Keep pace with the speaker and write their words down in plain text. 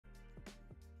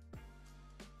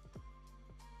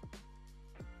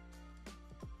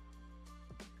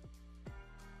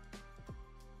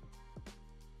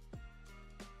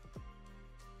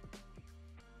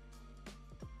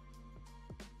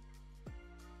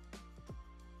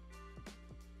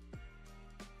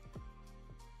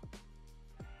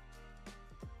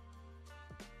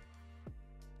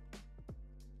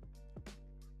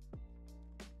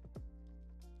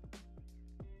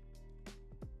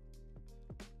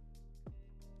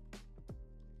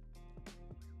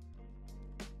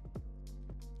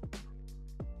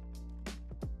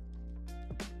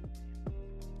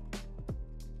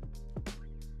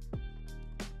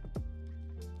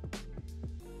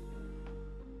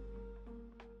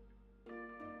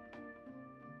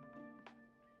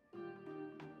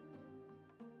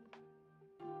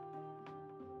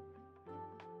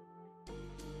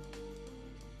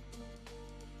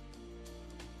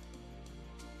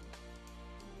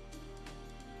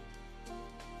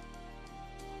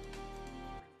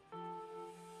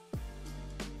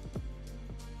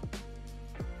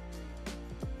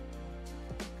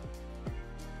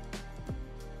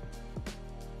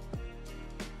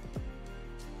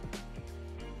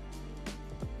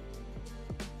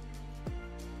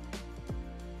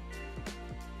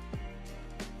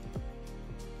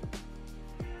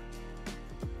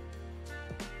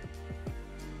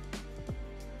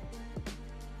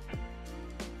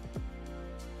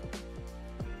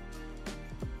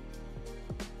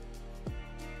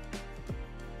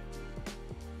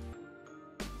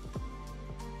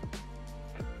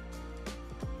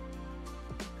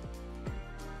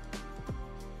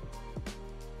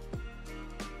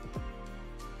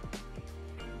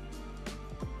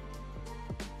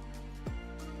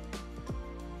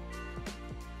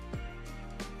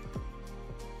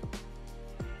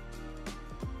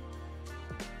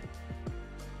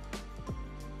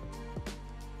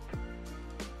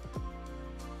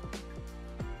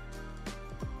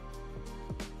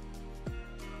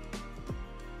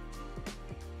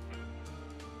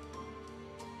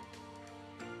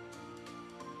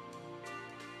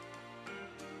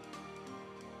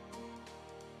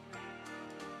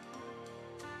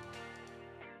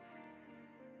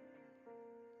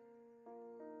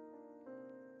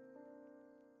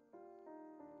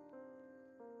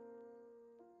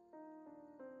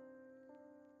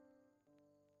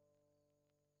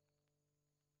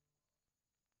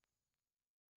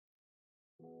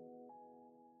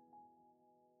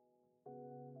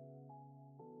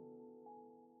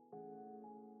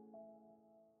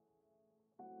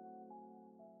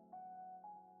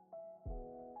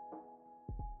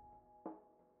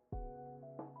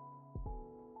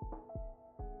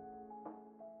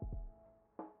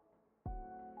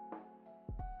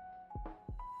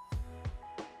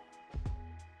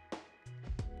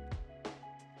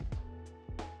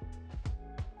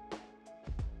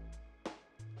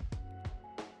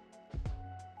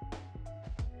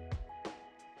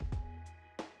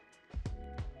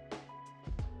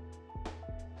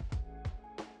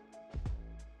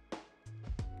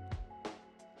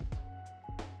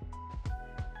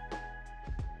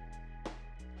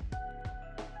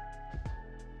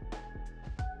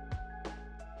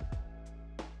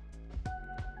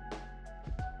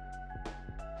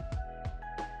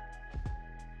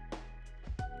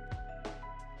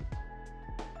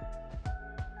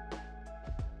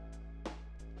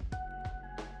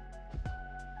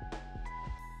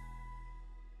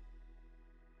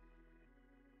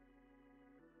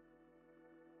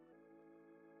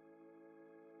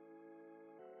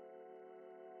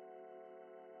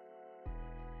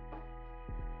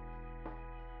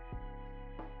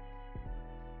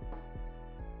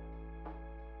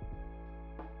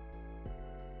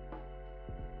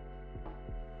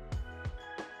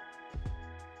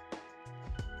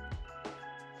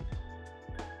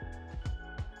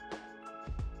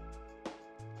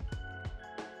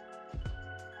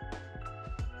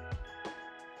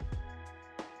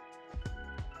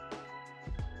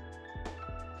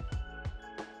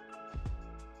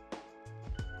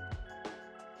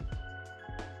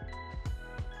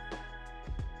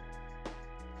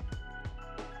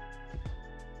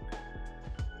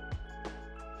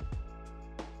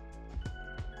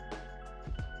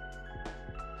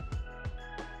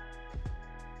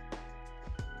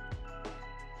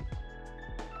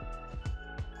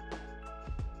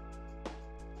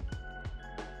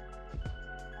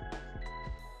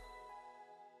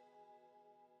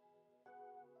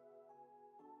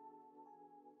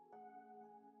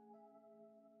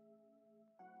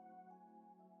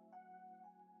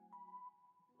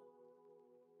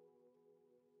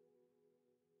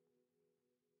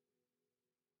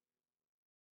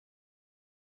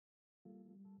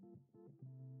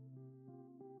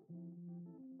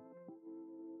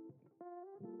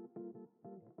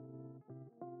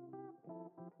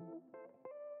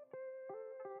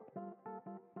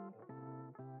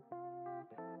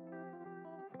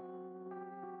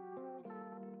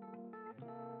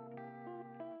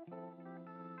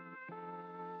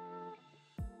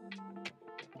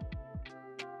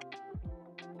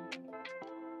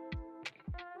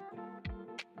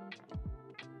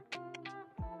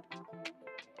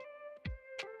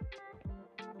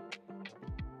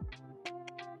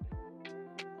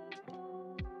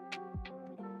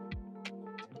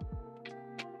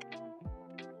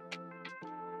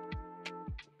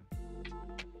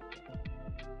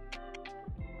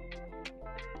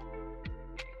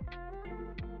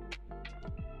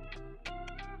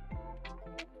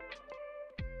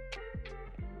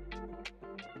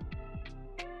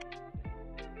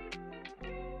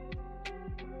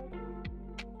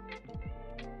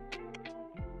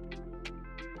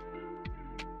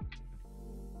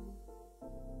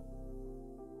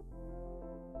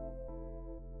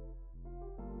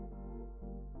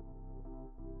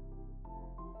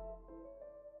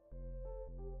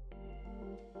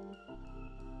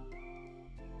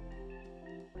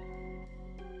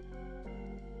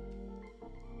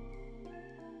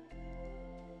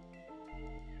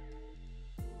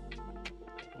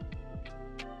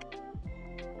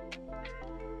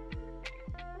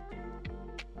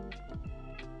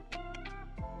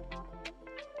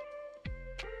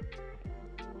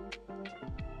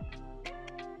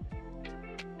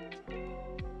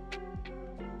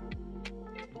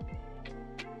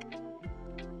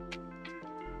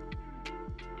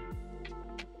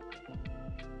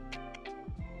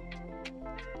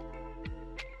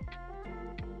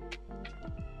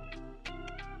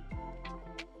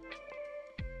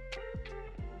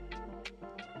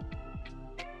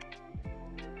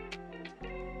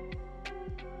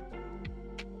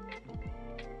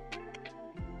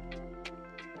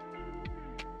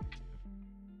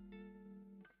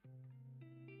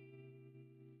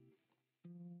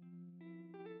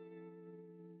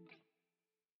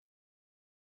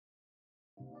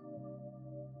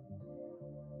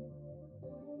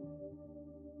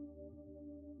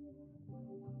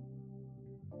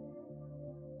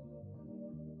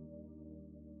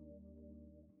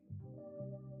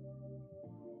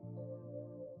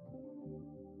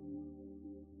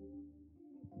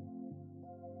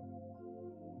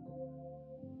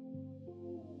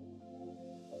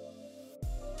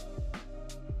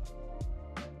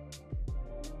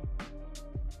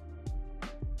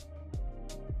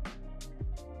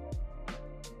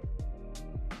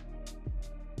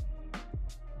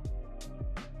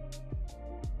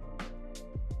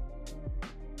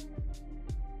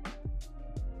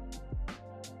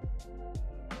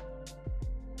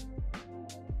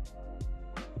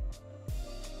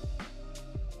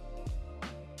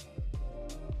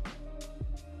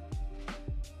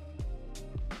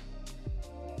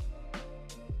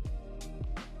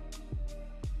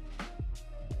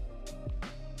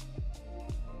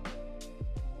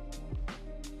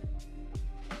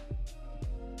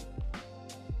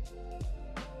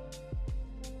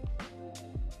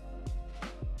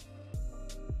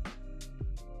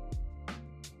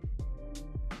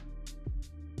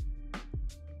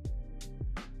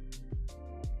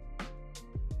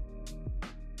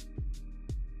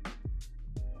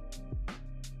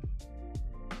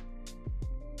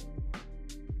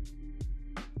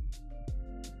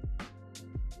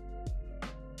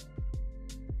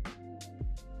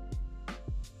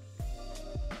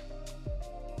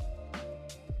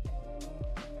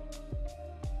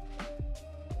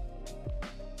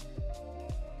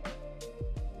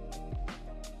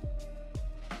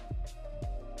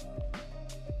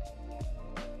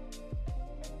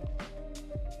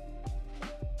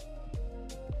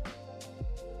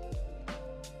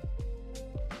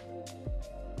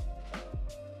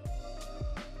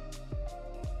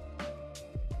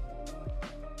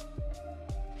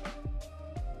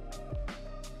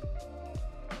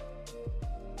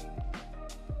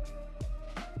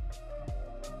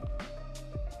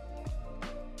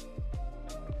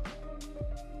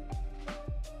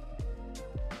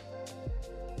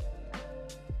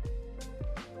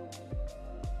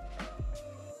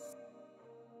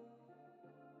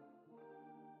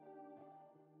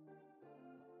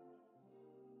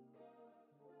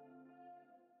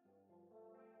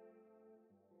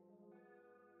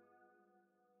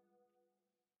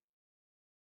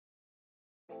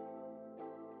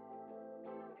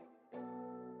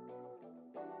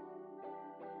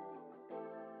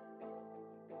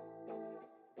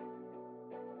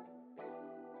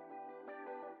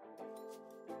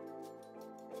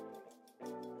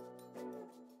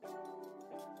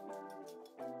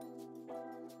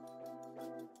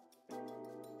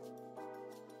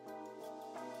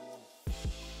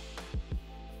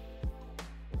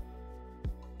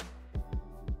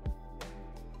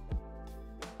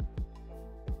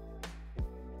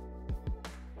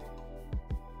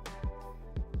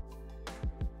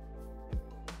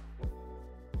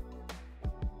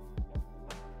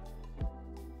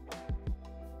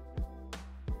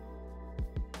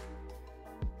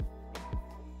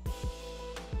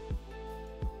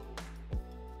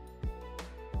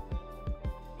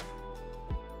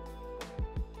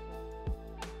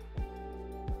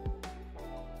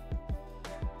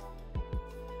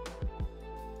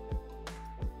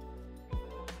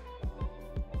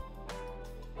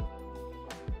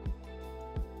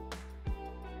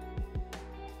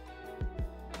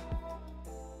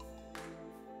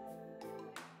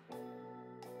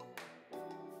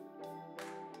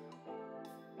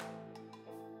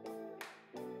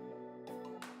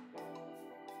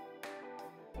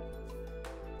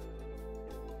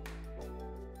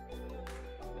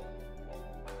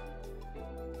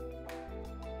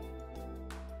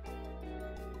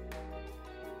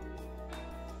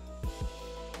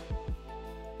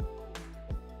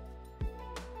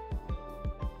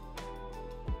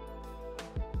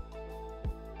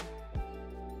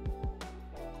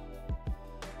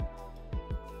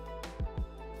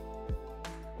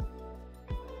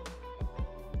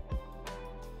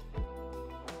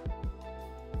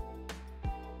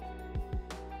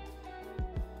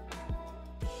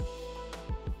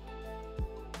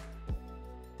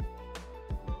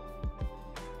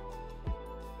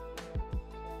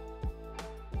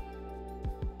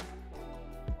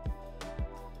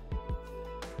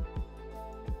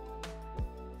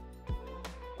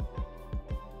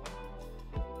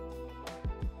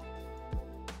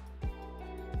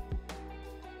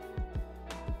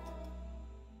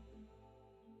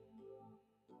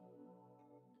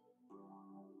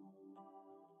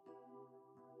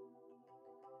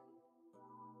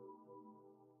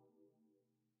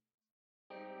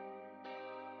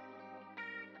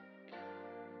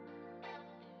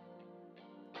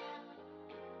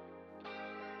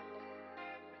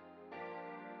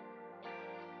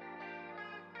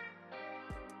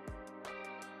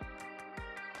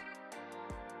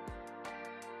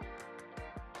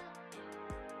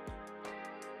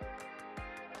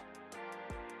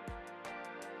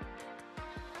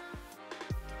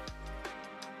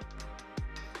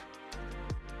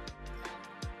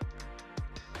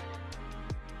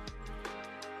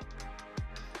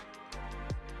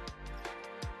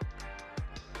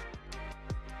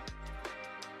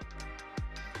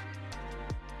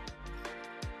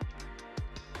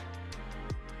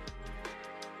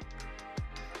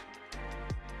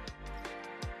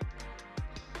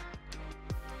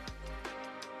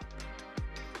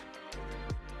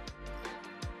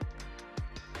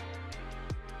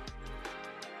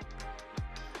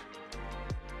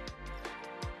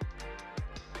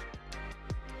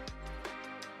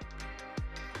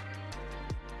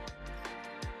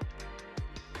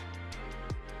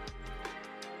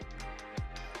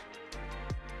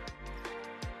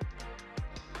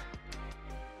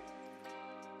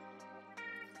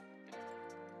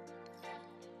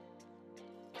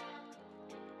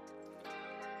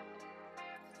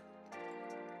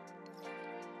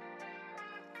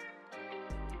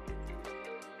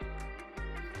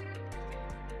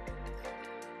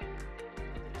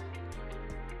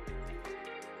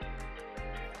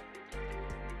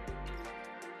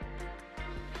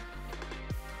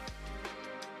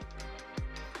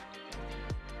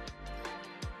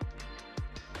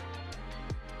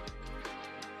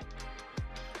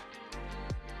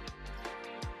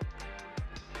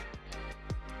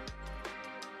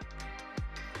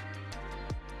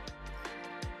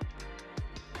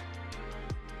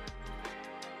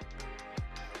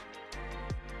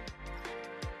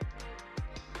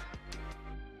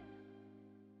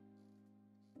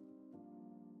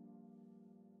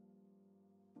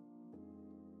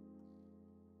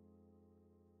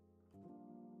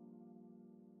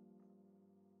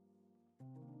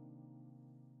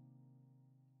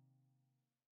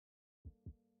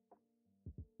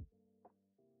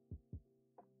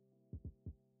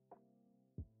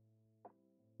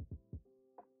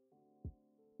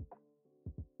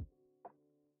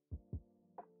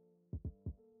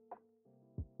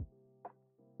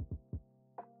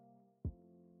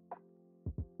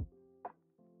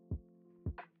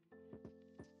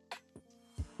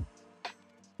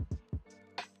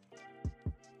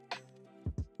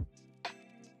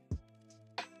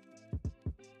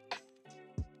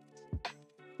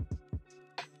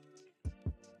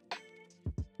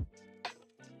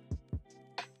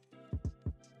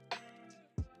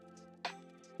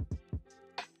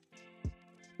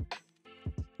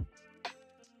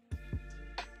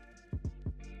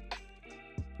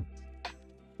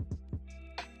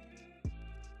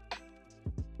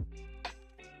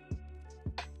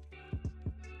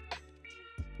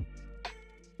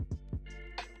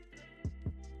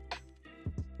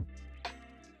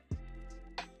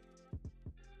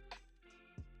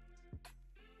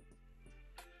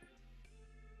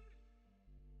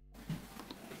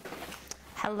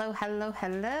Hello, hello,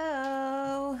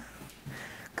 hello.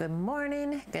 Good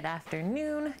morning, good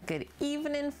afternoon, good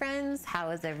evening, friends. How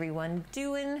is everyone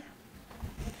doing?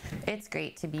 It's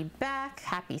great to be back.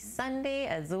 Happy Sunday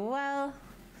as well.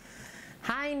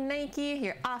 Hi, Nike.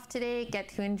 You're off today. Get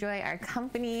to enjoy our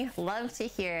company. Love to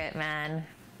hear it, man.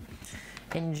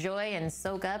 Enjoy and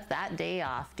soak up that day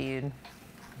off, dude.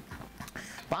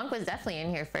 Bonk was definitely in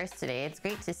here first today. It's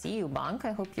great to see you, Bonk.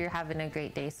 I hope you're having a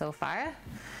great day so far.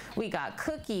 We got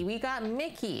Cookie, we got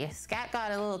Mickey. Scat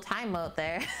got a little timeout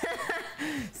there.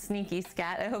 Sneaky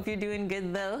Scat. I hope you're doing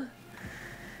good though.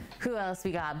 Who else?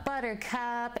 We got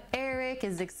Buttercup. Eric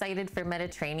is excited for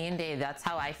Mediterranean Day. That's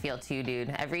how I feel too,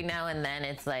 dude. Every now and then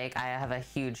it's like I have a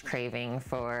huge craving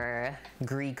for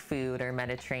Greek food or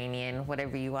Mediterranean,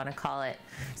 whatever you want to call it.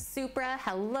 Supra,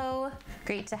 hello.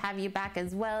 Great to have you back,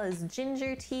 as well as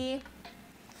Ginger Tea.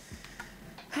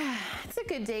 It's a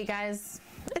good day, guys.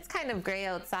 It's kind of gray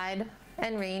outside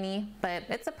and rainy, but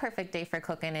it's a perfect day for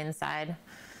cooking inside.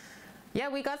 Yeah,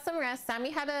 we got some rest. Sammy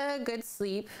had a good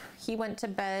sleep. He went to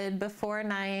bed before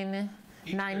 9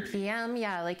 p.m.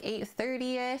 Yeah, like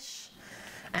 8:30-ish.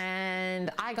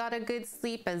 And I got a good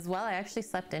sleep as well. I actually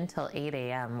slept until 8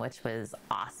 a.m., which was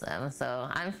awesome. So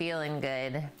I'm feeling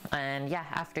good. And yeah,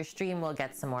 after stream, we'll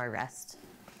get some more rest.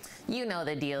 You know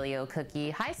the dealio,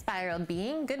 Cookie. Hi, Spiral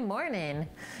Being. Good morning.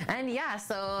 And yeah,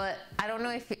 so I don't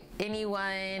know if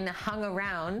anyone hung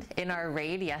around in our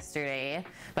raid yesterday,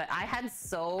 but I had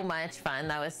so much fun.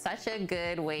 That was such a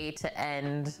good way to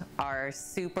end our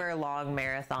super long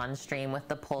marathon stream with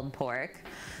the pulled pork.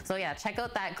 So yeah, check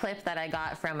out that clip that I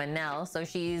got from Anel. So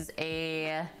she's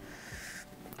a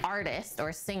artist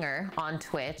or singer on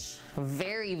Twitch,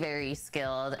 very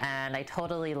skilled, and I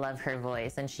totally love her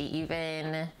voice. And she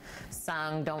even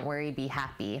sung Don't Worry Be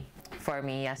Happy for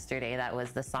me yesterday. That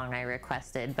was the song I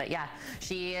requested. But yeah,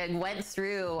 she went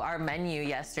through our menu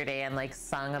yesterday and like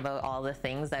sung about all the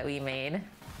things that we made.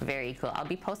 Very cool. I'll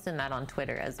be posting that on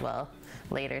Twitter as well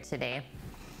later today.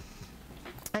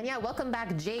 And yeah, welcome back,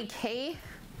 JK.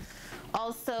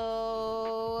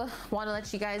 Also, want to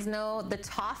let you guys know the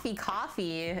toffee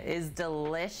coffee is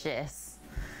delicious.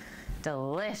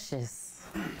 Delicious.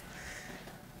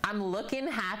 I'm looking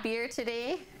happier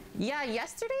today. Yeah,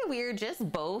 yesterday we were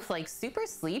just both like super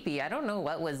sleepy. I don't know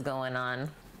what was going on.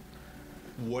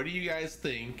 What do you guys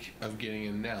think of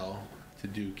getting Anel to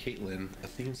do Caitlin a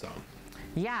theme song?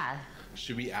 Yeah.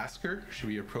 Should we ask her? Should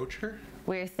we approach her?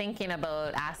 We're thinking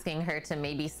about asking her to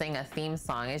maybe sing a theme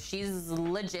song. She's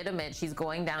legitimate. She's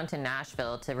going down to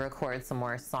Nashville to record some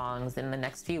more songs in the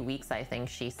next few weeks, I think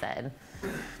she said.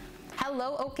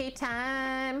 Hello, okay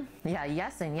time. Yeah,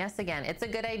 yes and yes again. It's a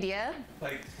good idea.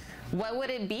 Like, what would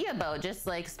it be about? Just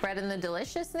like spreading the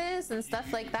deliciousness and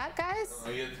stuff like that, guys? oh,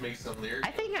 you have to make some lyrics.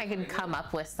 I think I can come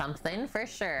up with something for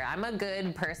sure. I'm a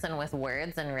good person with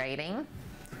words and writing.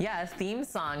 Yeah, a theme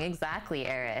song, exactly,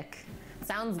 Eric.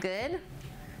 Sounds good.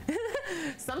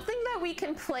 Something that we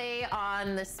can play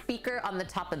on the speaker on the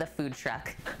top of the food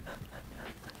truck.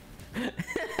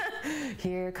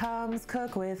 Here comes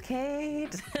Cook with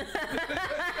Kate.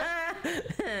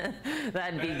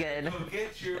 That'd be good. Go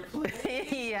get your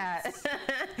plate. Yeah.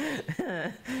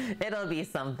 It'll be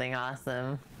something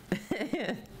awesome.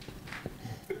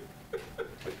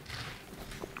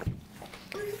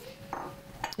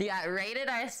 Yeah, rate it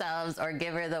ourselves or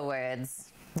give her the words.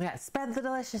 Yeah, spread the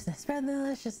deliciousness, spread the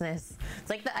deliciousness. It's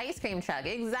like the ice cream truck.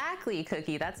 Exactly,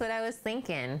 Cookie. That's what I was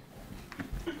thinking.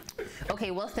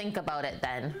 Okay, we'll think about it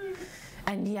then.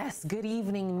 And yes, good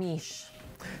evening, Mish.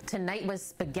 Tonight was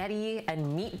spaghetti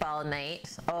and meatball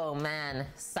night. Oh man,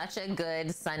 such a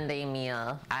good Sunday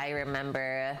meal. I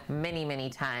remember many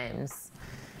times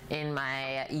in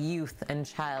my youth and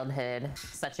childhood.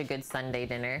 Such a good Sunday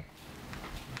dinner.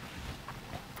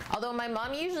 Although my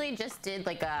mom usually just did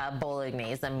like a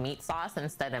bolognese, a meat sauce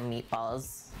instead of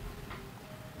meatballs.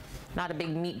 Not a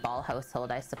big meatball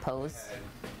household, I suppose.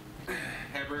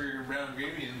 Hamburger and brown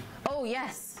gravy. Oh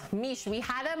yes, Mish, we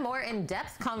had a more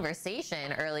in-depth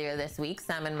conversation earlier this week,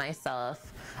 Sam and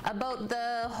myself, about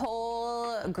the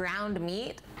whole ground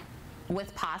meat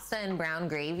with pasta and brown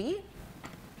gravy.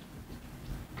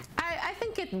 I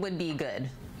think it would be good.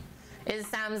 It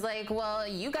sounds like, well,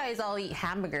 you guys all eat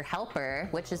Hamburger Helper,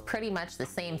 which is pretty much the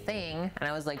same thing. And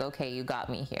I was like, okay, you got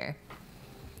me here.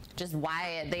 Just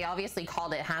why they obviously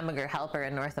called it Hamburger Helper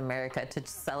in North America to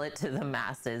sell it to the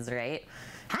masses, right?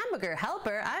 Hamburger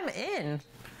Helper, I'm in.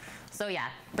 So yeah,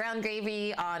 brown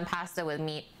gravy on pasta with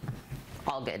meat,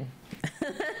 all good.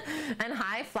 And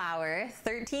hi, Flower,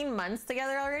 13 months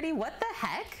together already? What the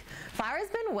heck? Flower's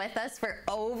been with us for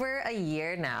over a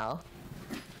year now.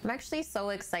 I'm actually so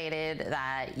excited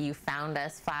that you found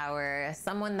us, Flower,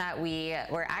 someone that we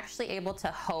were actually able to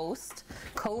host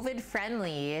COVID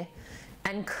friendly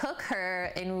and cook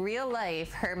her in real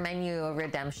life her menu of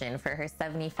redemption for her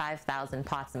 75,000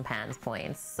 pots and pans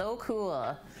points. So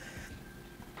cool.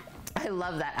 I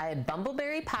love that. I had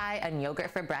bumbleberry pie and yogurt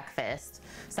for breakfast.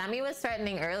 Sammy was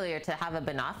threatening earlier to have a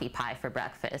banoffee pie for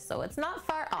breakfast, so it's not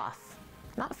far off.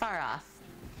 Not far off.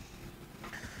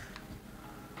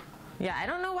 Yeah, I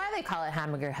don't know why they call it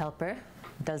Hamburger Helper.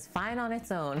 It does fine on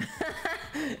its own.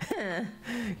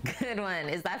 Good one.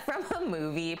 Is that from a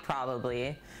movie?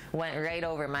 Probably. Went right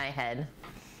over my head.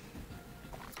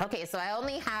 Okay, so I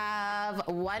only have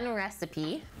one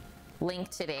recipe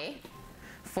linked today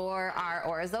for our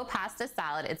Orzo pasta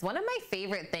salad. It's one of my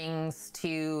favorite things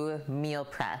to meal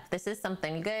prep. This is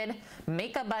something good.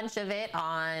 Make a bunch of it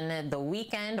on the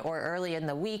weekend or early in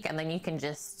the week, and then you can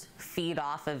just feed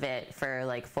off of it for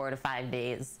like 4 to 5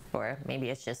 days, or maybe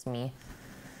it's just me.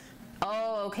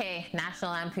 Oh, okay,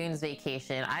 National Lampoon's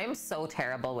Vacation. I'm so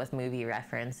terrible with movie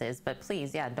references, but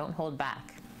please, yeah, don't hold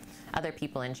back. Other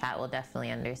people in chat will definitely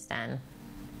understand.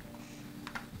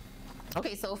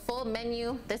 Okay, so full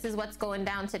menu. This is what's going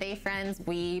down today, friends.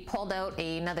 We pulled out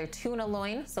another tuna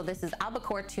loin. So this is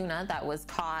albacore tuna that was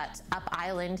caught up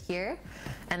island here.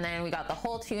 And then we got the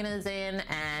whole tunas in,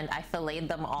 and I filleted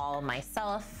them all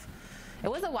myself. It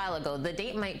was a while ago. The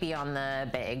date might be on the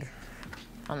bag,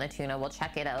 on the tuna. We'll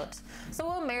check it out. So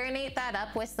we'll marinate that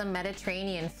up with some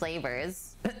Mediterranean flavors.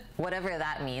 Whatever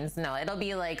that means. No, it'll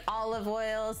be like olive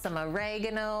oil, some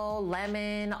oregano,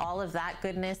 lemon, all of that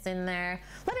goodness in there.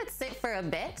 Let it sit for a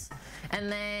bit.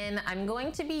 And then I'm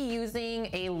going to be using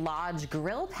a Lodge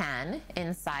grill pan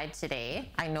inside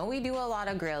today. I know we do a lot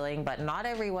of grilling, but not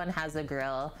everyone has a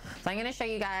grill. So I'm going to show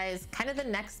you guys kind of the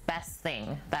next best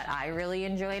thing that I really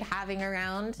enjoyed having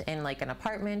around in like an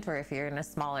apartment, or if you're in a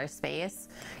smaller space,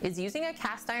 is using a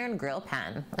cast iron grill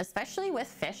pan, especially with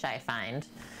fish, I find.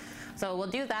 So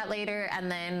we'll do that later, and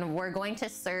then we're going to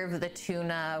serve the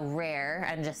tuna rare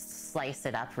and just slice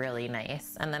it up really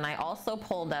nice. And then I also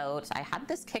pulled out, I had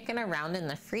this kicking around in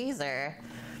the freezer,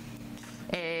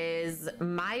 is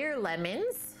Meyer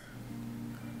lemons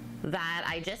that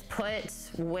I just put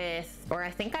with, or I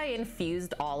think I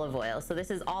infused olive oil. So this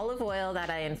is olive oil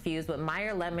that I infused with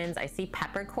Meyer lemons. I see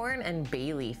peppercorn and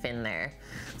bay leaf in there.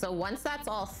 So once that's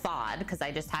all thawed, because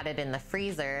I just had it in the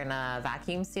freezer in a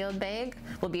vacuum sealed bag,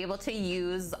 we'll be able to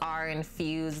use our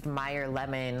infused Meyer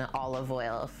lemon olive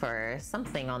oil for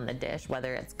something on the dish,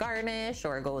 whether it's garnish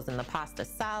or goes in the pasta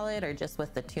salad or just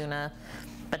with the tuna.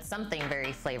 But something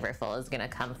very flavorful is gonna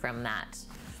come from that.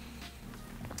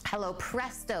 Hello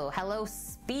Presto, hello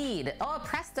Speed. Oh,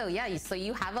 Presto, yeah, so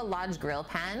you have a Lodge grill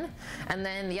pan. And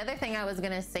then the other thing I was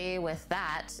gonna say with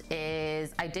that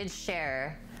is I did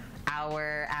share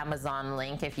our Amazon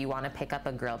link if you wanna pick up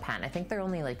a grill pan. I think they're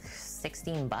only like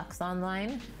 16 bucks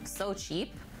online, so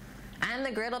cheap. And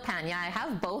the griddle pan, yeah, I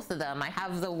have both of them. I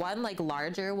have the one like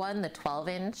larger one, the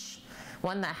 12-inch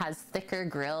one that has thicker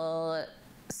grill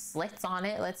slits on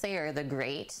it, let's say, or the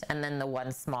grate, and then the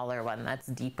one smaller one that's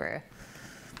deeper.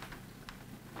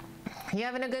 You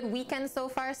having a good weekend so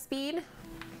far, Speed?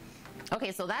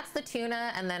 Okay, so that's the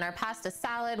tuna, and then our pasta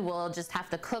salad, we'll just have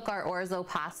to cook our Orzo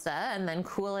pasta and then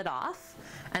cool it off,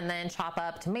 and then chop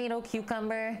up tomato,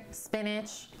 cucumber,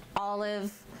 spinach,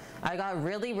 olive. I got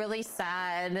really, really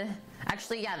sad.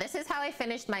 Actually, yeah, this is how I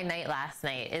finished my night last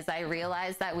night, is I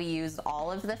realized that we used all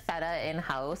of the feta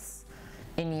in-house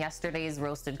in yesterday's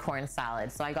roasted corn salad.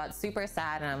 So I got super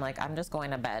sad, and I'm like, I'm just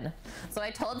going to bed. So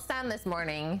I told Sam this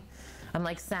morning, I'm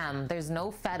like, Sam, there's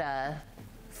no feta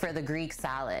for the Greek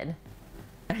salad.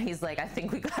 And he's like, I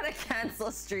think we gotta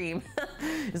cancel stream.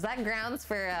 Is that grounds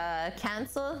for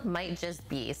cancel? Might just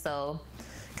be. So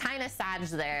kind of sad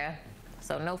there.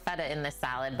 So no feta in the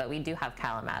salad, but we do have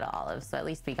Kalamata olives, so at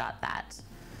least we got that.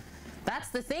 That's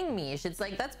the thing, Mish. It's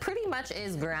like, that's pretty much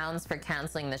is grounds for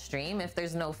canceling the stream if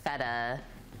there's no feta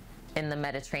in the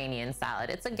Mediterranean salad.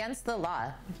 It's against the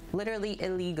law. Literally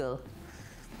illegal.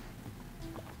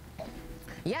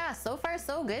 Yeah, so far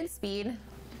so good, Speed.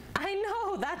 I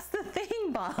know, that's the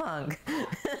thing, Bong.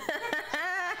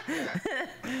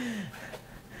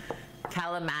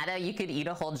 Kalamata, you could eat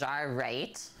a whole jar,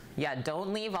 right? Yeah,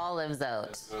 don't leave olives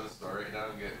out. Go to the store right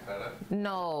now and get feta?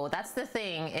 No, that's the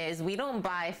thing, is we don't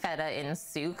buy feta in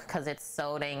Souk because it's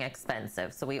so dang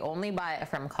expensive. So we only buy it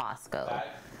from Costco.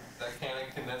 That can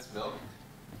of condensed milk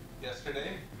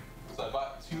yesterday, so I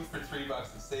bought 2 for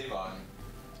 $3 to save on.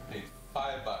 Paid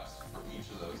 $5 for each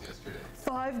of those yesterday.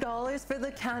 $5 for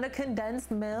the can of condensed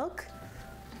milk?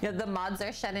 Yeah, the mods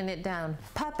are shutting it down.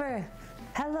 Pupper,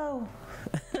 hello.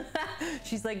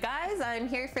 She's like, guys, I'm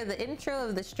here for the intro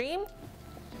of the stream.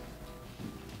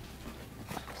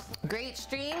 Great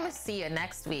stream. See you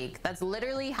next week. That's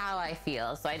literally how I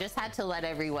feel. So I just had to let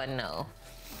everyone know.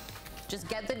 Just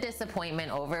get the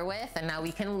disappointment over with, and now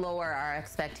we can lower our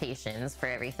expectations for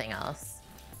everything else.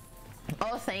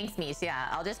 Oh, thanks, Mish. Yeah,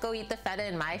 I'll just go eat the feta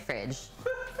in my fridge.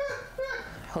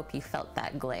 Hope you felt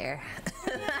that glare.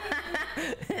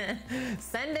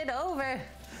 Send it over.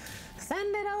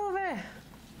 Send it over.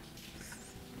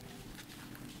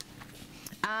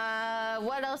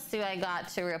 What else do I got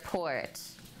to report?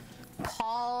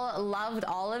 Paul loved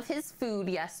all of his food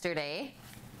yesterday.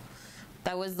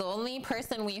 That was the only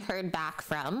person we heard back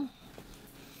from.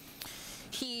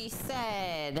 He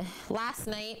said last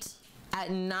night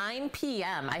at 9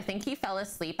 p.m., I think he fell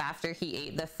asleep after he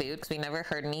ate the food because we never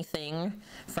heard anything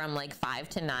from like 5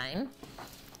 to 9.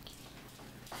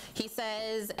 He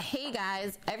says, hey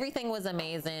guys, everything was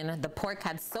amazing. The pork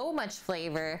had so much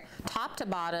flavor, top to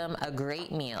bottom, a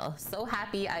great meal. So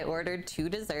happy I ordered 2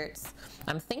 desserts.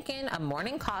 I'm thinking a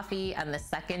morning coffee and the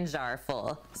second jar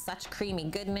full. Such creamy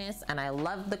goodness, and I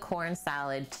love the corn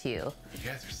salad too. You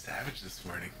guys are savage this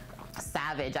morning.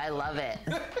 Savage, I love it.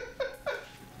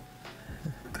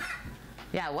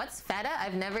 Yeah, what's feta?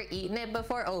 I've never eaten it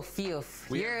before. Oh, phew.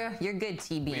 You're good,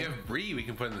 TB. We have brie we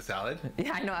can put in the salad.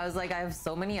 Yeah, I know. I was like, I have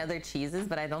so many other cheeses,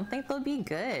 but I don't think they'll be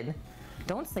good.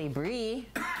 Don't say brie.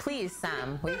 Please,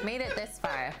 Sam. We've made it this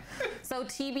far. So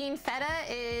T-bean feta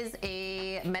is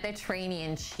a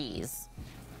Mediterranean cheese.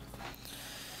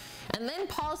 And then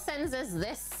Paul sends us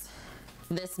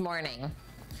this morning.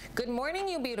 Good morning,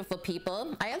 you beautiful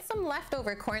people. I had some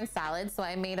leftover corn salad, so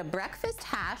I made a breakfast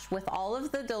hash with all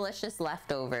of the delicious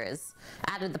leftovers.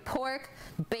 Added the pork,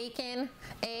 bacon,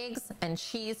 eggs, and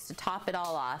cheese to top it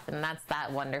all off, and that's that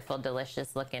wonderful,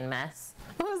 delicious looking mess.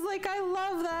 I was like, I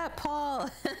love that, Paul.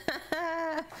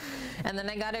 And then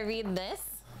I gotta read this.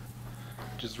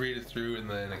 Just read it through and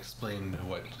then explain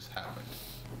what just happened.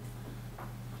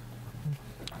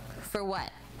 For what?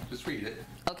 Just read it.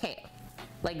 Okay.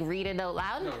 Like read it out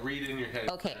loud? No, read it in your head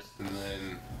okay. First, and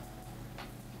then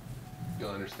you'll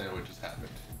understand what just happened.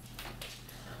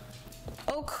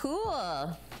 Oh,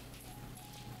 cool.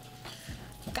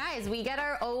 Guys, we get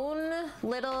our own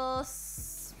little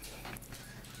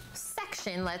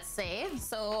section, let's say.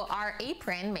 So our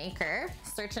apron maker,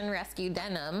 Search and Rescue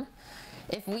Denim,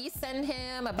 if we send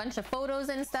him a bunch of photos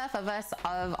and stuff of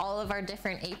all of our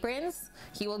different aprons,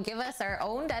 he will give us our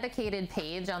own dedicated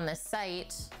page on the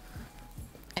site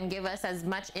and give us as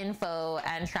much info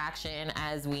and traction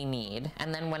as we need.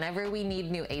 And then whenever we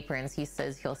need new aprons, he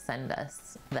says he'll send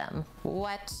us them.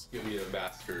 What? You'll be an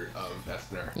ambassador of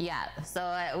SNR. Yeah,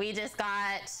 so we just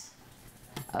got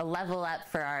a level up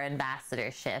for our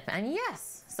ambassadorship. And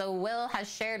yes, so Will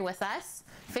has shared with us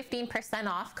 15%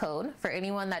 off code for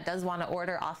anyone that does want to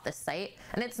order off the site.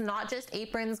 And it's not just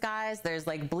aprons, guys. There's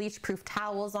like bleach proof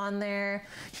towels on there.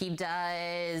 He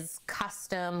does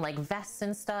custom like vests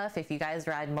and stuff if you guys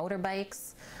ride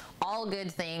motorbikes. All good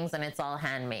things, and it's all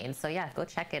handmade. So yeah, go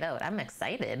check it out. I'm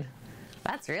excited.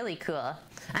 That's really cool.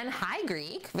 And hi,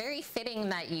 Greek. Very fitting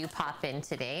that you pop in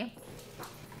today.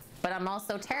 But I'm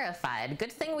also terrified.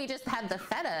 Good thing we just had the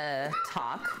feta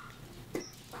talk.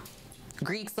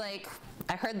 Greek's like,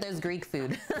 I heard there's Greek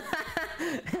food.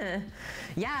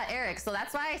 Yeah, Eric, so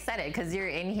that's why I said it, because you're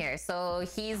in here. So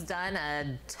he's done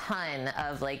a ton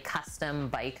of like custom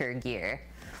biker gear.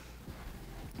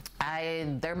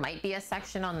 There might be a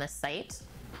section on the site.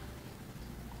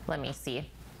 Let me see.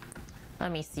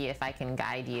 Let me see if I can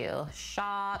guide you.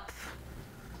 Shop.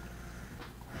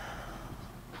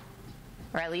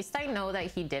 Or at least I know that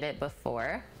he did it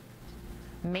before.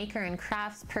 Maker and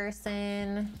crafts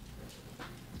person.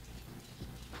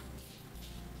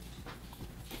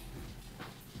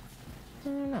 I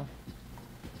don't know.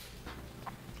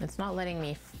 It's not letting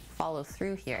me follow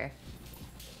through here.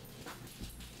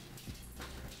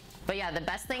 But yeah, the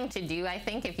best thing to do, I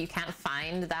think, if you can't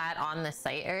find that on the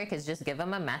site, Eric, is just give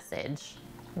them a message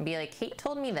and be like, Kate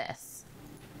told me this,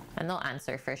 and they'll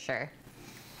answer for sure.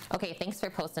 Okay, thanks for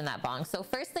posting that, Bong. So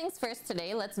first things first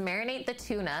today, let's marinate the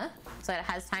tuna so it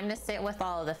has time to sit with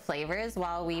all of the flavors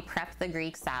while we prep the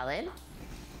Greek salad.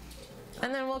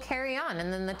 And then we'll carry on.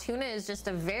 And then the tuna is just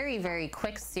a very, very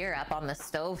quick sear up on the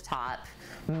stove top,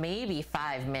 maybe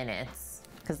 5 minutes.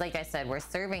 Because like I said, we're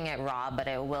serving it raw, but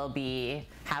it will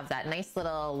have that nice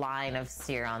little line of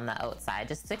sear on the outside,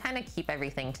 just to kind of keep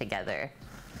everything together.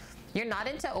 You're not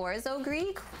into Orzo,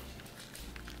 Greek?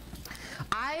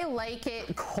 I like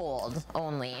it cold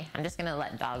only. I'm just gonna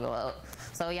let Doggo out.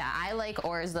 So yeah, I like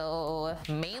Orzo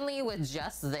mainly with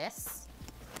just this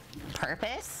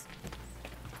purpose.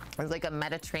 It's like a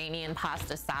Mediterranean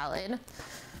pasta salad.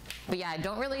 But yeah, I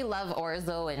don't really love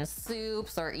orzo in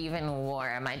soups or even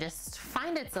warm. I just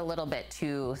find it's a little bit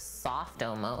too soft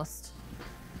almost.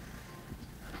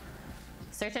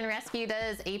 Search and Rescue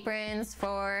does aprons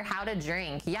for how to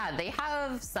drink. Yeah, they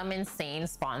have some insane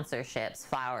sponsorships,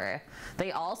 Flower.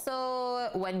 They also,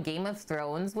 when Game of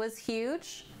Thrones was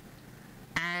huge,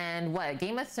 and what,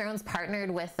 Game of Thrones partnered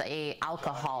with a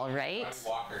alcohol, right? Johnny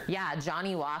Walker. Yeah,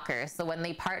 Johnny Walker. So when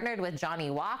they partnered with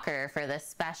Johnny Walker for this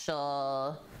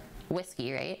special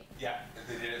whiskey, right? Yeah,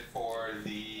 they did it for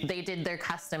the... They did their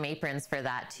custom aprons for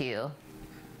that too.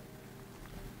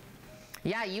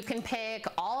 Yeah, you can pick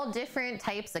all different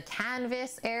types of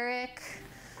canvas, Eric,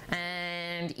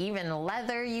 and even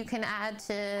leather you can add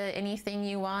to anything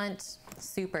you want.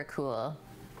 Super cool.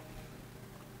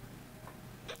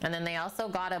 And then they also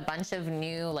got a bunch of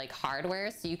new like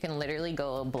hardware, so you can literally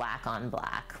go black on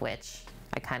black, which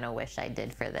I kind of wish I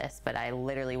did for this, but I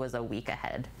literally was a week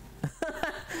ahead.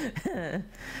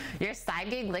 Your side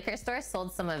gig liquor store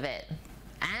sold some of it.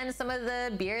 And some of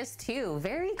the beers too.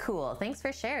 Very cool. Thanks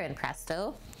for sharing,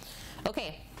 Presto.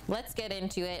 Okay, let's get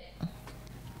into it.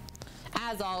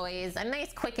 As always, a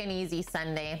nice quick and easy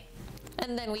Sunday.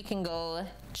 And then we can go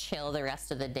chill the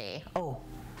rest of the day. Oh,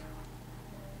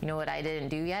 you know what I didn't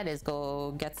do yet is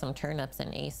go get some turnips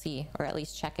in AC, or at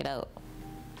least check it out.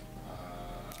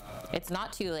 It's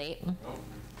not too late. Nope.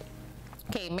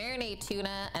 Okay, marinate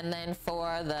tuna, and then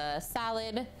for the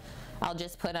salad, I'll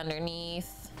just put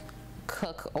underneath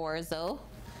cook orzo.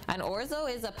 And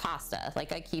orzo is a pasta,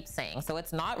 like I keep saying, so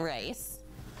it's not rice.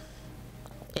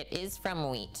 It is from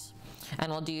wheat. And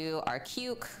we'll do our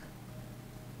cuke,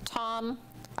 tom.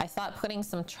 I thought putting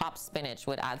some chopped spinach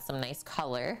would add some nice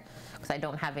color because I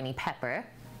don't have any pepper.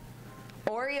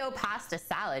 Oreo pasta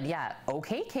salad, yeah.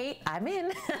 Okay, Kate, I'm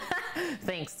in.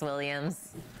 Thanks,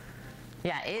 Williams.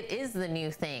 Yeah, it is the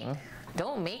new thing.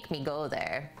 Don't make me go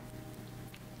there.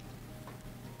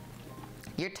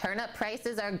 Your turnip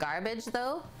prices are garbage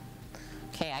though?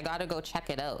 Okay, I gotta go check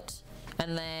it out.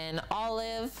 And then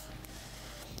olive.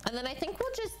 And then I think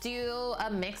we'll just do a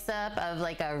mix-up of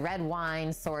like a red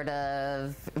wine sort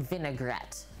of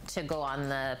vinaigrette to go on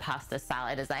the pasta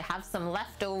salad, as I have some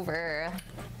leftover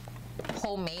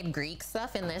homemade Greek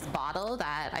stuff in this bottle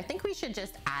that I think we should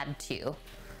just add to.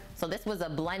 So this was a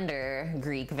blender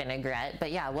Greek vinaigrette,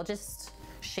 but yeah, we'll just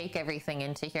shake everything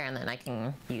into here and then I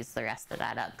can use the rest of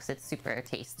that up because it's super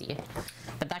tasty.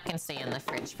 But that can stay in the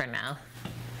fridge for now.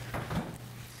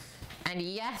 And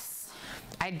yes,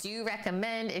 I do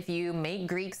recommend if you make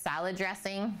Greek salad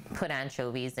dressing, put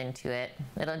anchovies into it.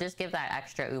 It'll just give that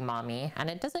extra umami and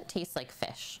it doesn't taste like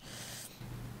fish.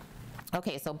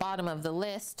 Okay, so bottom of the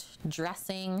list,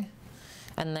 dressing,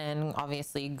 and then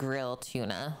obviously grill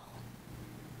tuna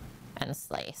and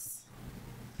slice.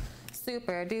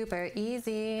 Super duper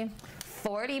easy.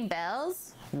 40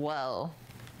 bells? Whoa.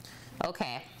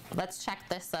 Okay, let's check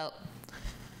this out.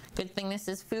 Good thing this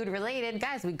is food related.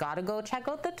 Guys, we gotta go check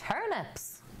out the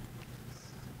turnips.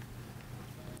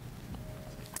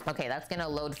 Okay, that's gonna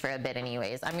load for a bit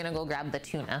anyways. I'm gonna go grab the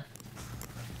tuna.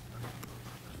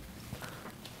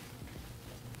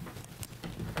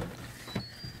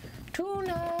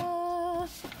 Tuna.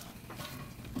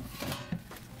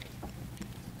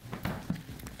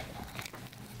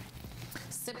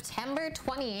 September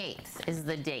 28th is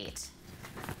the date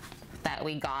that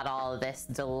we got all this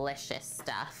delicious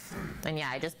stuff. And yeah,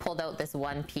 I just pulled out this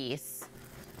one piece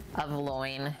of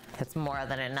loin. It's more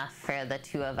than enough for the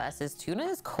two of us. This tuna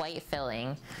is quite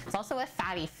filling. It's also a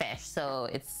fatty fish, so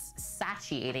it's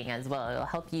satiating as well. It'll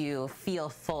help you feel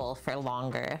full for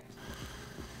longer.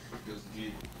 Feels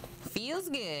good. Feels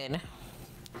good.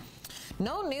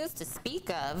 No news to speak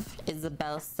of,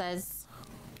 Isabel says.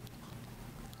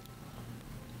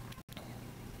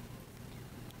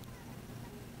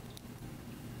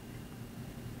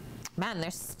 Man,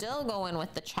 they're still going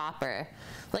with the chopper.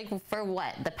 Like for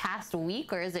what? The past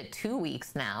week, or is it 2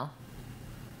 weeks now?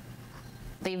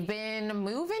 They've been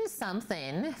moving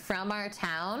something from our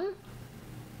town,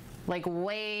 like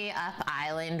way up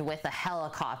island with a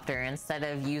helicopter instead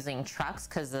of using trucks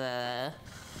because the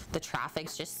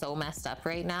traffic's just so messed up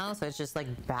right now. So it's just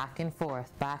like back and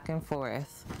forth, back and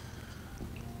forth.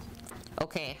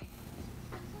 Okay.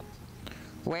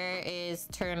 Where is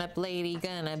Turnip Lady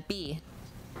gonna be?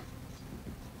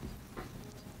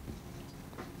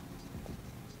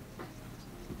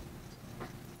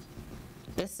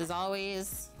 This is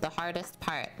always the hardest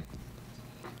part.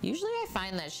 Usually I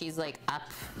find that she's like up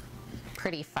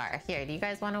pretty far. Here, do you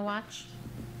guys want to watch?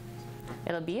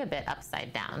 It'll be a bit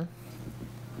upside down.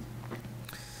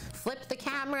 Flip the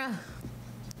camera.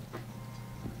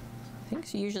 I think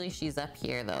think usually she's up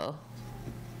here though.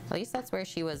 At least that's where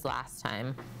she was last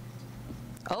time.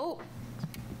 Oh,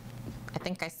 I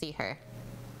think I see her.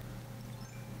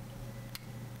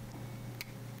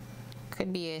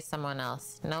 Could be someone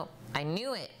else. Nope, I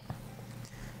knew it.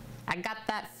 I got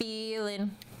that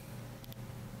feeling.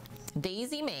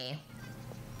 Daisy May.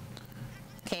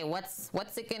 Okay, what's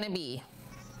it gonna be?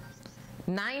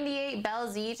 98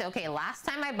 bells each. Okay, last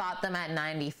time I bought them at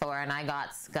 94 and I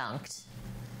got skunked.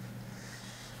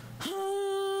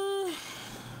 I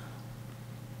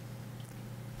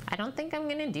don't think I'm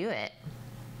gonna do it.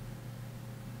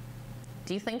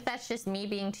 Do you think that's just me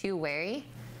being too wary?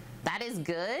 That is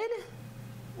good?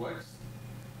 What?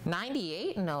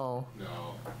 98? No.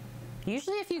 No.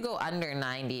 Usually if you go under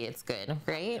 90, it's good,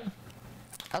 right?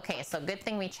 Okay, so good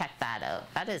thing we checked that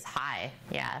out. That is high,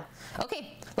 yeah.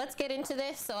 Okay, let's get into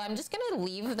this. So I'm just gonna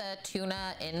leave the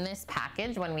tuna in this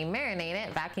package when we marinate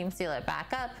it, vacuum seal it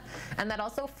back up, and that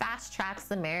also fast tracks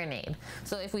the marinade.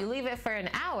 So if we leave it for an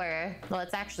hour, well,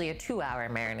 it's actually a 2-hour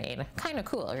marinade. Kind of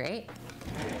cool, right?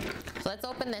 So let's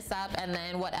open this up, and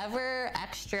then whatever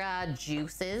extra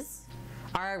juices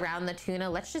are around the tuna,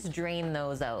 let's just drain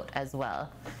those out as well.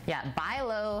 Yeah, buy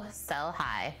low, sell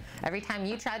high. Every time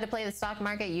you tried to play the stock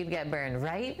market, you'd get burned,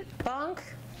 right, Bonk?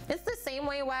 It's the same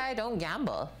way why I don't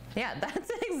gamble. Yeah,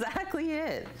 that's exactly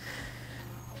it.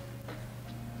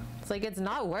 It's like it's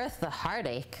not worth the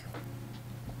heartache.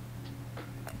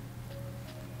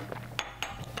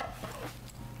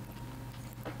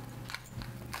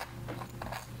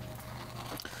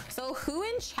 So who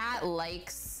in chat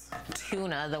likes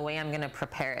tuna the way I'm gonna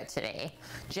prepare it today?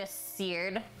 Just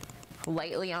seared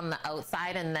lightly on the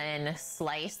outside and then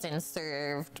sliced and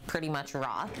served pretty much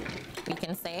raw, we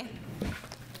can say.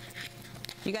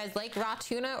 You guys like raw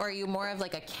tuna, or are you more of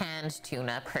like a canned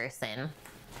tuna person?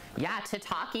 Yeah,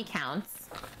 tataki counts.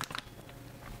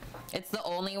 It's the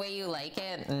only way you like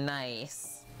it?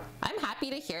 Nice. I'm happy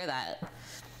to hear that,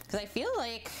 because I feel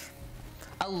like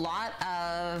a lot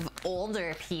of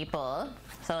older people,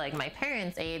 so like my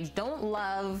parents' age, don't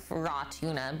love raw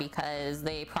tuna because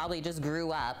they probably just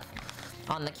grew up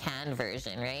on the canned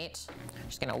version, right? I'm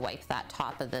just gonna wipe that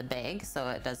top of the bag so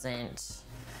it doesn't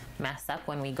mess up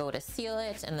when we go to seal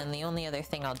it. And then the only other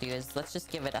thing I'll do is let's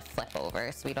just give it a flip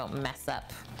over so we don't mess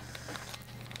up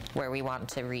where we want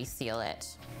to reseal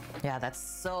it. Yeah, that's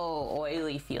so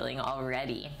oily feeling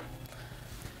already.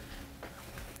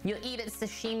 You'll eat it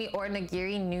sashimi or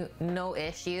nigiri, no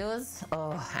issues.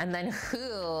 Oh, and then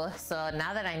who, so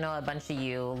now that I know a bunch of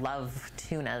you love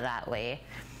tuna that way,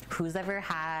 who's ever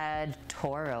had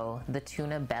toro, the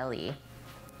tuna belly?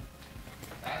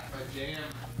 That's my jam.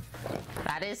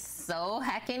 That is so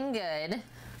heckin' good.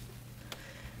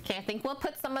 Okay, I think we'll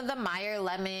put some of the Meyer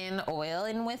lemon oil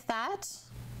in with that.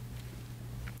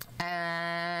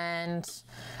 And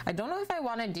I don't know if I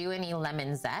want to do any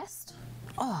lemon zest.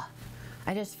 Oh,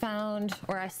 I just found,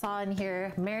 or I saw in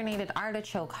here, marinated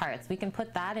artichoke hearts. We can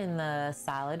put that in the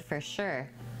salad for sure.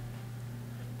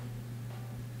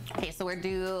 Okay, so we're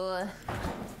do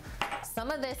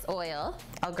some of this oil.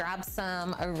 I'll grab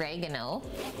some oregano,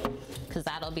 because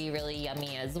that'll be really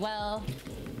yummy as well.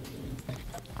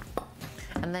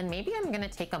 And then maybe I'm gonna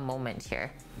take a moment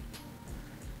here.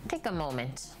 Take a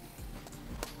moment.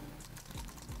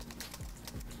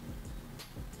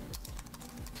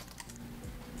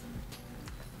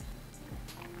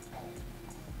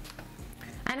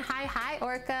 And hi,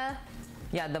 Orca.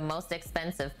 Yeah, the most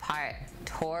expensive part.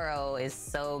 Toro is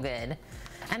so good.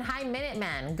 And hi,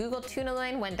 Minuteman. Google tuna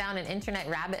loin, went down an internet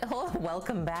rabbit hole.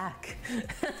 Welcome back.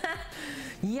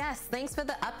 Yes, thanks for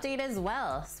the update as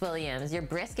well, Swilliams. Your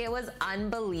brisket was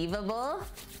unbelievable.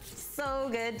 So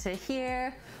good to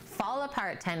hear. Fall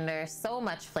apart tender, so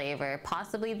much flavor,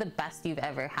 possibly the best you've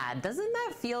ever had. Doesn't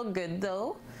that feel good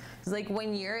though? It's like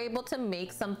when you're able to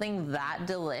make something that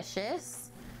delicious,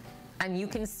 and you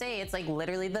can say it's like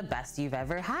literally the best you've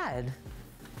ever had.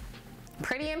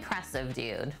 Pretty impressive,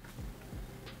 dude.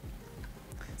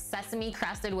 Sesame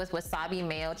crusted with wasabi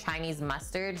mayo, Chinese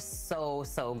mustard.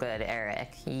 So good,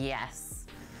 Eric. Yes.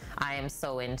 I am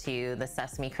so into the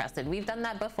sesame crusted. We've done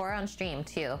that before on stream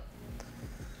too.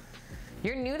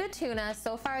 You're new to tuna.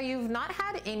 So far, you've not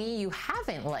had any you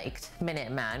haven't liked,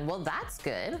 Minuteman. Well, that's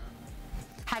good.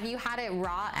 Have you had it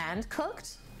raw and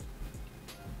cooked?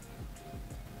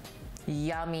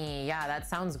 Yummy. Yeah, that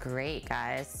sounds great,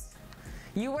 guys.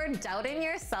 You were doubting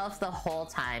yourself the whole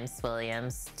time,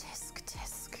 Swilliams. Tisk,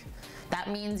 tisk. That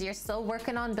means you're still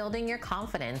working on building your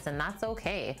confidence, and that's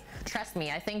okay. Trust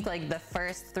me, I think like the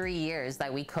first 3 years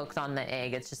that we cooked on the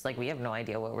egg, it's just like we have no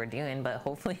idea what we're doing, but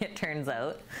hopefully it turns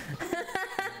out.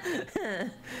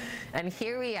 And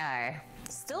here we are.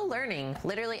 Still learning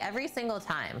literally every single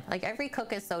time. Like every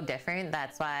cook is so different.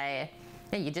 That's why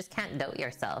you just can't doubt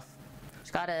yourself.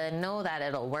 Just gotta know that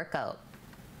it'll work out.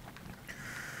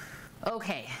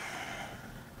 Okay.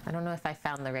 I don't know if I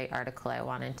found the right article I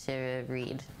wanted to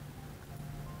read.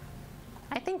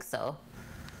 I think so.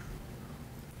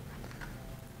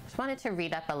 Just wanted to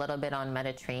read up a little bit on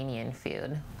Mediterranean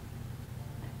food.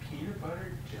 Peanut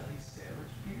butter jelly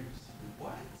sandwich beers?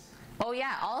 What? Oh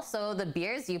yeah, also the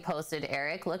beers you posted,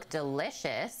 Eric, look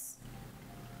delicious.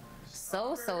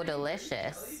 So delicious.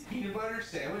 Jelly, peanut butter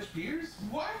sandwich beers?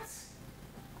 What?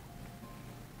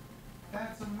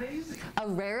 That's amazing. A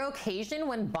rare occasion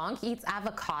when Bonk eats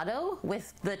avocado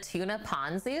with the tuna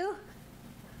ponzu.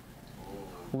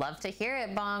 Love to hear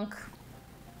it, Bonk.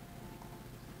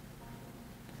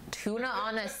 Tuna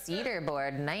on a cedar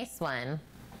board, nice one.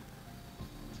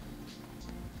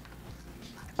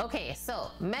 Okay,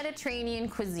 so Mediterranean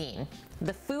cuisine,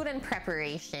 the food and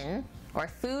preparation, or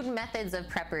food methods of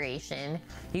preparation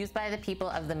used by the people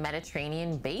of the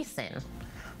Mediterranean basin.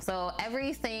 So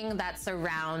everything that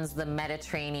surrounds the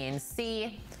Mediterranean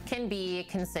Sea can be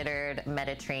considered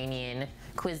Mediterranean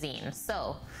cuisine.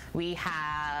 So we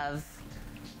have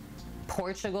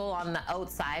Portugal on the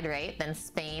outside, right? Then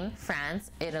Spain, France,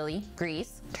 Italy,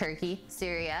 Greece, Turkey,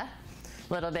 Syria,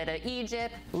 a little bit of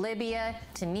Egypt, Libya,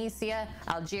 Tunisia,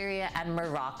 Algeria, and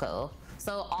Morocco.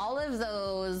 So all of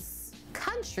those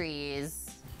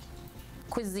countries,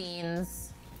 cuisines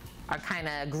are kind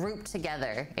of grouped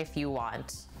together, if you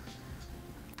want,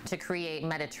 to create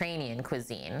Mediterranean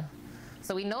cuisine.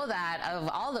 So we know that of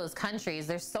all those countries,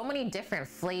 there's so many different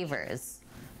flavors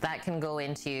that can go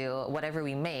into whatever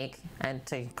we make and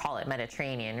to call it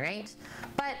Mediterranean, right?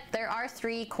 But there are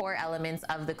three core elements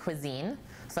of the cuisine.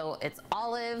 So it's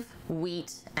olive,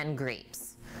 wheat, and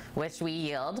grapes, which we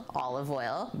yield olive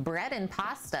oil, bread and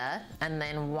pasta, and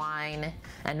then wine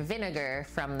and vinegar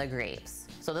from the grapes.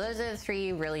 So those are the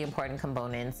three really important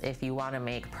components if you want to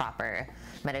make proper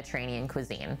Mediterranean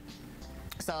cuisine.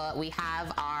 So we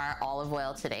have our olive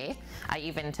oil today. I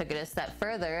even took it a step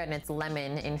further and it's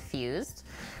lemon infused.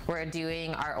 We're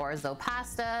doing our orzo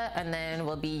pasta and then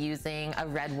we'll be using a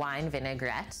red wine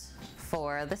vinaigrette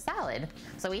for the salad.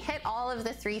 So we hit all of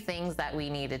the three things that we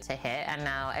needed to hit and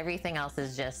now everything else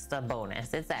is just a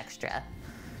bonus, it's extra.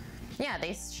 Yeah,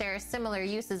 they share similar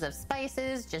uses of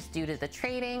spices just due to the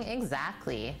trading,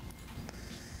 exactly.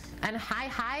 And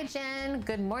hi Jen,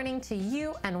 good morning to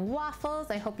you and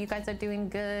Waffles. I hope you guys are doing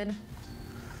good.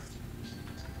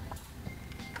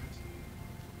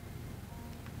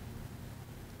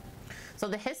 So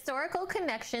the historical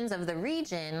connections of the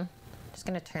region, just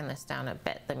gonna turn this down a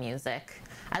bit, the music,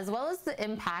 as well as the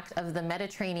impact of the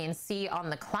Mediterranean Sea on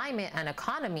the climate and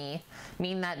economy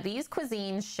mean that these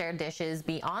cuisines share dishes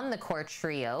beyond the core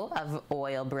trio of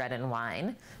oil, bread, and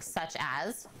wine, such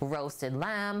as roasted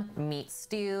lamb, meat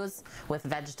stews with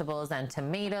vegetables and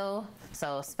tomato,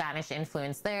 so Spanish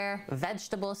influence there,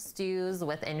 vegetable stews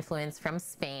with influence from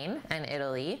Spain and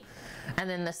Italy, and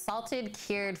then the salted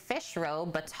cured fish roe,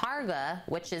 batarga,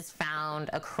 which is found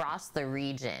across the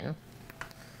region.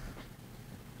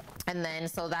 And then,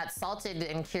 so that salted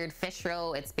and cured fish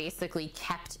roe, it's basically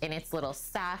kept in its little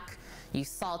sack. You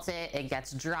salt it, it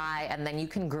gets dry, and then you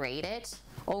can grate it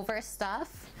over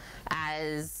stuff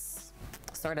as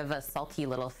sort of a salty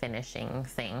little finishing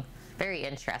thing. Very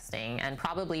interesting, and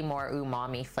probably more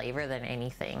umami flavor than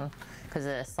anything because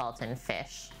of the salt and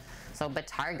fish. So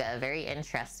batarga, very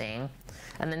interesting.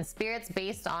 And then spirits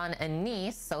based on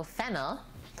anise, so fennel,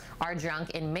 are drunk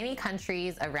in many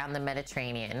countries around the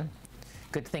Mediterranean.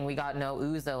 Good thing we got no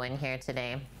ouzo in here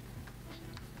today.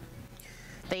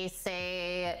 They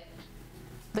say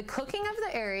the cooking of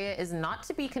the area is not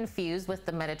to be confused with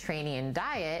the Mediterranean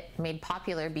diet, made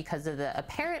popular because of the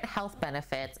apparent health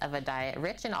benefits of a diet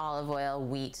rich in olive oil,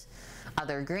 wheat,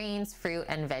 other grains, fruit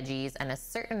and veggies, and a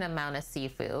certain amount of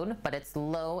seafood, but it's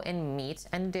low in meat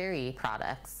and dairy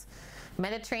products.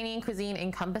 Mediterranean cuisine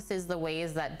encompasses the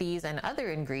ways that these and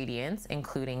other ingredients,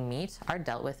 including meat, are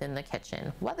dealt with in the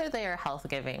kitchen, whether they are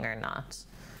health-giving or not.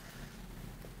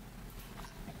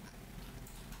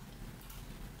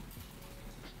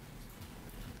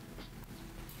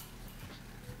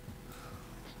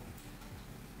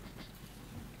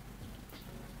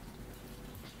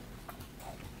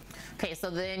 Okay,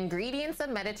 so the ingredients of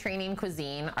Mediterranean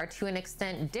cuisine are to an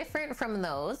extent different from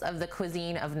those of the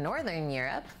cuisine of Northern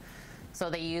Europe. So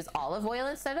they use olive oil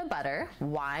instead of butter,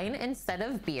 wine instead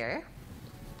of beer,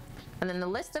 And then the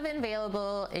list of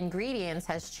available ingredients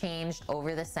has changed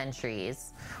over the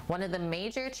centuries. One of the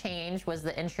major change was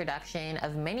the introduction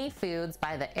of many foods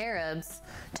by the Arabs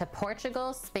to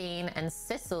Portugal, Spain, and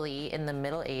Sicily in the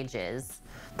Middle Ages.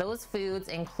 Those foods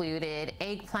included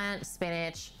eggplant,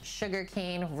 spinach,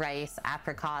 sugarcane, rice,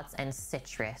 apricots, and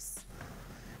citrus.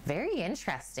 Very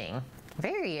interesting.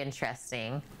 Very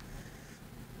interesting.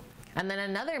 And then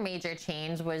another major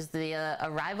change was the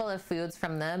arrival of foods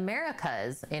from the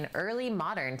Americas in early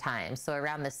modern times, so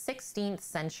around the 16th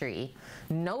century,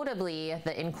 notably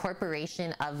the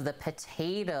incorporation of the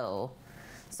potato.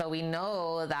 So we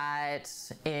know that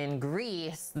in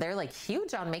Greece, they're like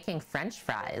huge on making French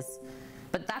fries,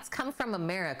 but that's come from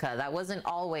America. That wasn't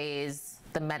always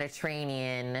the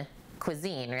Mediterranean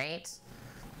cuisine, right?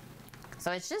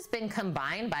 So it's just been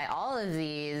combined by all of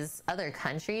these other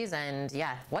countries, and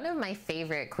yeah, one of my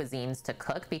favorite cuisines to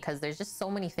cook because there's just so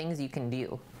many things you can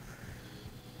do.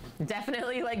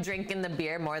 Definitely like drinking the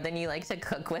beer more than you like to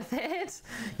cook with it.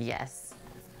 Yes.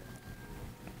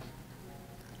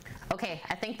 Okay,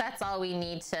 I think that's all we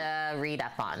need to read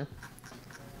up on.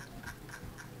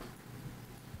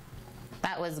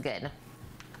 That was good.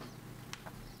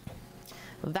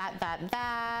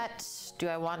 That. Do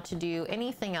I want to do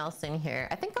anything else in here?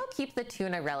 I think I'll keep the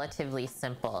tuna relatively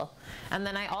simple. And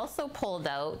then I also pulled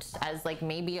out as like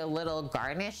maybe a little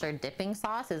garnish or dipping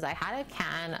sauce is I had a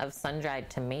can of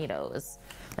sun-dried tomatoes.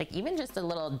 Like even just a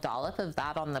little dollop of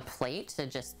that on the plate to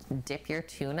just dip your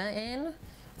tuna in, I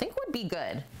think would be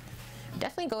good.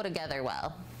 Definitely go together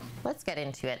well. Let's get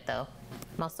into it though.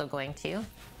 I'm also going to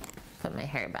put my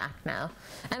hair back now.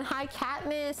 And hi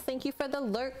Katniss, thank you for the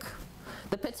lurk.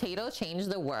 The potato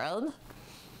changed the world.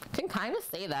 Can kind of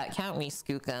say that, can't we,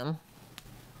 Skookum?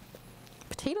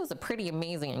 Potato's a pretty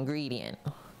amazing ingredient.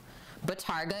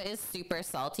 Batarga is super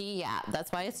salty. Yeah,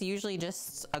 that's why it's usually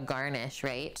just a garnish,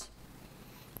 right?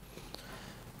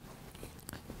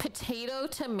 Potato,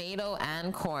 tomato,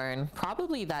 and corn.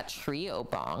 Probably that trio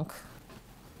bonk.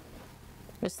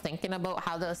 Just thinking about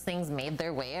how those things made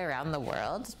their way around the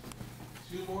world.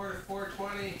 2 more to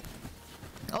 420.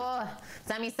 Oh,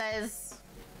 Sammy says,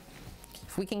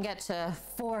 if we can get to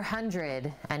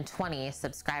 420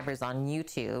 subscribers on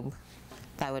YouTube,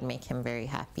 that would make him very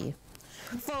happy.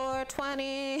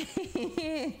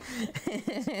 420!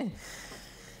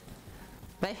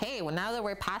 But hey, well, now that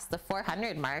we're past the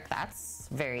 400 mark, that's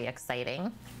very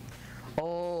exciting.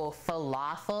 Oh,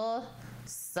 falafel,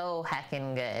 so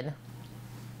heckin' good.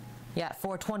 Yeah,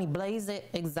 420 blaze it.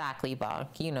 Exactly,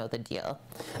 Bonk. You know the deal.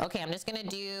 Okay, I'm just gonna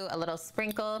do a little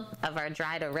sprinkle of our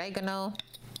dried oregano.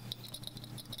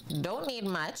 Don't need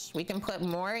much. We can put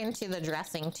more into the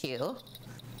dressing too.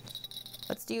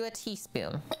 Let's do a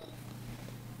teaspoon.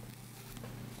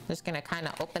 Just gonna kind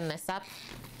of open this up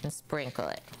and sprinkle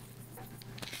it.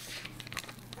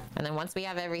 And then once we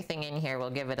have everything in here, we'll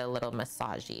give it a little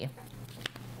massagey.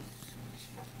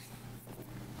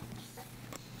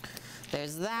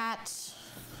 There's that.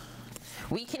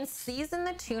 We can season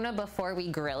the tuna before we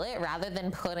grill it rather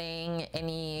than putting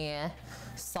any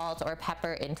salt or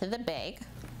pepper into the bag.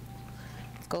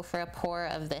 Let's go for a pour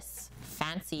of this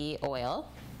fancy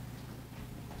oil.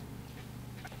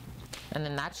 And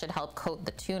then that should help coat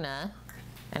the tuna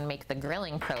and make the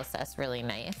grilling process really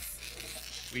nice.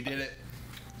 We did it.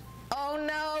 Oh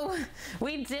no,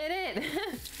 we did it.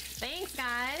 Thanks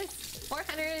guys.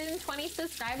 420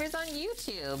 subscribers on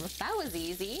YouTube. That was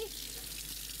easy.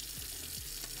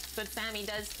 That's what Sammy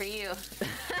does for you.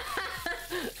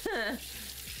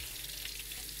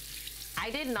 I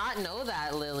did not know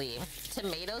that, Lily.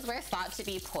 Tomatoes were thought to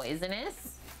be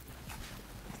poisonous.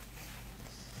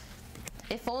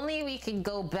 If only we could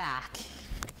go back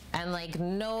and like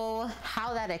know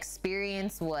how that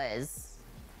experience was.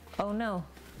 Oh no.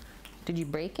 Did you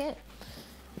break it?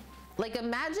 Like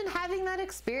imagine having that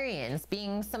experience,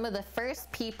 being some of the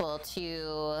first people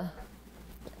to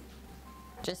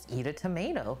just eat a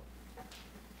tomato.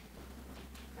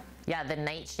 Yeah, the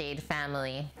Nightshade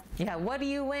family. Yeah, what do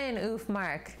you win, oof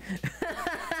Mark?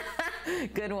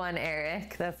 Good one,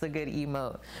 Eric. That's a good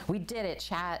emote. We did it,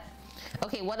 chat.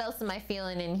 Okay, what else am I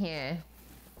feeling in here?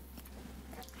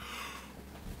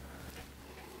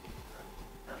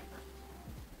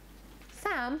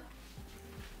 Sam?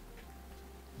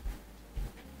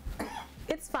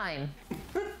 It's fine.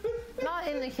 Not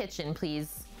in the kitchen,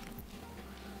 please.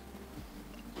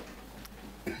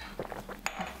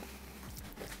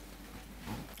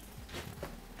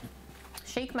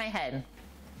 Shake my head.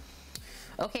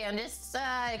 Okay, I'm just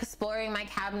exploring my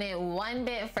cabinet one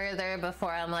bit further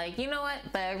before I'm like, you know what?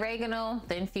 The oregano,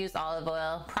 the infused olive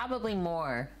oil, probably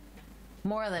more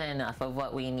than enough of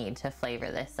what we need to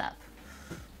flavor this up.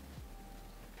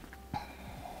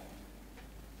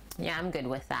 Yeah, I'm good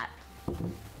with that.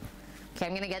 Okay,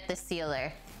 I'm gonna get the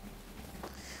sealer.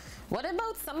 What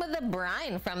about some of the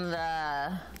brine from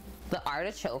the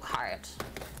artichoke heart?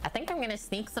 I think I'm gonna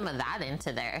sneak some of that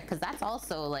into there because that's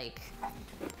also like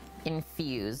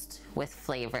infused with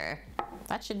flavor.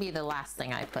 That should be the last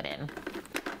thing I put in.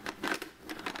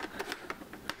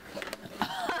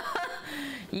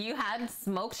 You had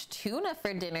smoked tuna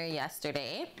for dinner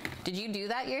yesterday. Did you do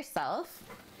that yourself?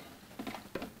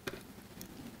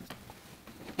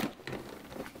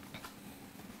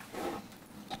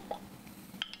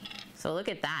 So look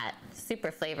at that,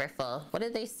 super flavorful. What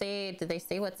did they say? Did they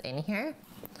say what's in here?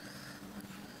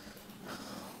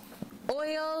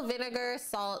 Oil, vinegar,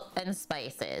 salt, and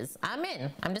spices. I'm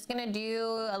in. I'm just gonna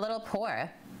do a little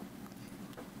pour.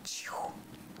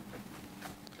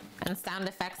 And sound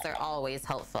effects are always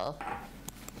helpful.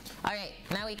 All right,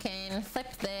 now we can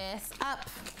flip this up.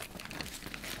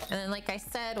 And then like I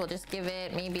said, we'll just give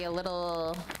it maybe a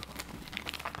little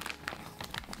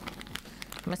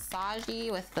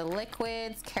massagey with the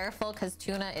liquids. Careful, because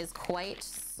tuna is quite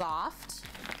soft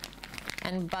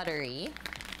and buttery.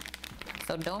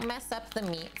 So don't mess up the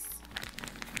meats.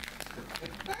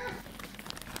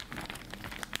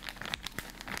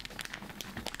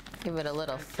 Give it a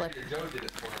little flip. Joe did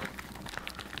it for him.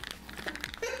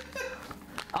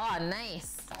 Oh,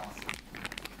 nice.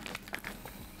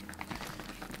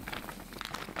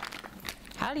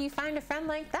 How do you find a friend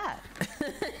like that?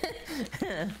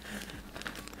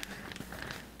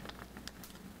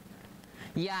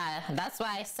 Yeah, that's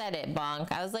why I said it,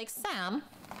 Bonk. I was like, Sam.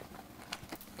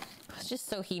 Just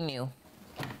so he knew.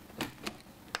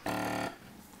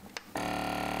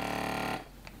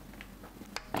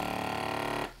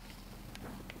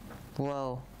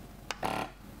 Whoa.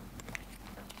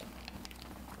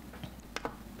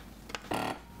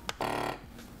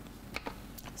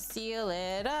 Seal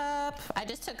it up. I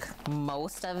just took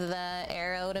most of the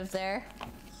air out of there.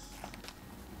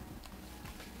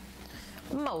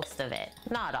 Most of it,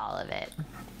 not all of it.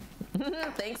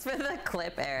 Thanks for the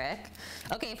clip, Eric.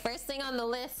 Okay, first thing on the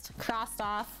list, crossed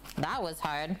off. That was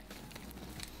hard.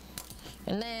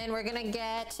 And then we're gonna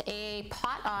get a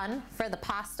pot on for the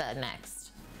pasta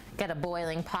next. Get a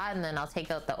boiling pot and then I'll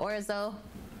take out the orzo.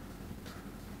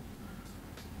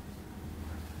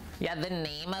 Yeah, the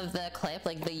name of the clip,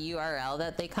 like the URL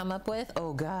that they come up with.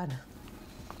 Oh God.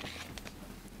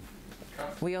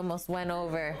 We almost went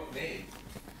over.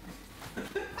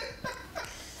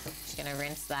 Just gonna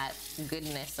rinse that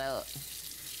goodness out.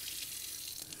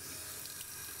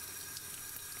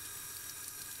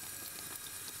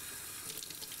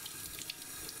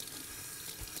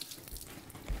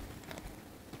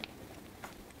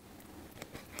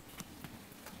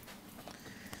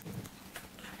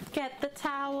 Get the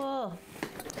towel.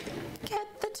 Get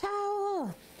the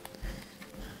towel.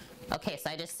 Okay, so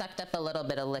I just sucked up a little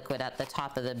bit of liquid at the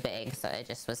top of the bag, so I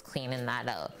just was cleaning that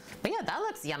out. But yeah, that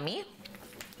looks yummy.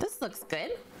 This looks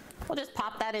good. We'll just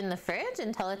pop that in the fridge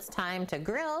until it's time to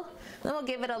grill. Then we'll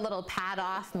give it a little pat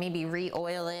off, maybe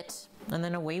re-oil it, and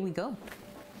then away we go.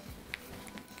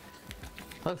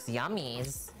 Looks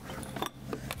yummies.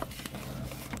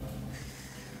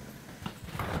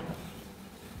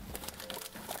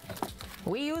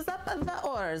 We use up the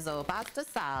orzo pasta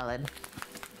salad.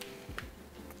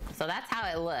 So that's how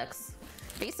it looks.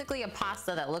 Basically a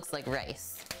pasta that looks like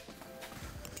rice.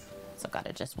 So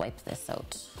gotta just wipe this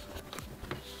out.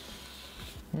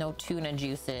 No tuna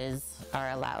juices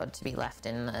are allowed to be left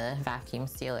in the vacuum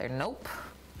sealer. Nope.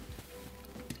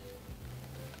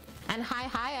 And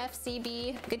hi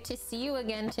FCB. Good to see you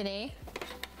again today.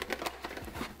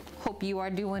 Hope you are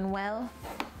doing well.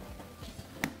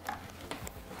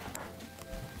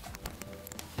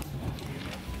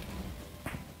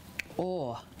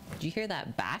 Oh, did you hear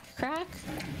that back crack?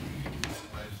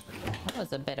 That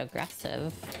was a bit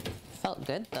aggressive. Felt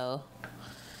good though.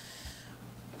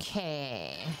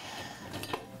 Okay.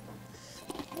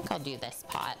 I think I'll do this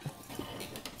pot.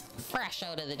 Fresh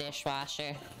out of the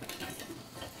dishwasher.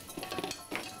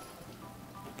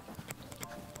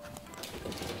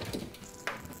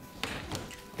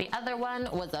 The other one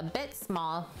was a bit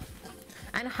small.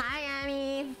 And hi,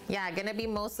 Annie. Yeah, gonna be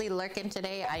mostly lurking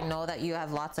today. I know that you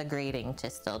have lots of grading to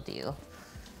still do.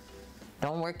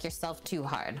 Don't work yourself too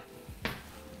hard.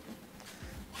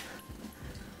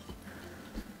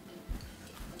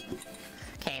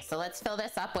 Okay, so let's fill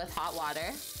this up with hot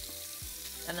water.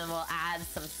 And then we'll add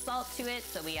some salt to it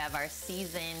so we have our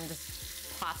seasoned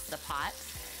pasta pot.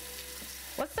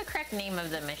 What's the correct name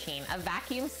of the machine? A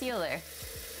vacuum sealer.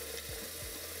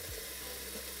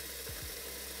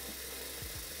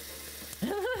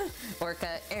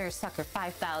 Orca Air Sucker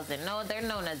 5000. No, they're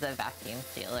known as a vacuum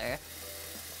sealer.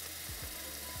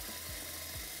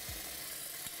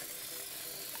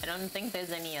 I don't think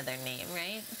there's any other name,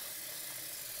 right?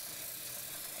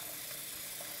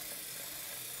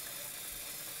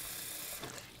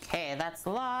 Okay, that's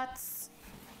lots.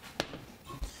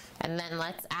 And then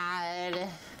let's add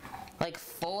like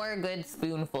 4 good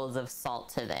spoonfuls of salt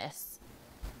to this.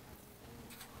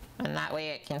 And that way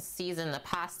it can season the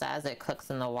pasta as it cooks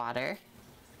in the water.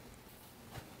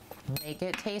 Make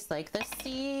it taste like the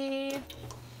sea.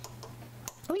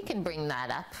 We can bring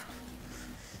that up.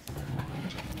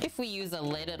 If we use a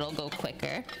lid, it'll go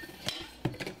quicker.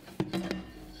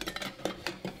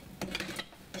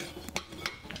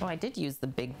 Oh, I did use the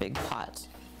big pot.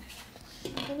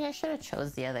 Maybe I should have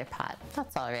chose the other pot.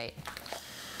 That's all right.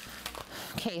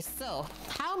 Okay, so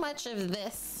how much of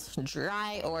this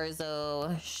dry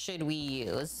orzo should we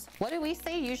use? What did we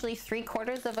say? Usually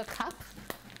 3/4 of a cup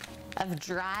of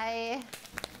dry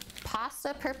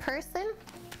pasta per person?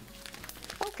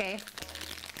 Okay.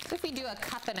 If we do 1.5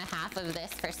 cups of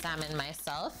this for Sam and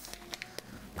myself,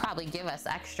 probably give us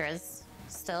extras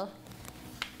still.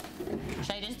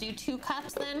 Should I just do 2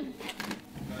 cups then?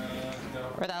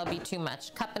 No. Or that'll be too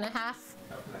much? 1.5 cups?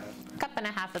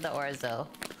 1.5 cups of the orzo.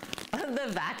 The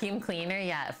vacuum cleaner,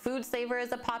 yeah. Food Saver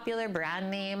is a popular brand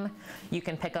name. You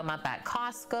can pick them up at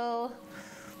Costco.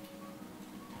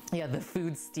 Yeah, the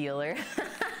food stealer.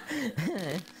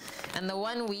 And the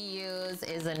one we use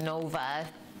is a Nova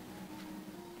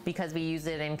because we use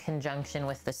it in conjunction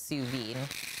with the sous vide.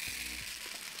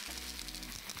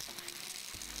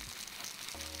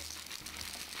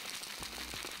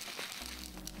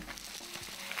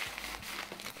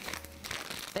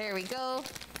 There we go.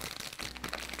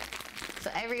 So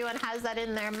everyone has that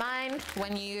in their mind.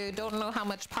 When you don't know how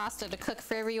much pasta to cook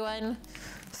for everyone,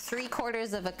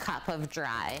 3/4 of a cup of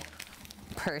dry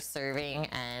per serving,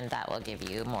 and that will give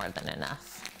you more than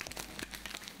enough.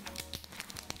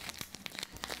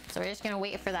 So we're just gonna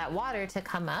wait for that water to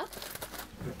come up.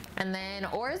 And then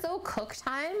orzo cook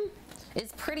time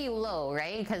is pretty low,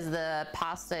 right? Because the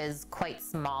pasta is quite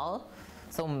small,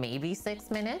 so maybe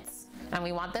 6 minutes. And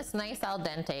we want this nice al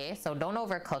dente, so don't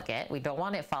overcook it. We don't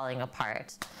want it falling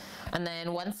apart. And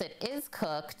then once it is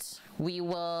cooked, we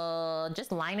will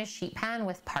just line a sheet pan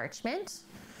with parchment,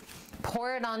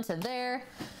 pour it onto there,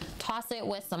 toss it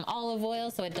with some olive oil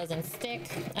so it doesn't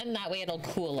stick, and that way it'll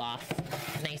cool off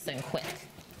nice and quick.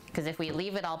 Because if we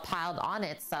leave it all piled on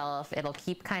itself, it'll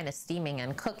keep kind of steaming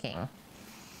and cooking.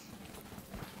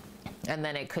 And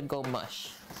then it could go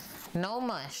mush. No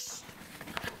mush.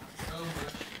 No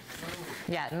mush.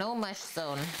 Yeah, no mush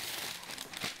zone.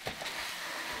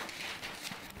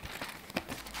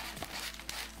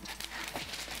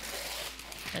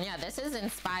 And yeah, this is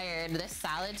inspired, this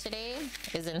salad today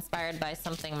is inspired by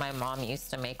something my mom used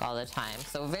to make all the time.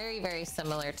 So very, very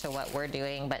similar to what we're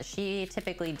doing, but she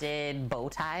typically did bow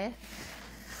tie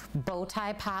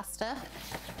pasta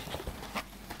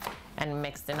and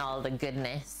mixed in all the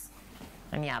goodness.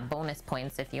 And yeah, bonus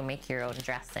points if you make your own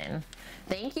dressing.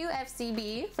 Thank you,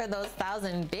 FCB, for those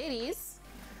 1,000 biddies.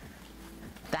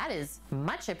 That is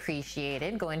much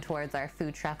appreciated, going towards our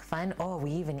food truck fund. Oh,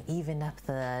 we even evened up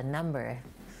the number.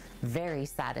 Very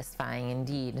satisfying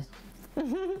indeed.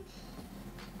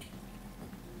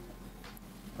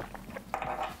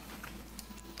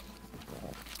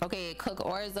 Okay, cook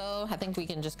orzo. I think we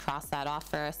can just cross that off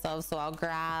for ourselves. So I'll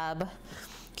grab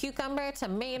cucumber,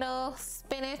 tomato,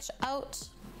 spinach out.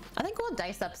 I think we'll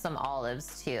dice up some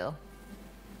olives too.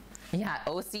 Yeah,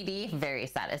 OCD, very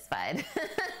satisfied.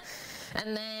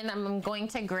 And then I'm going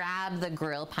to grab the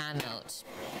grill pan out.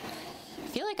 I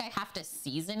feel like I have to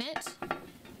season it.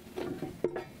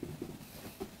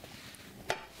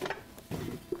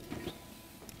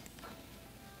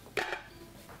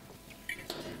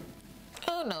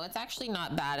 Oh no, it's actually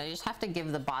not bad. I just have to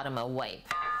give the bottom a wipe.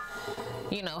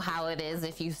 You know how it is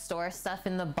if you store stuff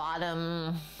in the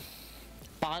bottom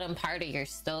part of your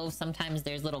stove. Sometimes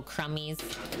there's little crummies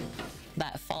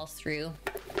that fall through.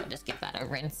 I'll just give that a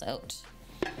rinse out.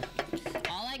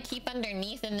 All I keep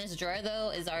underneath in this drawer though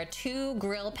is our 2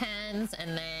 grill pans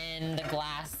and then the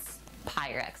glass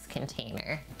Pyrex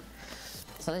container.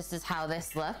 So this is how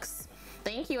this looks.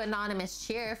 Thank you, Anonymous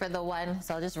Cheer, for the one.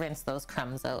 So I'll just rinse those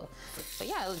crumbs out. But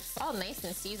yeah, it's all nice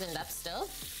and seasoned up still.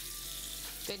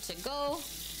 Good to go.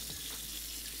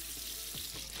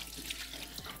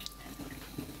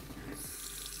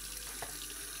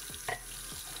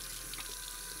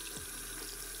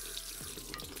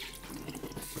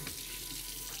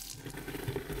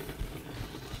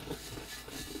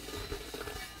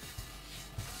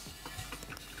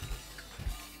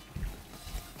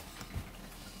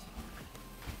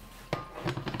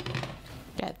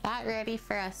 that ready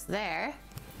for us there.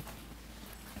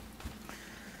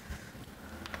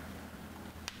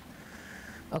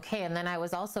 Okay, and then I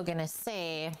was also gonna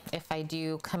say, if I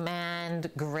do command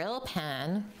grill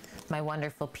pan, my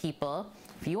wonderful people,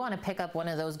 if you wanna pick up one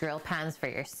of those grill pans for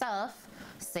yourself,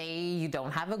 say you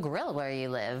don't have a grill where you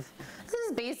live, this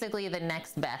is basically the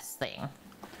next best thing.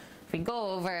 If we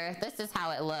go over, this is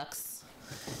how it looks.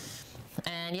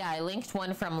 And yeah, I linked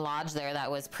one from Lodge there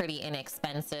that was pretty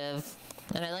inexpensive.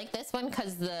 And I like this one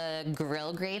because the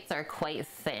grill grates are quite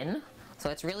thin, so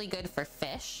it's really good for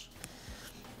fish.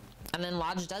 And then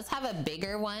Lodge does have a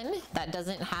bigger one that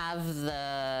doesn't have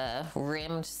the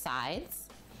rimmed sides.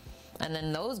 And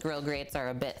then those grill grates are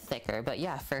a bit thicker. But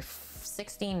yeah, for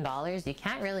 $16, you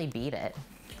can't really beat it.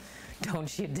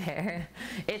 Don't you dare.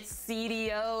 It's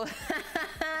CDO.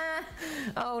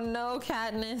 Oh no,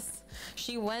 Katniss.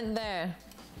 She went there.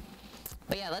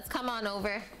 But yeah, let's come on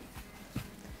over.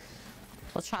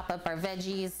 We'll chop up our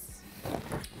veggies.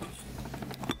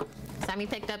 Sammy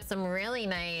picked up some really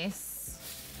nice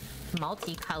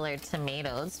multicolored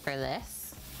tomatoes for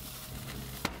this.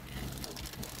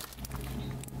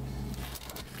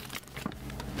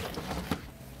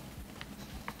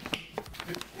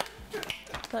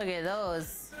 Look at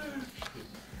those.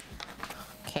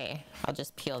 Okay, I'll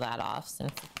just peel that off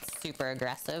since it's super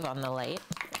aggressive on the light.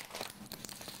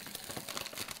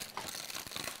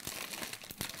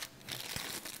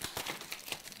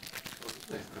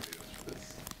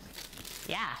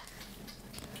 Yeah,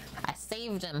 I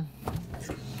saved them.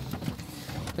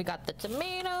 We got the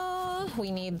tomato,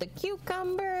 we need the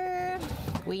cucumber,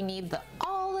 we need the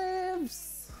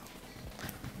olives,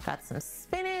 got some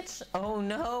spinach. Oh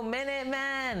no,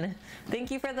 Minuteman!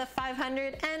 Thank you for the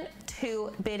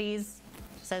 502 biddies.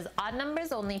 Says odd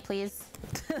numbers only, please.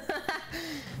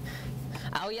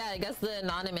 Oh yeah, I guess the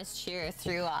anonymous cheer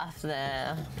threw off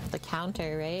the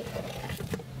counter, right?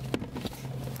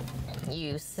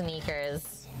 You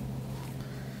sneakers.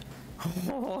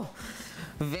 Oh,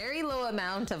 very low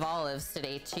amount of olives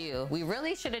today too. We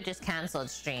really should have just canceled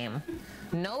stream.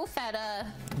 No feta,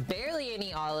 barely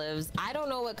any olives. I don't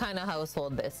know what kind of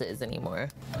household this is anymore.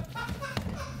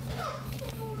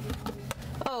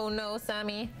 Oh no,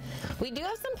 Sammy. We do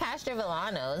have some pasture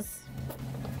Villanos,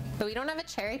 but we don't have a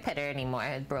cherry pitter anymore.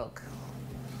 It broke.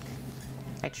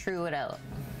 I threw it out.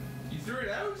 You threw it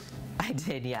out? I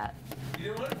did, yeah. You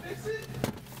didn't want to fix it?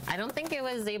 I don't think it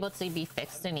was able to be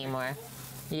fixed anymore.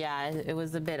 Yeah, it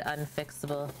was a bit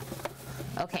unfixable.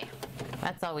 Okay,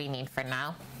 that's all we need for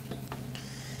now.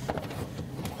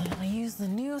 I'll use the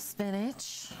new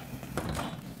spinach.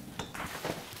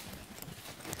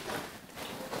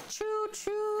 Choo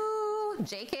choo!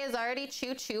 JK is already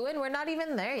choo chooing. We're not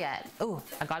even there yet. Oh,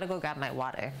 I gotta go grab my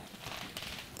water.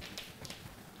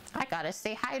 I gotta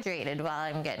stay hydrated while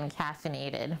I'm getting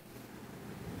caffeinated.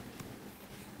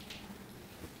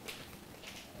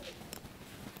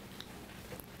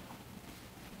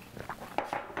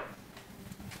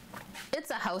 It's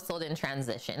a household in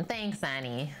transition. Thanks,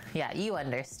 Annie. Yeah, you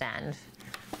understand.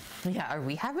 Yeah, are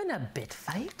we having a bit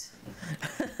fight?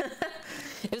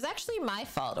 It was actually my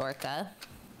fault, Orca.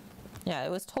 Yeah,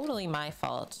 it was totally my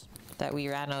fault that we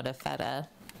ran out of feta.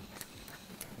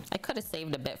 I could have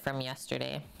saved a bit from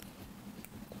yesterday.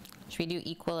 Should we do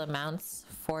equal amounts,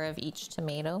 4 of each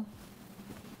tomato?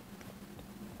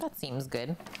 That seems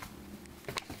good.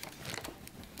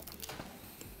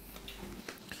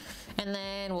 And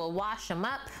then we'll wash them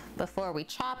up before we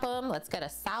chop them. Let's get a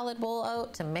salad bowl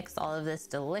out to mix all of this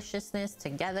deliciousness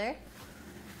together.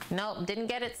 Nope, didn't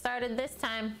get it started this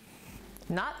time.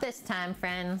 Not this time,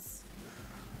 friends.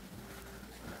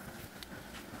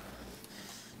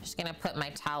 Just gonna put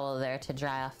my towel there to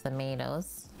dry off the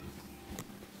tomatoes.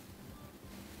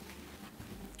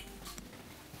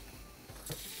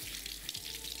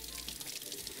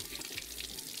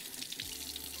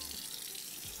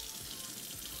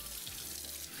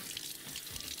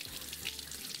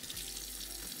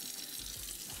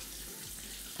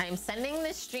 I'm sending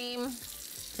this stream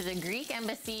to the Greek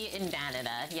embassy in Canada.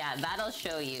 Yeah, that'll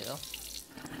show you.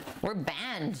 We're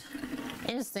banned.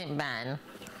 Instant ban.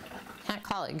 Can't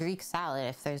call it Greek salad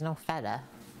if there's no feta.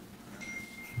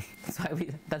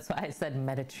 That's why I said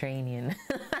Mediterranean.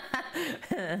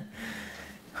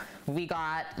 We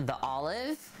got the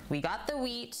olive, we got the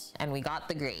wheat, and we got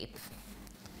the grape.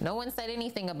 No one said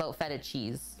anything about feta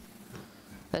cheese.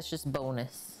 That's just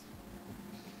bonus.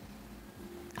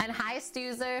 And hi,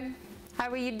 Stoozer. How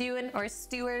are you doing? Or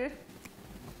Stewart?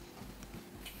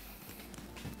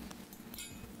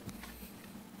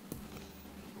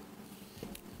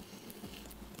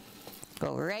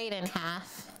 Go right in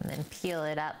half and then peel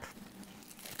it up.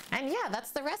 And yeah,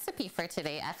 that's the recipe for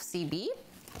today, FCB.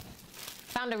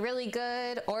 Found a really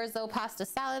good Orzo pasta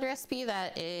salad recipe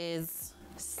that is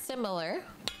similar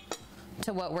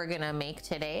to what we're gonna make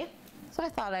today. So I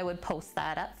thought I would post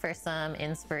that up for some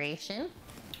inspiration.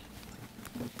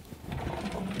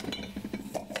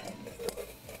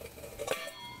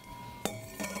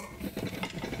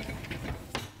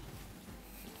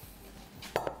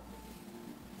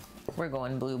 We're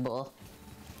going blue bowl.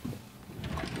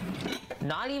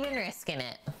 Not even risking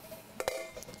it.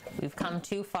 We've come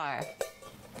too far.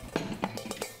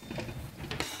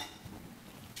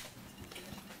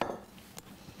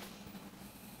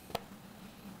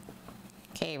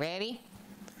 Okay, ready?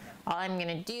 All I'm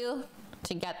gonna do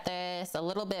to get this a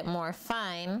little bit more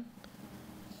fine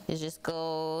is just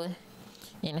go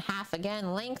in half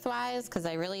again lengthwise, because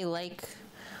I really like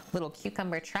little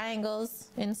cucumber triangles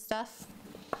and stuff.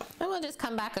 And we'll just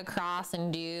come back across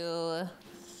and do,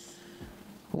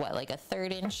 what, like a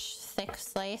 1/3 inch thick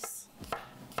slice?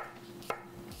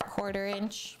 1/4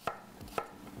 inch.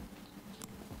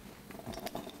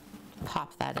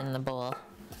 Pop that in the bowl.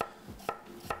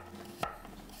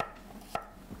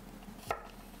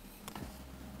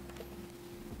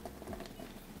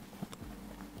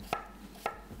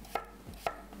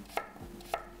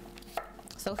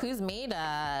 So who's made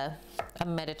a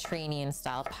Mediterranean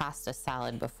style pasta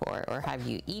salad before, or have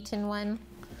you eaten one?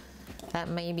 That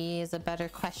maybe is a better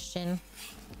question.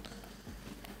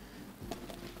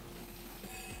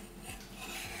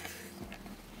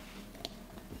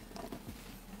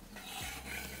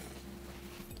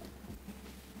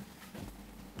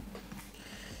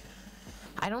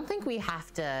 I don't think we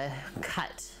have to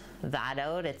cut that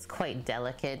out. It's quite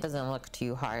delicate. It doesn't look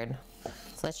too hard.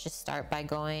 So let's just start by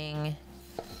going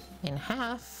in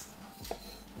half.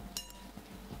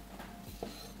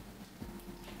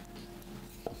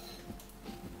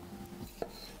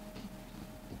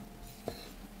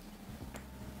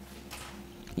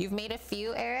 You've made a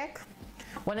few, Eric?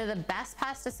 One of the best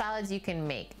pasta salads you can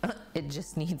make. It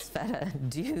just needs feta.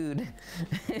 Dude.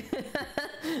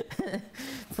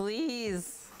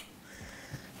 Please.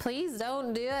 Please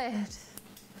don't do it.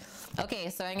 Okay,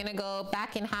 so I'm gonna go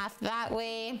back in half that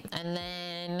way, and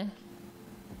then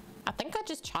I think I'll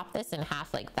just chop this in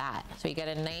half like that. So you get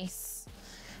a nice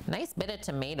bit of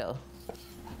tomato.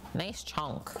 Nice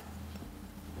chunk.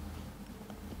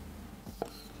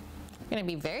 Gonna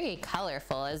be very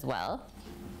colorful as well.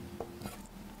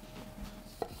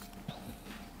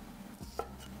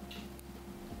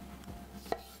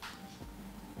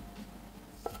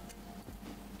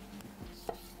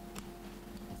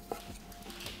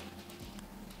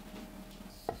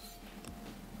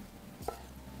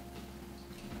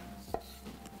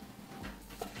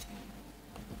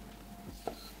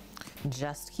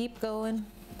 Just keep going.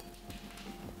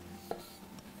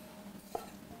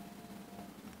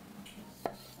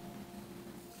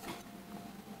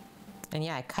 And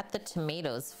yeah, I cut the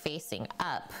tomatoes facing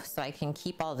up so I can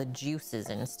keep all the juices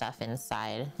and stuff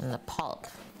inside, and the pulp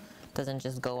doesn't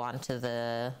just go onto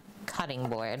the cutting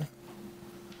board.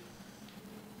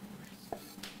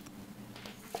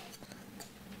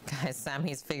 Guys,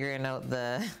 Sammy's figuring out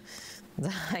the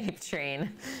hype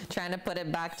train, trying to put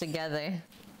it back together.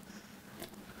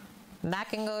 That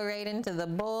can go right into the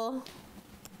bowl.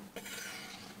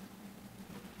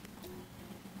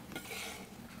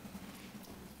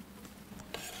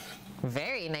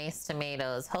 Very nice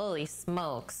tomatoes. Holy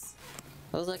smokes.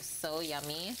 Those look so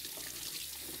yummy.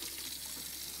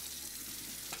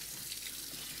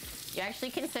 You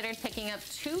actually considered picking up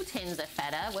 2 tins of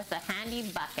feta with a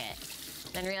handy bucket.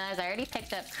 Then realized I already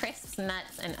picked up crisps,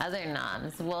 nuts, and other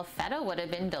noms. Well, feta would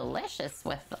have been delicious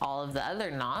with all of the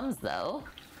other noms though.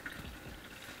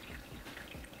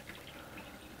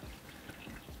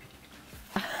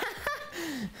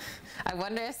 I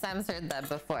wonder if Sam's heard that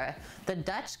before. The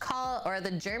Dutch call, or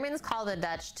the Germans call the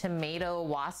Dutch tomato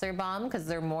Wasserbaum because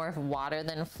they're more of water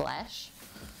than flesh.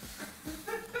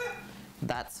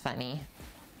 That's funny.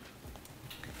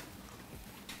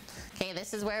 Okay,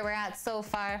 this is where we're at so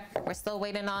far. We're still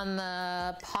waiting on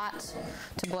the pot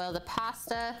to boil the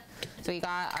pasta. So we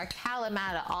got our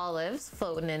Kalamata olives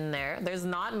floating in there. There's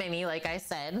not many, like I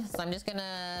said. So I'm just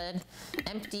gonna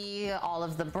empty all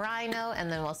of the brine out, and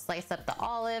then we'll slice up the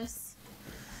olives.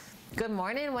 Good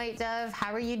morning, White Dove.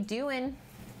 How are you doing?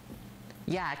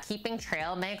 Yeah, keeping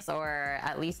trail mix or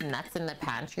at least nuts in the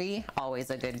pantry, always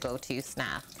a good go-to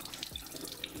snack.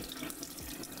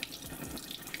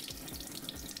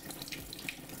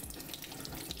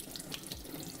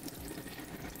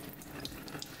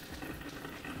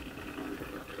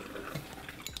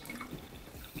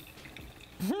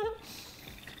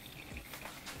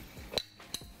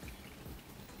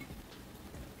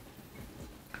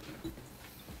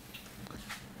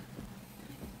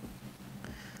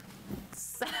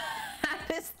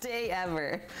 Saddest day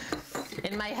ever.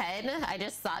 In my head, I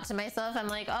just thought to myself, I'm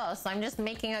like, oh, so I'm just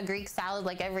making a Greek salad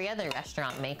like every other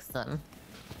restaurant makes them.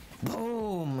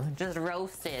 Boom, just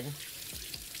roasted.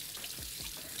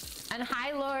 And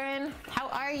hi, Lauren, how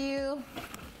are you?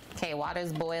 Okay,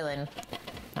 water's boiling.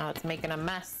 Now it's making a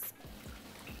mess.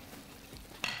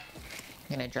 I'm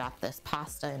gonna drop this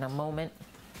pasta in a moment.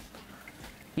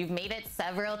 You've made it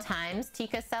several times,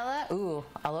 Tika Sella? Ooh,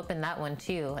 I'll open that one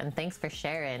too. And thanks for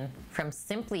sharing. From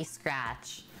Simply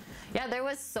Scratch. Yeah, there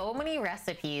was so many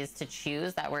recipes to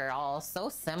choose that were all so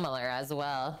similar as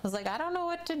well. I was like, I don't know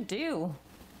what to do.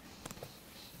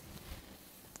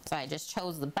 So I just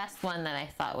chose the best one that I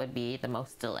thought would be the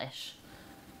most delish.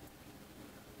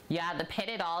 Yeah, the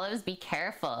pitted olives, be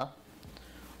careful.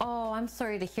 Oh, I'm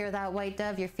sorry to hear that, White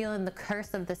Dove. You're feeling the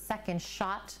curse of the second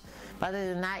shot. But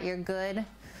other than that, you're good.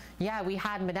 Yeah, we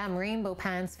had Madame Rainbow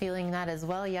Pants feeling that as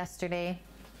well yesterday.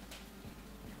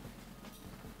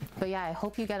 But yeah, I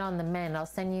hope you get on the mend. I'll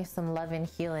send you some love and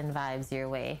healing vibes your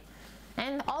way.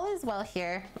 And all is well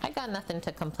here. I got nothing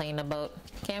to complain about.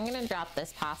 Okay, I'm gonna drop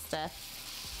this pasta.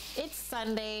 It's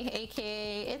Sunday,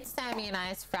 aka it's Sammy and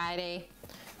I's Friday.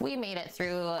 We made it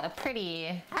through a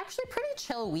actually pretty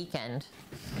chill weekend.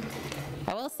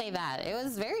 I will say that. It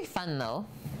was very fun though.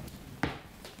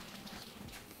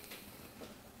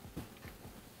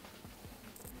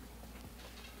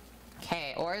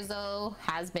 Okay, Orzo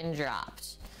has been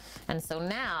dropped. And so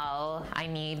now I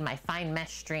need my fine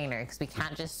mesh strainer because we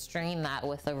can't just strain that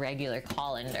with a regular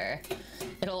colander.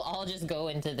 It'll all just go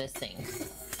into the sink.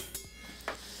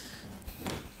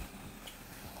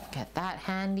 Get that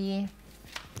handy.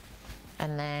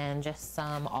 And then just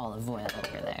some olive oil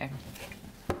over there.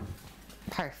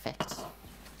 Perfect.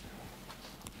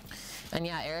 And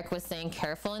yeah, Eric was saying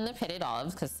careful in the pitted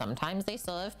olives because sometimes they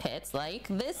still have pits like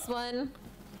this one.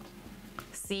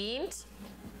 See?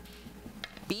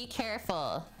 Be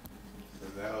careful.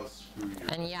 That'll screw you.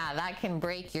 And yeah, that can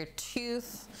break your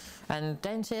tooth. And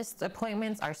dentist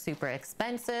appointments are super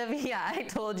expensive. Yeah, I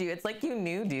told you. It's like you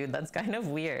knew, dude. That's kind of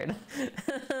weird.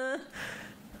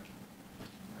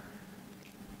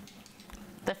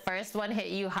 The first one hit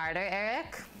you harder,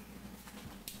 Eric?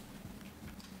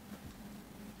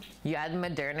 You had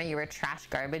Moderna, you were trash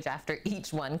garbage after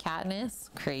each one,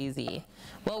 Katniss? Crazy.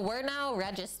 Well, we're now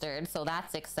registered, so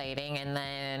that's exciting. And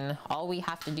then all we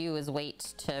have to do is wait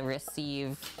to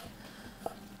receive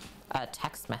a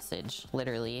text message,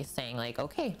 literally, saying like,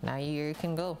 okay, now you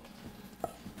can go.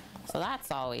 So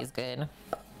that's always good.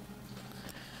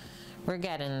 We're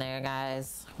getting there,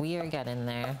 guys. We are getting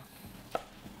there.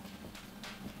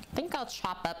 I think I'll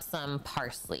chop up some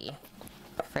parsley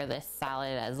for this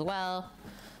salad as well.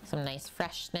 Some nice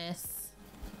freshness.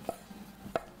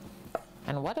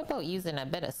 And what about using a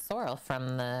bit of sorrel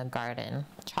from the garden?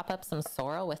 Chop up some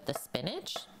sorrel with the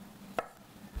spinach.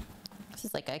 This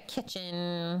is like a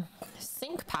kitchen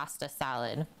sink pasta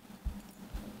salad.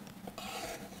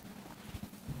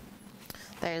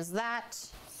 There's that.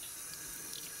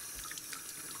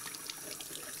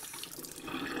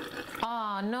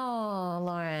 Oh no,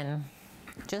 Lauren.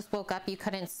 Just woke up, you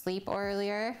couldn't sleep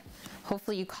earlier.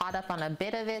 Hopefully you caught up on a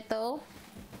bit of it though.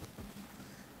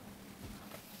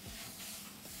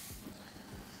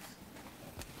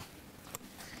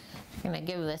 I'm gonna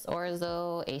give this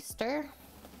orzo a stir.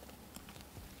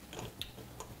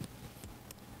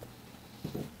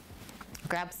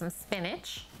 Grab some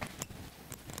spinach.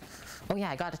 Oh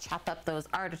yeah, I gotta chop up those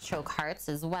artichoke hearts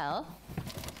as well.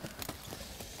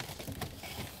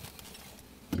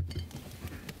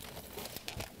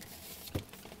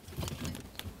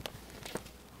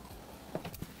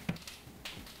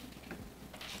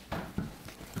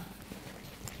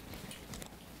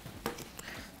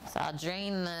 So I'll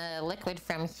drain the liquid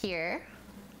from here.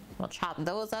 We'll chop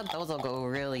those up. Those will go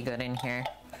really good in here.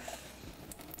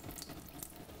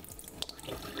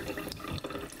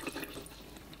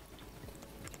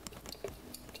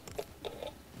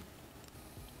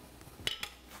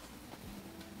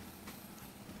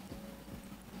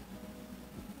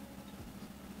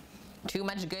 Too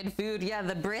much good food. Yeah,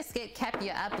 the brisket kept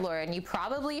you up, Lauren. You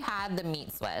probably had the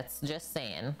meat sweats, just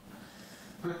saying.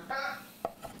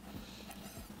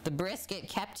 The brisket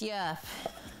kept you up.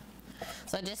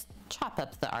 So just chop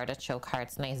up the artichoke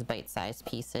hearts, nice bite-sized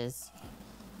pieces.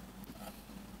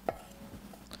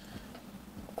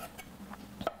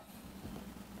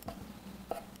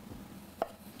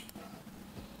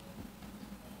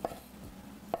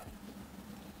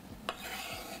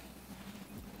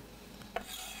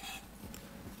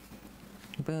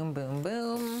 Boom, boom,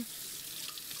 boom.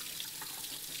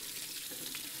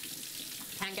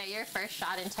 Can't get your your first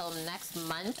shot until next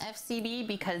month, FCB,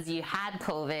 because you had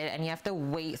COVID and you have to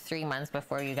wait 3 months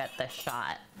before you get the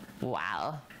shot.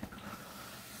 Wow.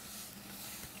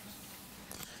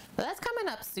 Well, that's coming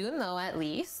up soon though, at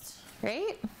least,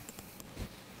 right?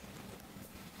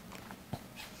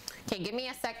 Okay, give me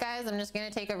a sec, guys. I'm just gonna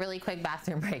take a really quick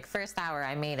bathroom break. First hour,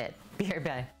 I made it. Be right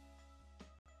back.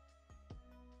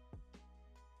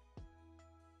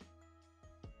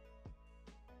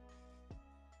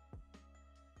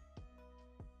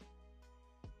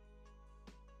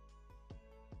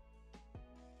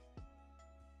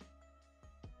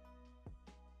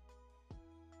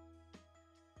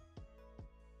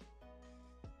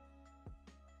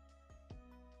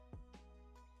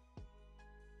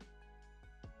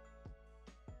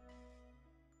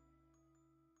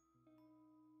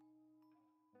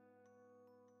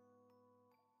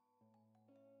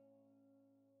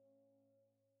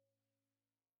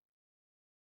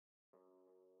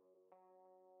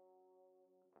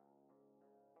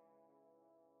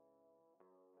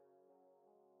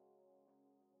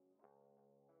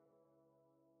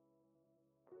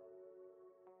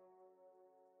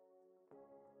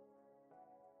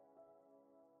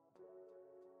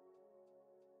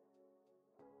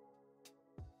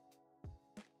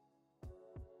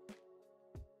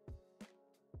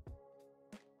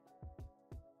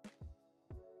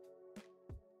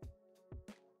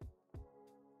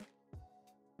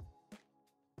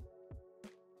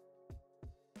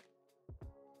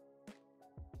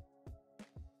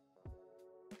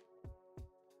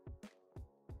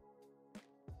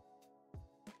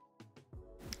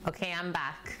 Okay, I'm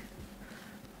back.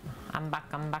 I'm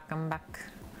back.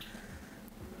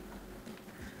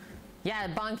 Yeah,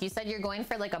 Bonk, you said you're going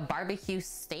for like a barbecue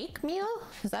steak meal?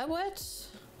 Is that what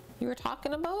you were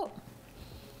talking about?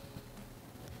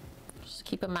 Just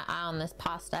keeping my eye on this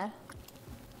pasta.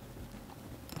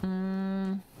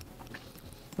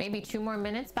 Maybe 2 more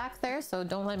minutes back there, so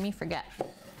don't let me forget.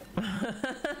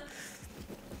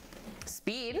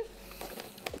 Speed.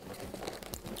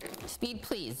 Speed,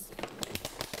 please.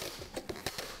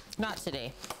 Not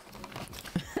today.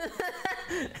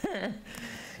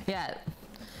 Yeah.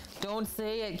 Don't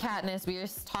say it, Katniss. We were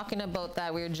talking about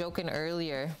that. We were joking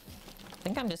earlier. I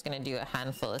think I'm just gonna do a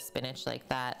handful of spinach like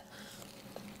that.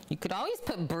 You could always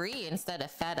put brie instead of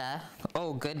feta.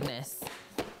 Oh, goodness.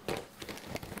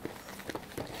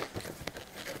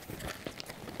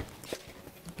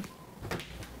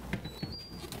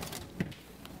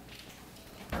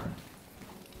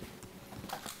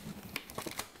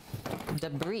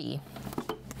 Debris.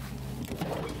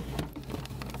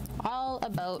 All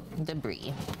about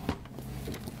debris.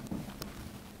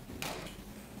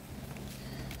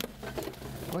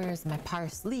 Where's my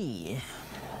parsley?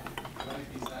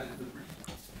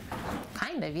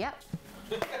 Kind of, yep.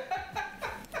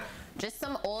 Just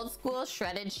some old school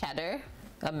shredded cheddar.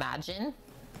 Imagine.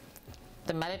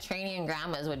 The Mediterranean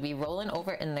grandmas would be rolling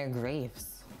over in their graves.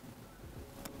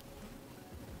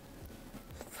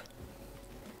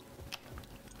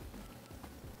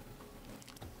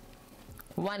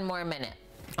 One more minute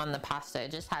on the pasta.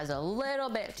 It just has a little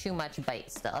bit too much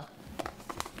bite still.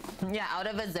 Yeah, out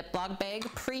of a Ziploc bag,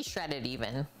 pre-shredded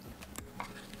even.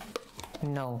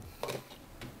 No.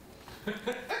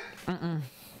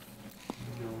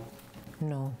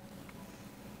 No.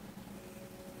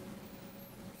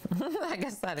 I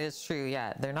guess that is true,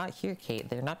 yeah. They're not here, Kate.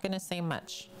 They're not gonna say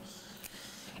much.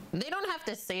 They don't have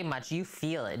to say much. You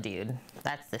feel it, dude.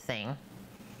 That's the thing.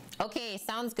 Okay,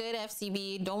 sounds good,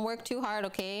 FCB. Don't work too hard,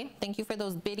 okay? Thank you for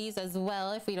those biddies as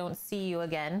well if we don't see you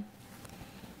again.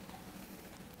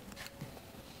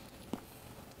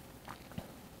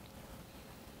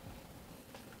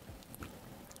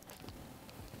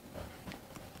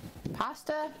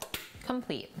 Pasta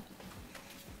complete.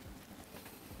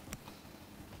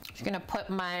 Just gonna put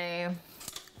my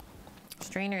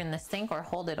strainer in the sink or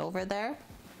hold it over there.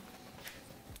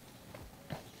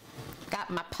 Got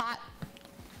my pot.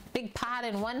 Big pot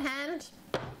in one hand.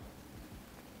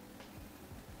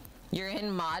 You're in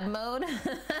mod mode?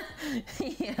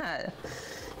 Yeah.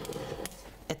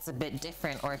 It's a bit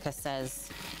different, Orca says.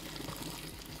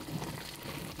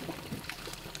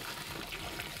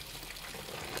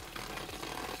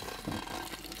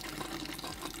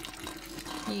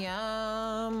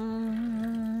 Yum.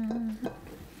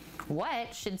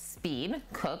 What should Speed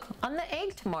cook on the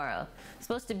egg tomorrow? It's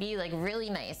supposed to be like really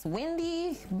nice.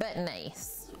 Windy, but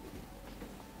nice.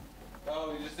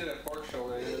 Oh, we just did a pork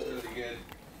shoulder. It was really good.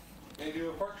 Maybe do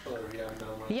a pork shoulder if you haven't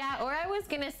done one. Yeah, or I was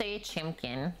gonna say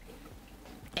chimkin.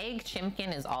 Egg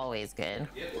chimkin is always good.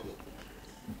 Yep.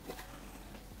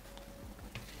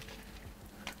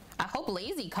 hope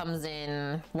Lazy comes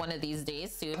in one of these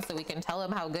days soon so we can tell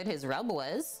him how good his rub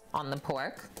was on the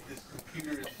pork. His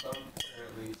computer is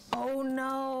apparently Oh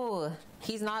no,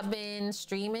 he's not been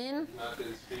streaming? not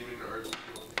been streaming or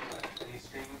any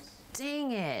streams.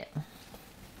 Dang it.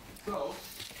 So,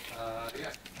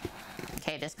 yeah.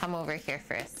 Okay, just come over here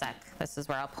for a sec. This is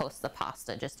where I'll post the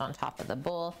pasta just on top of the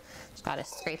bowl. Just gotta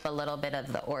scrape a little bit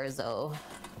of the orzo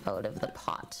out of the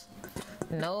pot.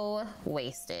 No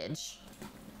wastage.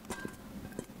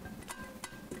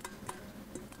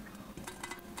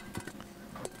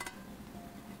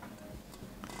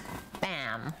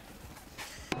 Bam.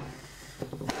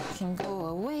 That can go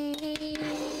away. I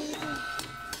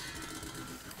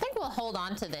think we'll hold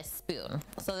on to this spoon.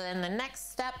 So then the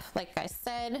next step, like I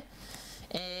said,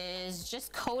 is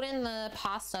just coating the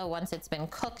pasta once it's been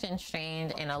cooked and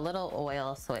strained in a little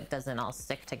oil so it doesn't all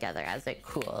stick together as it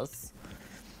cools.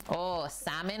 Oh,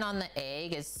 salmon on the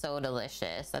egg is so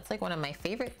delicious. That's like one of my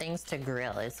favorite things to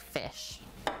grill is fish.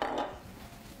 I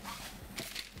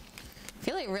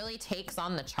feel it really takes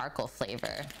on the charcoal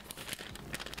flavor.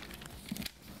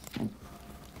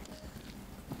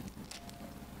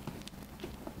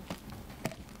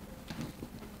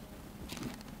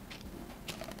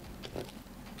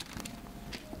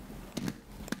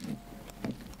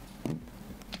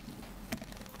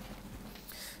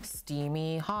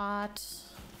 Steamy hot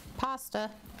pasta.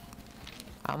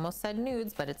 I almost said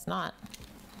nudes, but it's not.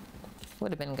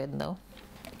 Would have been good though.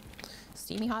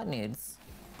 Steamy hot nudes.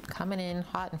 Coming in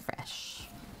hot and fresh.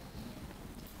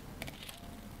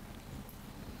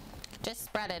 Just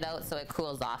spread it out so it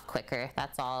cools off quicker.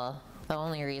 That's all. The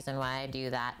only reason why I do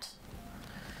that.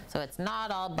 So it's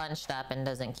not all bunched up and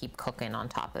doesn't keep cooking on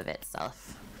top of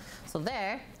itself. So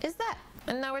there is that.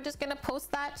 And now we're just gonna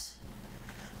post that.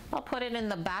 I'll put it in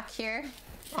the back here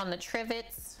on the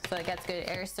trivets so it gets good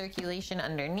air circulation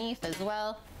underneath as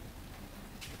well.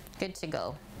 Good to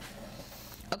go.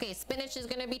 Okay, spinach is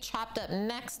gonna be chopped up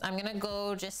next. I'm gonna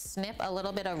go just snip a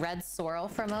little bit of red sorrel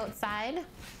from outside.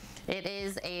 It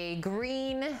is a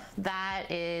green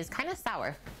that is kind of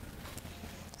sour.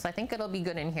 So I think it'll be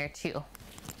good in here too.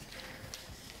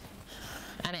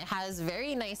 And it has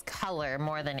very nice color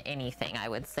more than anything, I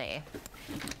would say.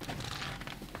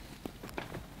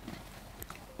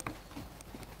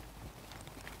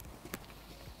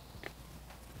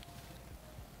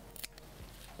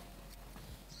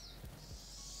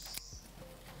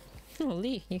 Oh,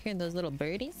 Lee, you hear those little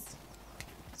birdies?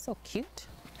 So cute.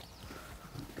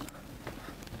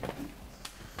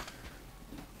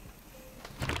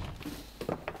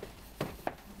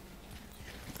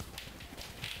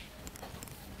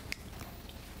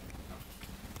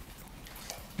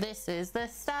 This is the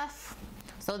stuff.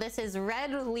 So this is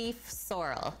red leaf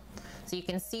sorrel. So you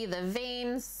can see the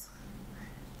veins.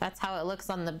 That's how it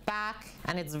looks on the back,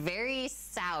 and it's very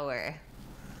sour.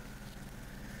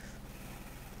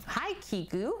 Hi,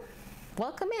 Kiku.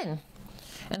 Welcome in.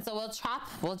 And so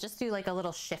we'll just do like a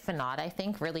little chiffonade, I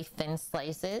think, really thin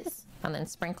slices, and then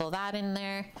sprinkle that in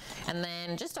there. And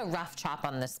then just a rough chop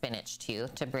on the spinach too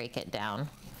to break it down.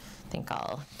 I think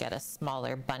I'll get a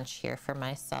smaller bunch here for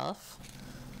myself.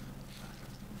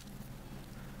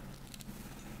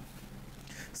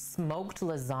 Smoked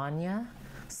lasagna,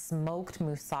 smoked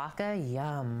moussaka,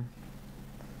 yum.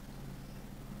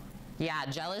 Yeah,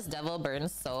 Jealous Devil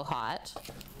burns so hot.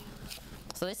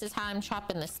 So this is how I'm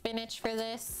chopping the spinach for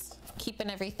this. Keeping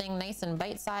everything nice and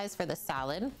bite-sized for the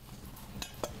salad.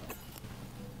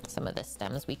 Some of the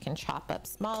stems we can chop up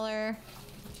smaller.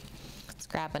 Let's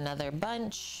grab another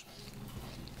bunch.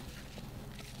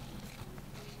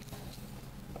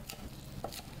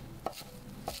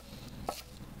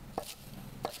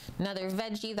 Another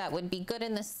veggie that would be good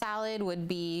in the salad would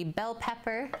be bell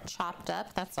pepper chopped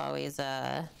up. That's always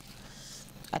a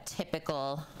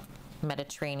typical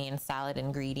Mediterranean salad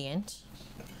ingredient.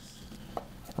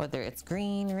 Whether it's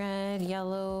green, red,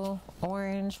 yellow,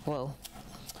 orange, whoa,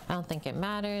 I don't think it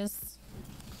matters.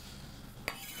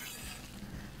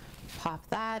 Pop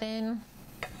that in.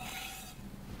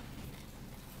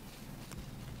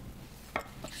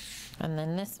 And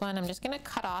then this one, I'm just gonna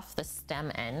cut off the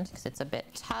stem end because it's a bit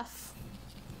tough.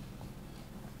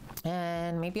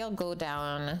 And maybe I'll go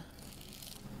down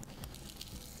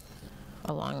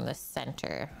along the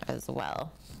center as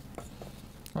well.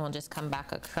 And we'll just come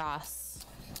back across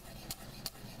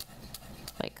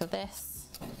like this.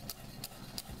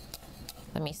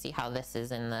 Let me see how this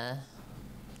is in the...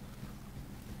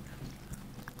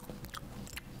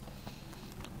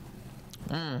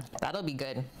 That'll be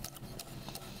good.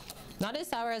 Not as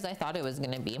sour as I thought it was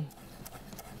gonna be.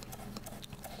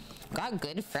 Got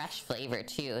good fresh flavor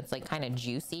too. It's like kind of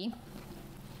juicy.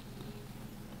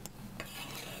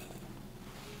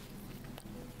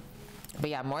 But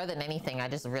yeah, more than anything, I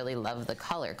just really love the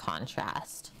color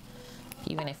contrast.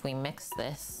 Even if we mix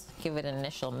this, give it an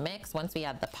initial mix. Once we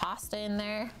add the pasta in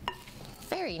there,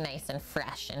 very nice and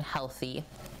fresh and healthy.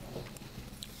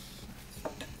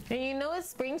 And you know it's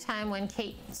springtime when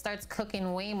Kate starts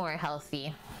cooking way more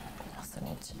healthy. I also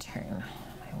need to turn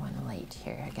my one light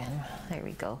here again. There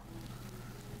we go.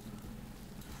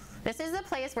 This is a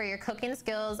place where your cooking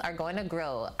skills are going to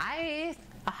grow. I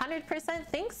 100%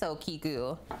 think so,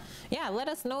 Kiku. Yeah, let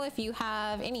us know if you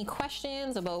have any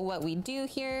questions about what we do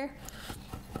here.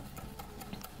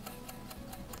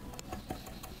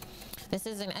 This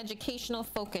is an educational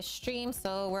focused stream,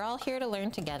 so we're all here to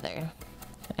learn together.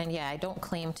 And yeah, I don't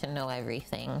claim to know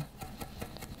everything.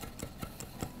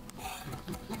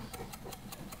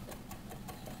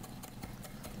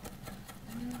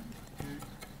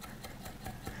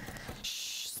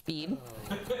 Shh, Speed.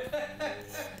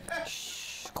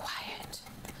 Shh, quiet.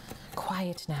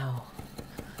 Quiet now.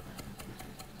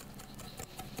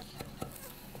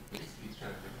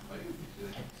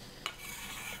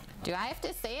 Do I have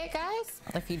to say it, guys?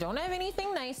 If you don't have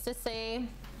anything nice to say,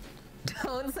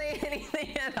 don't say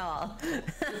anything at all.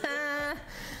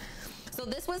 So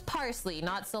this was parsley,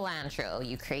 not cilantro,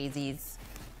 you crazies.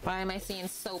 Why am I seeing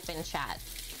soap in chat?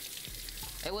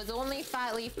 It was only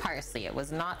 5-leaf parsley. It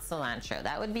was not cilantro.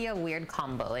 That would be a weird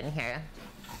combo in here.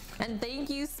 And thank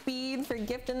you, Speed, for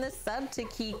gifting the sub to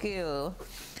Kiku.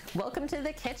 Welcome to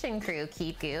the kitchen crew,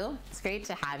 Kiku. It's great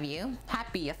to have you.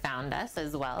 Happy you found us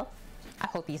as well. I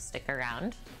hope you stick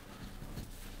around.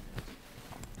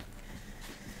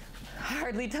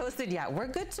 Hardly toasted yet. We're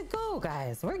good to go,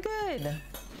 guys. We're good.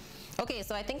 Okay,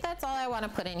 so I think that's all I want to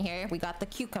put in here. We got the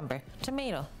cucumber,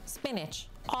 tomato, spinach,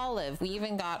 olive. We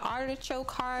even got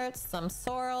artichoke hearts, some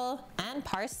sorrel, and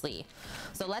parsley.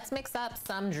 So let's mix up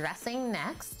some dressing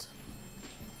next.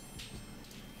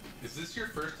 Is this your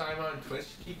first time on Twitch,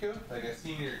 Kiko? Like, I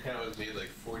seen your account was made like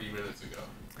 40 minutes ago.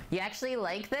 You actually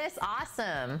like this?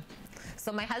 Awesome.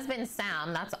 So my husband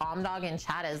Sam, that's Omdog in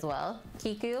chat as well,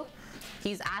 Kiku.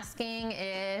 He's asking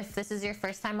if this is your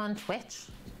first time on Twitch.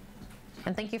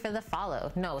 And thank you for the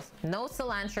follow. No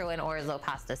cilantro in Orzo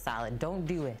pasta salad. Don't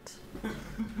do it.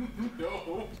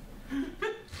 No.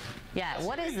 Yeah,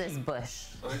 what is this bush?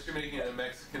 Unless you're making a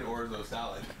Mexican Orzo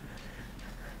salad.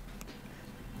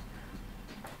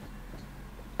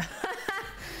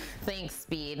 Thanks,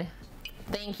 Speed.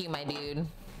 Thank you, my dude,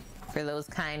 for those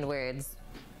kind words.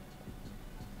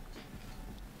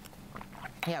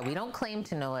 Yeah, we don't claim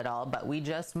to know it all, but we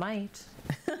just might.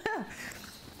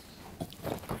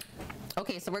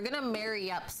 Okay, so we're gonna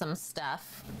marry up some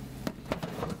stuff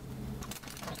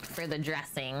for the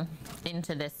dressing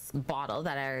into this bottle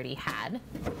that I already had.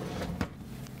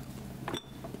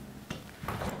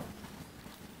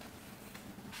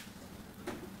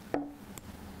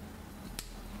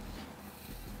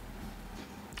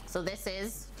 So this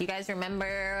is, do you guys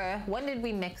remember, when did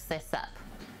we mix this up?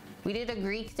 We did a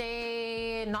Greek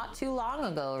day not too long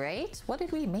ago, right? What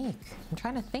did we make? I'm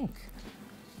trying to think.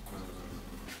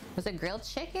 Was it grilled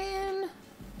chicken?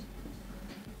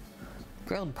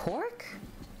 Grilled pork?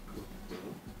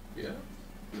 Yeah.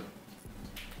 No.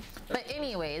 But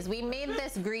anyways, we made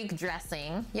this Greek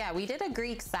dressing. Yeah, we did a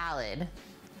Greek salad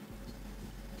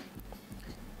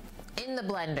in the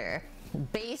blender.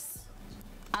 Base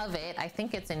of it, I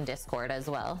think it's in Discord as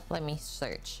well. Let me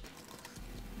search.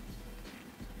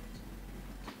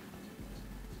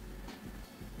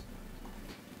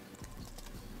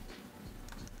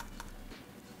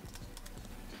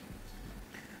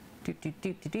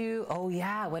 Oh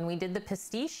yeah, when we did the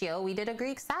pistachio, we did a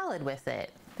Greek salad with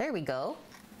it. There we go.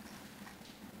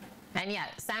 And yeah,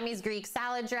 Sammy's Greek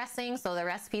salad dressing, so the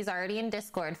recipe's already in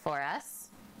Discord for us.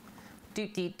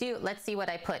 Let's see what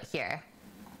I put here.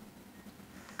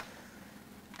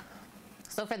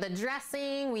 So for the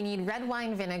dressing, we need red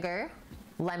wine vinegar,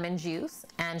 lemon juice,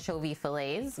 anchovy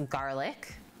fillets,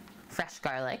 garlic, fresh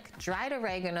garlic, dried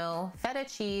oregano, feta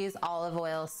cheese, olive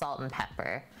oil, salt, and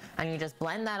pepper. And you just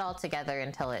blend that all together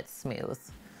until it's smooth.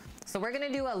 So we're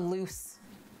gonna do a loose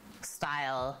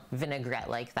style vinaigrette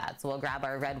like that. So we'll grab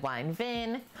our red wine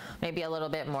vin, maybe a little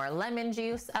bit more lemon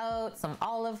juice out, some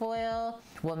olive oil.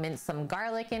 We'll mince some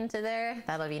garlic into there.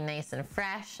 That'll be nice and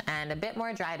fresh, and a bit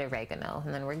more dried oregano,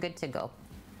 and then we're good to go.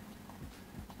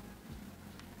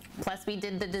 Plus we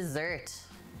did the dessert.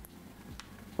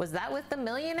 Was that with the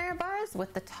millionaire bars?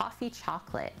 With the toffee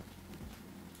chocolate?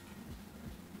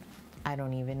 I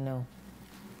don't even know.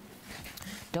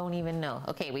 Don't even know.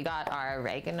 Okay, we got our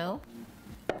oregano,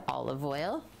 olive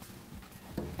oil,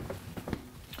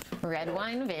 red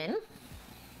wine vin,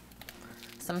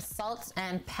 some salt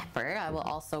and pepper I will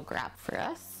also grab for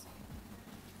us.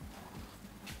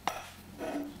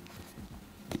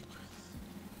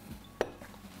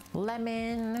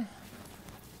 Lemon.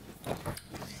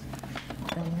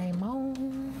 The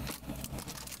lemon.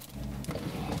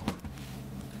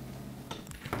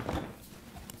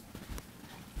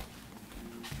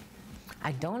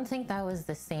 I don't think that was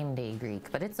the same day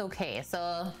Greek, but it's okay.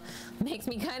 So makes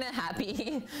me kind of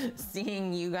happy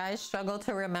seeing you guys struggle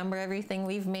to remember everything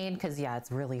we've made, because yeah,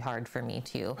 it's really hard for me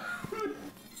too.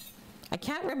 I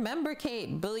can't remember,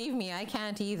 Kate. Believe me, I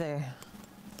can't either.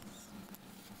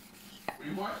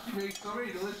 We watched you make so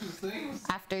many delicious things.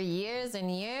 After years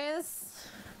and years,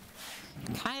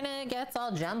 kind of gets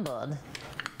all jumbled.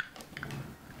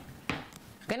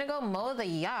 Gonna go mow the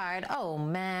yard. Oh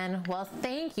man, well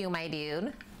thank you, my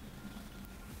dude,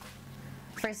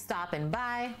 for stopping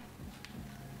by.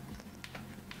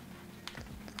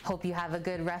 Hope you have a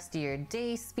good rest of your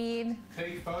day, Speed.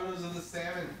 Take photos of the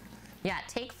salmon. Yeah,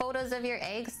 take photos of your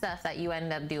egg stuff that you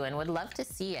end up doing. Would love to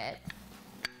see it.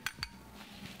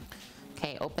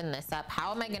 Okay, open this up.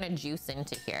 How am I gonna juice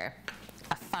into here?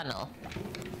 A funnel.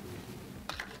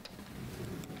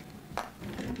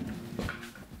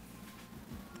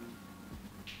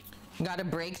 Got a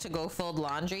break to go fold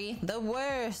laundry? The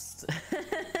worst.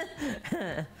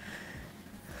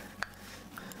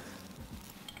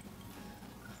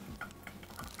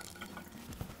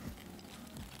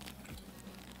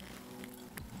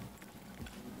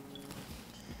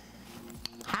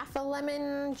 Half a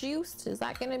lemon juiced, is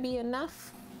that gonna be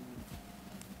enough?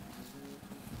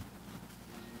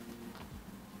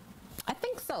 I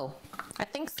think so. I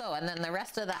think so. And then the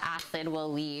rest of the acid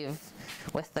will leave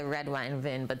with the red wine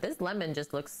vin. But this lemon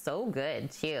just looks so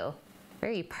good too.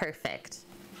 Very perfect.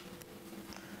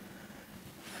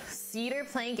 Cedar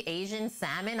plank Asian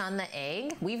salmon on the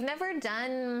egg. We've never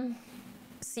done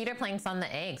cedar planks on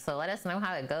the egg, so let us know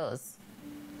how it goes.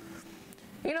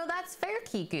 You know, that's fair,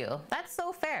 Kiku. That's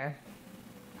so fair.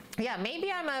 Yeah,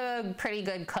 maybe I'm a pretty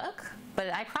good cook,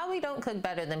 but I probably don't cook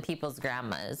better than people's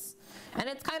grandmas. And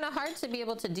it's kind of hard to be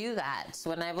able to do that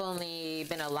when I've only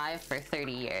been alive for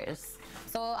 30 years.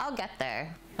 So I'll get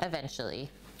there eventually.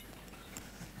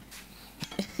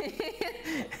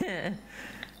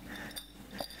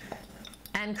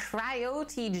 And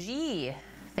CryoTG,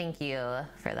 thank you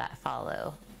for that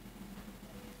follow.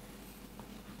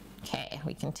 Okay,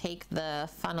 we can take the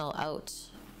funnel out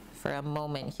for a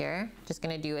moment here. Just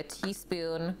gonna do a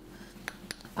teaspoon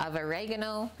of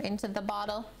oregano into the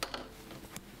bottle.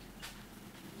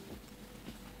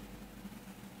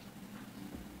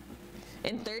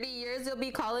 In 30 years, you'll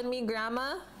be calling me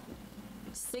grandma?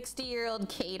 60-year-old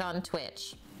Kate on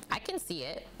Twitch. I can see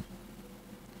it.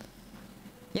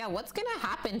 Yeah, what's gonna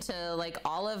happen to like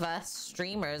all of us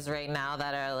streamers right now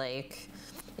that are like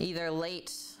either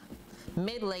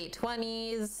mid-late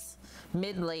 20s,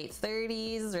 mid-late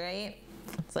 30s, right?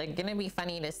 It's like gonna be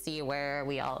funny to see where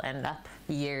we all end up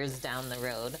years down the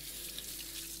road.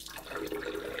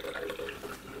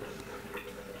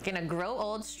 Gonna grow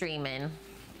old streaming.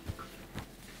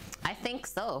 I think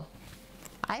so.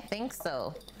 I think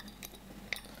so.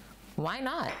 Why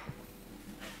not?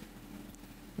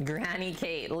 Granny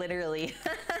Kate, literally.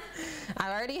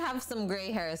 I already have some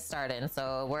gray hairs starting,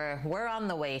 so we're on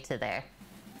the way to there.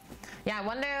 Yeah, I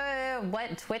wonder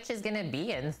what Twitch is gonna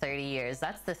be in 30 years.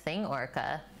 That's the thing,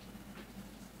 Orca.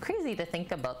 Crazy to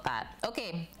think about that.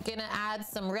 Okay, gonna add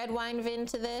some red wine vin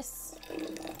to this.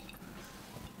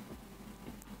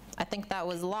 I think that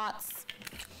was lots.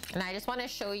 And I just want to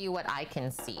show you what I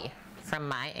can see from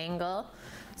my angle.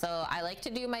 So I like to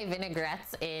do my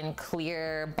vinaigrettes in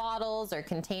clear bottles or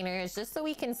containers just so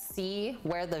we can see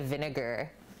where the vinegar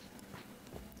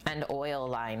and oil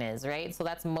line is, right? So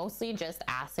that's mostly just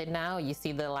acid now. You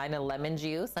see the line of lemon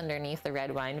juice underneath the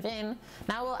red wine vin.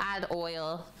 Now we'll add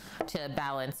oil to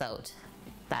balance out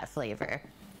that flavor.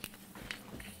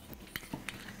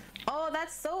 Oh,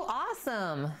 that's so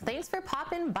awesome. Thanks for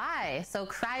popping by. So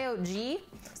Cryo G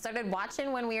started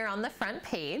watching when we were on the front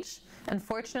page.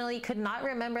 Unfortunately, could not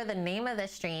remember the name of the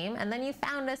stream, and then you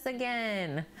found us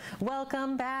again.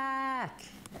 Welcome back.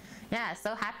 Yeah,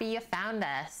 so happy you found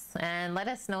us. And let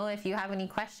us know if you have any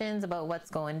questions about what's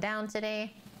going down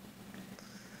today.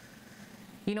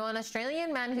 You know, an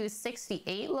Australian man who's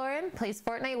 68, Lauren, plays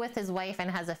Fortnite with his wife and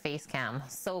has a face cam.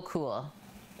 So cool.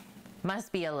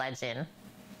 Must be a legend.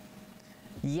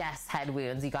 Yes, head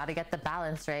wounds. You got to get the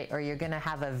balance right or you're going to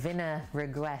have a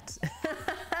vinaigrette.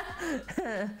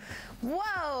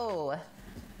 Whoa!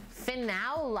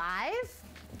 Finale live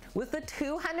with the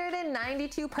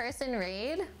 292 person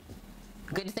raid.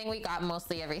 Good thing we got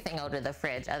mostly everything out of the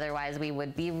fridge. Otherwise, we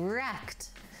would be wrecked.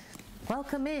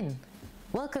 Welcome in.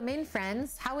 Welcome in,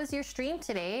 friends. How was your stream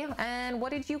today? And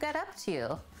what did you get up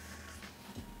to?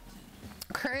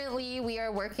 Currently, we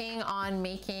are working on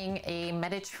making a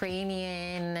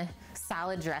Mediterranean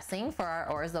salad dressing for our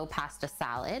Orzo pasta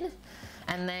salad.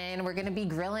 And then we're gonna be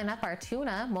grilling up our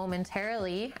tuna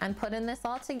momentarily and putting this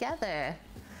all together.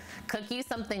 Cook you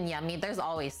something yummy. There's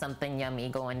always something yummy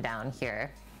going down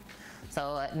here.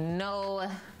 So no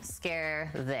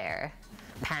scare there.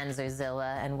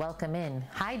 Panzerzilla, and welcome in.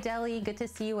 Hi Deli, good to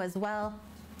see you as well.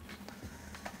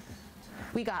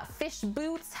 We got fish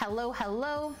boots, hello,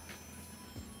 hello.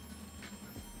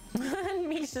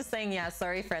 Misha's saying, yeah,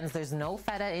 sorry friends, there's no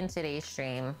feta in today's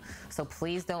stream, so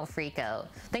please don't freak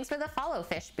out. Thanks for the follow,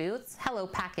 fish boots. Hello,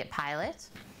 Packet Pilot.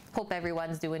 Hope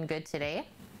everyone's doing good today.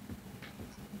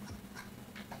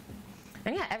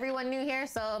 And yeah, everyone new here,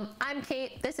 so I'm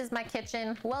Kate, this is my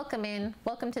kitchen. Welcome in,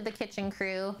 welcome to the kitchen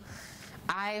crew.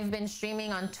 I've been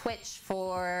streaming on Twitch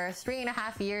for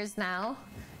 3.5 years now,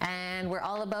 and we're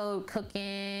all about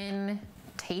cooking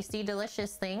tasty,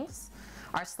 delicious things.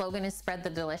 Our slogan is spread the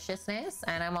deliciousness,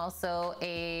 and I'm also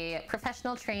a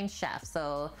professional trained chef.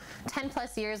 So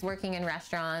 10+ years working in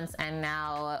restaurants, and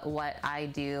now what I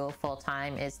do full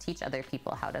time is teach other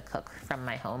people how to cook from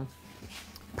my home.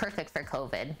 Perfect for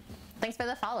COVID. Thanks for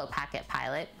the follow, Packet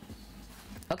Pilot.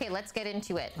 Okay, let's get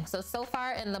into it. So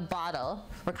far in the bottle,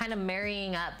 we're kind of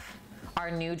marrying up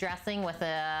our new dressing with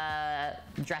a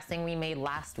dressing we made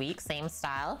last week, same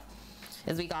style.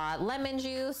 Is we got lemon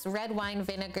juice, red wine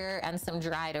vinegar, and some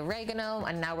dried oregano,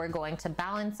 and now we're going to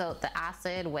balance out the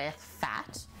acid with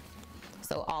fat,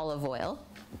 so olive oil.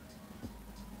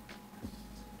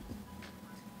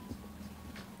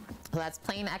 So that's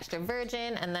plain extra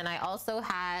virgin, and then I also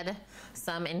had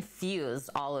some infused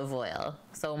olive oil.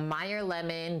 So Meyer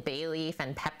lemon, bay leaf,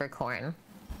 and peppercorn. I'm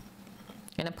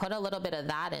gonna put a little bit of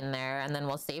that in there, and then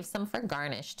we'll save some for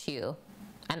garnish too.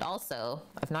 And also,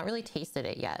 I've not really tasted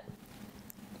it yet.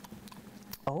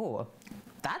 Oh,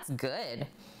 that's good.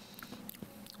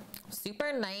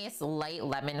 Super nice, light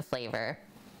lemon flavor.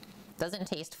 Doesn't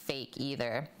taste fake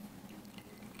either.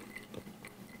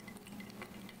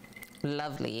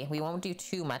 Lovely. We won't do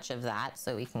too much of that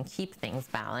so we can keep things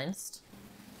balanced.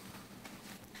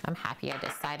 I'm happy I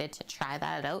decided to try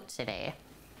that out today.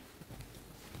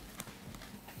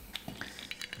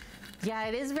 Yeah,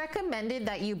 it is recommended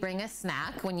that you bring a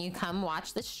snack when you come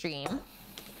watch the stream.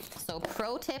 So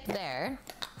pro tip there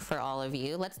for all of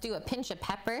you. Let's do a pinch of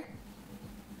pepper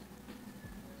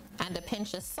and a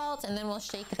pinch of salt, and then we'll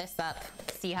shake this up,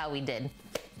 see how we did.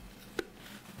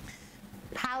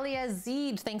 Halia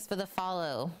Zeed, thanks for the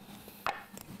follow.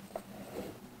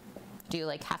 Do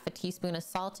like half a teaspoon of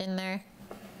salt in there.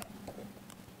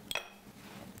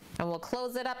 And we'll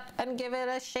close it up and give it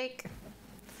a shake.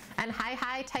 And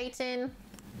hi Titan.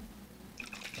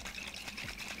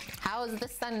 How's the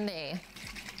Sunday?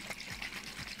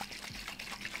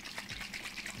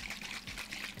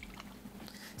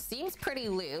 Seems pretty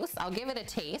loose. I'll give it a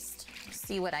taste,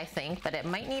 see what I think, but it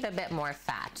might need a bit more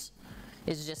fat,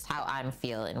 is just how I'm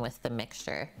feeling with the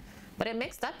mixture. But it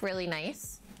mixed up really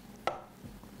nice.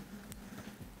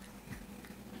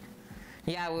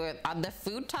 Yeah, the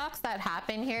food talks that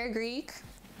happen here, Greek,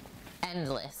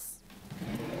 endless.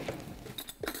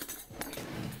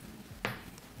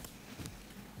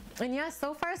 And yeah,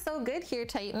 so far so good here,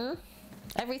 Titan.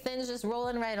 Everything's just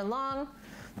rolling right along.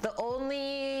 The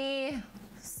only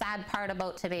sad part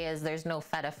about today is there's no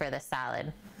feta for the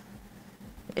salad.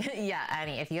 Yeah,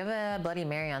 Annie, if you have a Bloody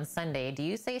Mary on Sunday, do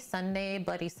you say Sunday,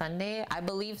 Bloody Sunday? I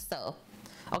believe so.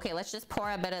 Okay, let's just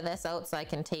pour a bit of this out so I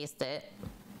can taste it.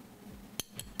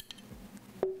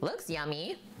 Looks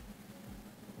yummy.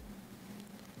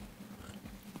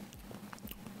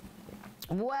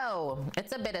 Whoa,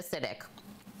 it's a bit acidic.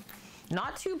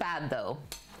 Not too bad though.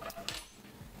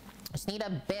 Just need a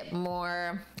bit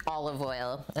more olive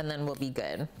oil and then we'll be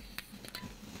good.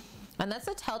 And that's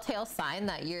a telltale sign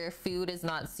that your food is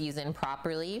not seasoned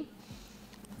properly,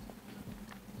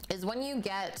 is when you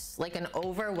get like an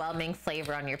overwhelming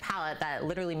flavor on your palate that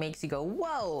literally makes you go,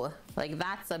 whoa, like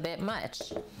that's a bit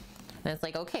much. And it's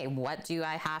like, okay, what do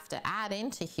I have to add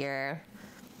into here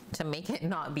to make it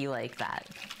not be like that?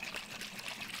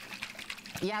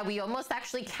 Yeah, we almost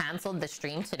actually canceled the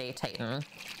stream today, Titan.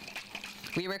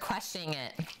 We were questioning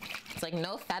it. It's like,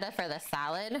 no feta for the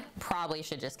salad, probably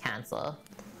should just cancel.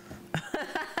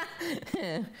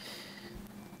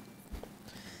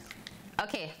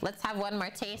 Okay, let's have one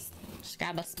more taste. Just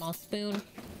grab a small spoon.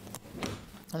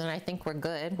 And then I think we're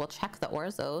good. We'll check the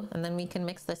orzo and then we can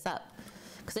mix this up.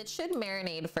 Because it should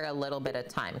marinate for a little bit of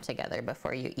time together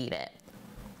before you eat it.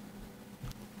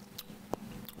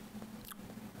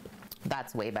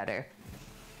 That's way better.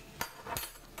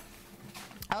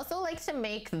 I also like to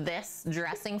make this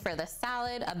dressing for the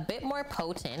salad a bit more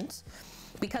potent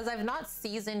because I've not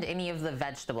seasoned any of the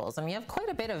vegetables, and we have quite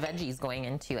a bit of veggies going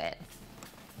into it.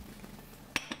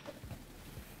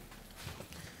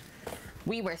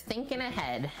 We were thinking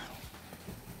ahead.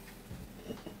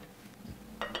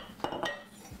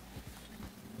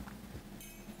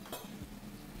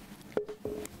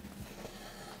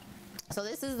 So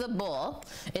this is the bowl.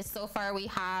 So far we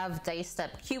have diced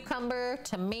up cucumber,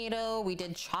 tomato, we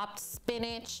did chopped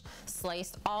spinach,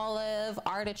 sliced olive,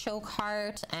 artichoke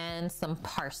heart, and some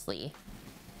parsley.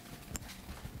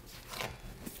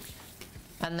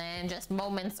 And then just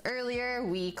moments earlier,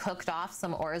 we cooked off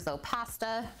some orzo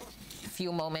pasta, a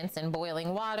few moments in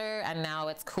boiling water, and now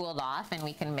it's cooled off and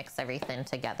we can mix everything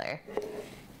together.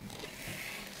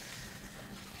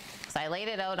 So I laid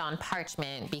it out on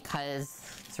parchment because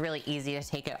it's really easy to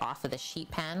take it off of the sheet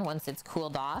pan once it's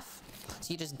cooled off.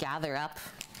 So you just gather up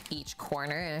each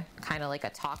corner, kind of like a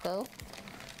taco,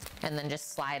 and then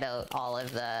just slide out all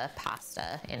of the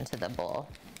pasta into the bowl.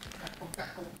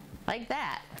 Like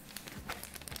that.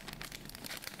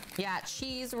 Yeah,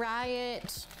 cheese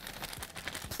riot.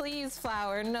 Please,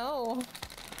 flour, no.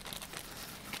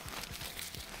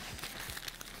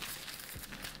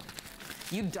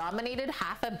 You dominated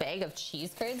half a bag of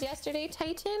cheese curds yesterday,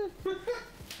 Titan?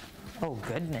 Oh,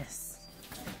 goodness.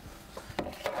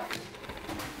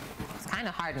 It's kind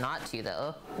of hard not to,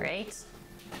 though, right?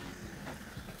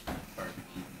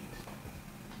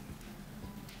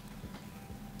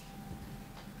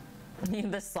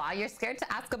 The slaw? You're scared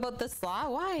to ask about the slaw?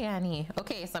 Why, Annie?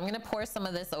 Okay, so I'm going to pour some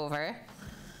of this over.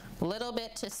 A little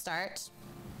bit to start.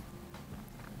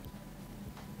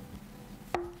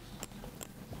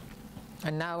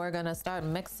 And now we're gonna start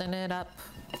mixing it up.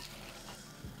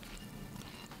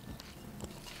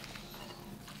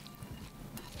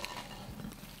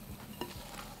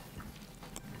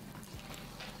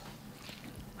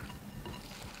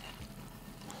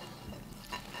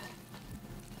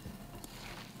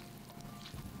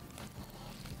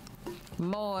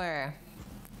 More.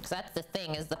 So that's the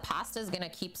thing, is the pasta is gonna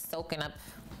keep soaking up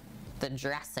the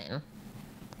dressing.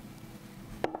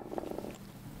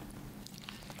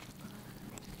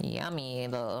 Yummy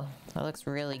though. That looks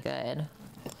really good.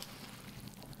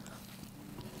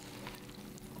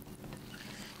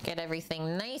 Get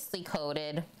everything nicely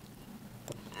coated.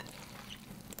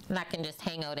 And that can just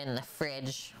hang out in the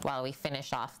fridge while we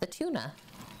finish off the tuna.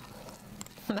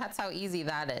 That's how easy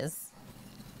that is.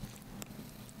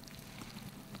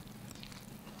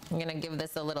 I'm gonna give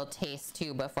this a little taste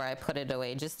too before I put it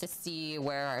away, just to see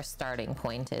where our starting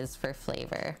point is for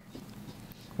flavor.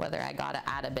 Whether I gotta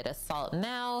add a bit of salt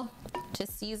now to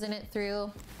season it through.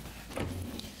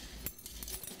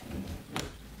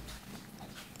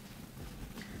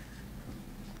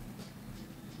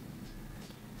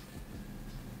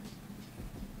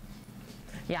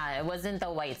 Yeah, it wasn't the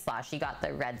white slaw, she got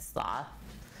the red slaw.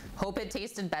 Hope it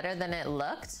tasted better than it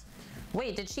looked.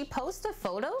 Wait, did she post a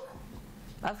photo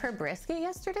of her brisket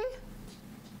yesterday?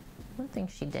 I don't think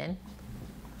she did.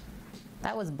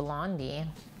 That was Blondie.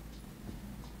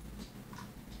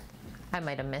 I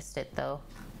might have missed it though.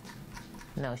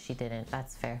 No, she didn't.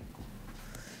 That's fair.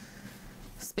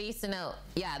 Spacing out.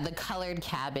 Yeah, the colored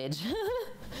cabbage.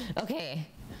 Okay,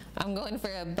 I'm going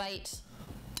for a bite.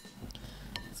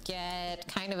 Let's get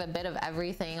kind of a bit of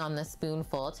everything on the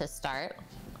spoonful to start.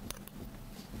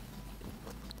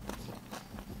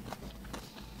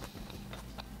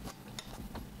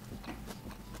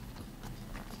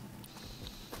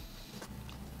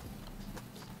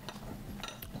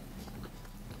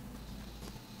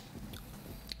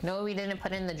 No, we didn't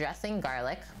put in the dressing,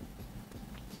 garlic.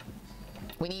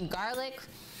 We need garlic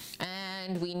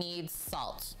and we need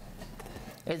salt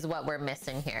is what we're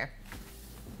missing here.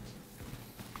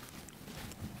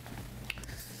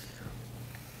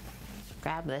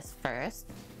 Grab this first.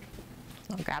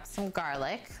 I'll grab some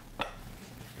garlic.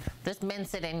 Just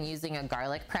mince it in using a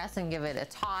garlic press and give it a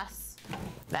toss.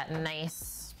 That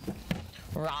nice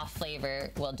raw flavor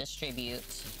will distribute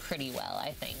pretty well,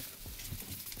 I think.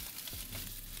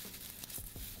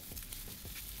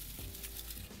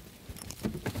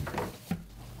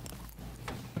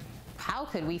 How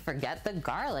could we forget the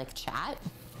garlic, chat?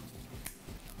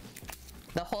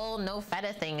 The whole no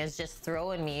feta thing is just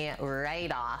throwing me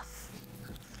right off.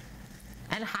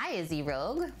 And hi, Izzy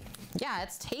Rogue. Yeah,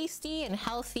 it's tasty and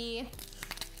healthy.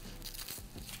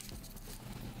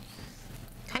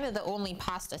 Kind of the only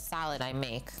pasta salad I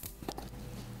make.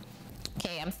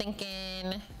 Okay, I'm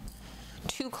thinking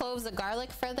 2 cloves of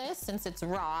garlic for this since it's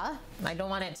raw. I don't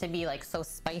want it to be like so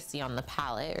spicy on the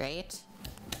palate, right?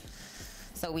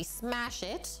 So we smash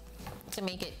it to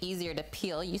make it easier to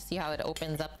peel. You see how it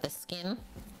opens up the skin?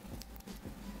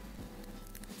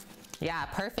 Yeah,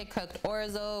 perfect cooked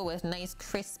orzo with nice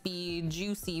crispy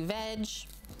juicy veg.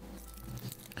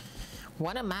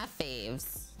 One of my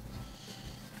faves.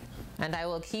 And I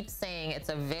will keep saying it's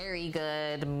a very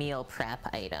good meal prep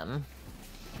item.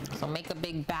 So make a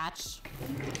big batch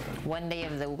one day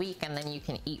of the week and then you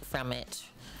can eat from it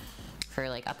for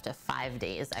like up to 5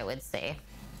 days, I would say.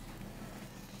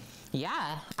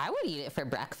 Yeah, I would eat it for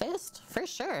breakfast, for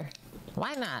sure.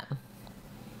 Why not?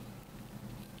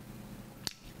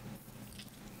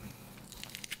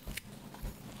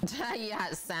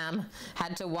 Yeah, Sam,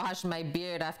 had to wash my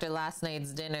beard after last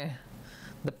night's dinner.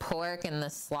 The pork and the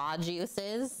slaw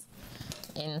juices,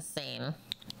 insane.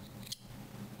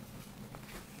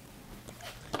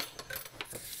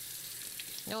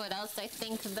 You know what else I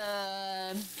think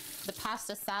the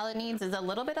pasta salad needs is a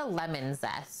little bit of lemon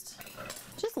zest.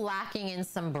 Just lacking in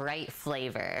some bright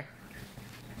flavor.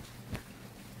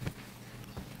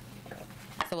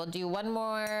 So we'll do one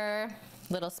more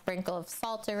little sprinkle of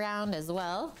salt around as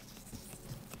well.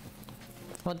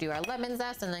 We'll do our lemon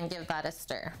zest and then give that a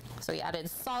stir. So we added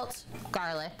salt,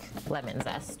 garlic, lemon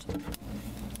zest.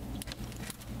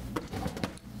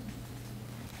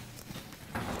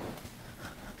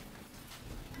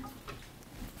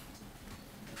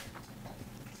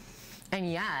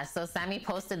 And yeah, so Sammy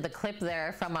posted the clip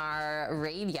there from our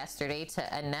raid yesterday to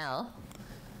Anel,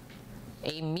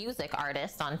 a music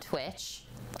artist on Twitch.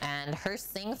 And her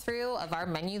sing through of our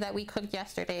menu that we cooked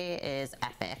yesterday is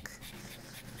epic.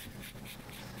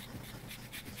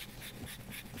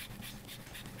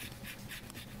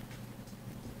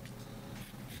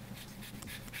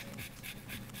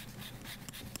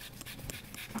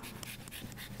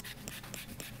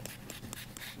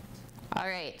 All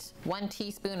right, 1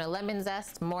 teaspoon of lemon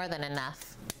zest, more than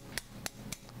enough.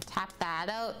 Tap that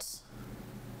out.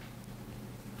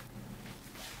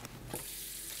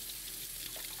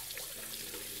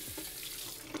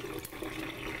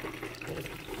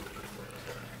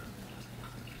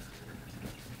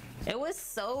 It was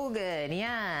so good,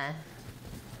 yeah.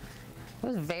 It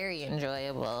was very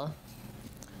enjoyable.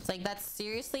 It's like that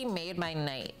seriously made my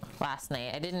night last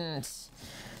night. I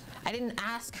didn't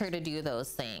ask her to do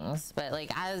those things, but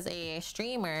like as a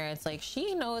streamer, it's like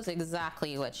she knows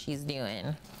exactly what she's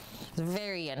doing. It's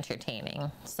very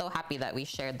entertaining. So happy that we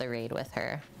shared the raid with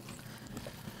her.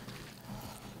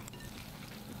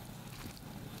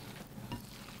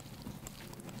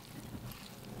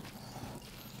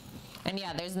 And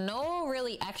yeah, there's no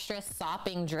really extra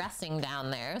sopping dressing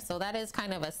down there, so that is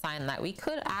kind of a sign that we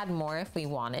could add more if we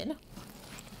wanted.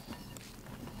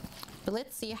 But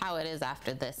let's see how it is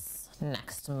after this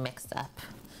next mix up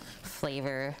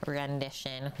flavor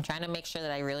rendition. I'm trying to make sure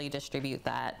that I really distribute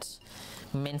that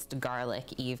minced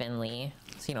garlic evenly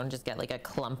so you don't just get like a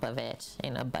clump of it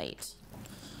in a bite.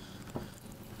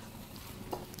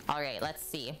 All right, let's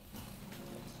see.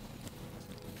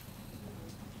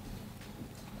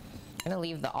 I'm gonna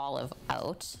leave the olive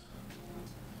out.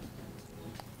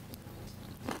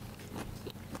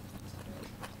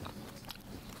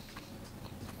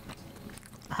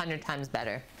 $100 times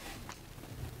better.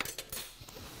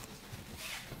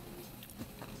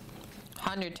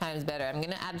 100 times better. I'm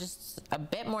gonna add just a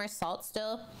bit more salt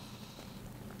still.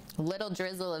 A little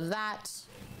drizzle of that.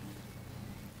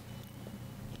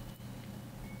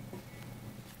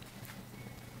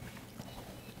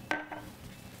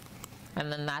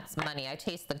 And then that's money. I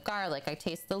taste the garlic, I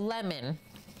taste the lemon,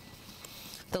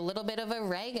 the little bit of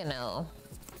oregano,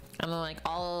 and then like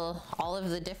all of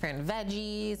the different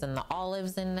veggies and the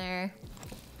olives in there.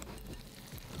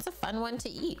 It's a fun one to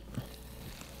eat.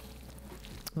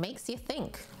 Makes you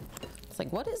think. It's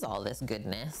like, what is all this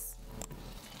goodness?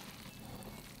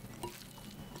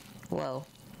 Whoa.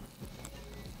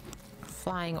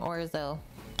 Flying orzo.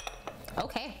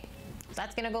 Okay.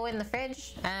 That's gonna go in the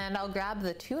fridge and I'll grab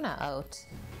the tuna out.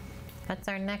 That's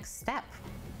our next step.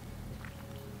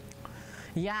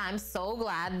 Yeah, I'm so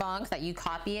glad, Bonk, that you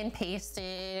copy and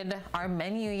pasted our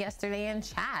menu yesterday in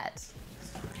chat.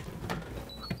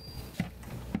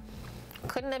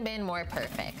 Couldn't have been more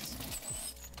perfect.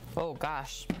 Oh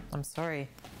gosh, I'm sorry.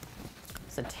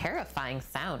 It's a terrifying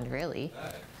sound, really.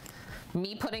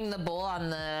 Me putting the bowl on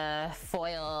the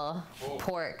foil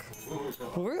pork.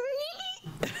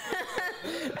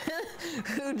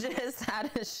 Who just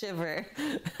had a shiver.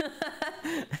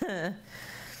 And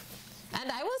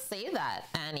I will say that,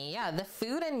 Annie, yeah, the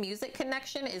food and music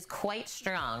connection is quite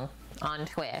strong on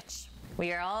Twitch.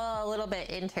 We are all a little bit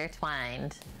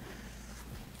intertwined.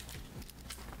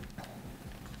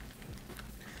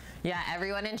 Yeah,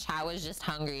 everyone in chat was just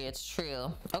hungry. It's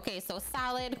true. Okay, so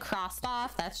salad crossed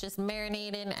off. That's just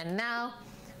marinated. And now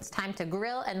it's time to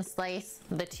grill and slice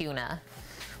the tuna.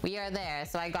 We are there.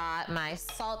 So I got my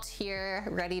salt here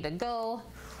ready to go.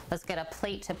 Let's get a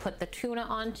plate to put the tuna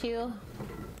onto.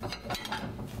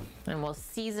 And we'll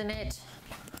season it.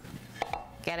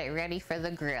 Get it ready for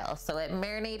the grill. So it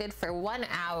marinated for 1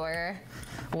 hour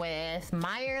with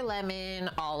Meyer lemon,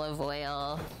 olive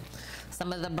oil,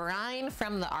 some of the brine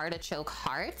from the artichoke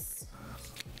hearts,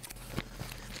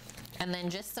 and then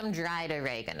just some dried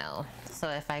oregano. So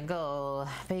if I go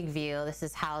big view, this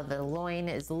is how the loin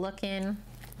is looking.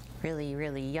 Really,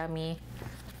 really yummy.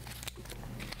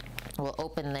 We'll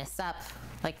open this up.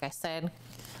 Like I said,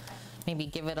 maybe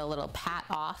give it a little pat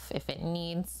off if it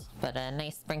needs, but a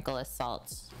nice sprinkle of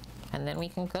salt. And then we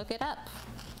can cook it up.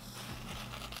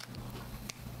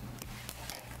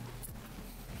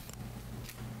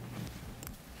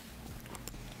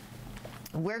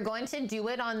 We're going to do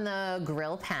it on the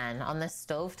grill pan, on the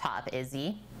stove top,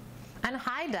 Izzy. And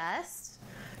hi, Dust.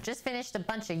 Just finished a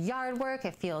bunch of yard work.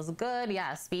 It feels good.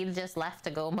 Yeah, Speed just left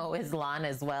to go mow his lawn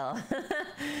as well.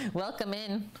 Welcome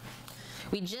in.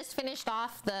 We just finished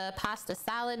off the pasta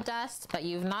salad, Dust, but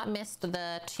you've not missed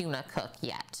the tuna cook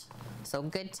yet. So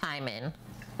good timing.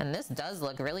 And this does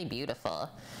look really beautiful.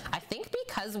 I think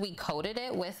because we coated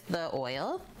it with the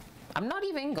oil, I'm not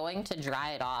even going to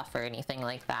dry it off or anything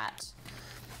like that.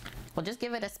 We'll just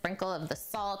give it a sprinkle of the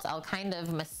salt. I'll kind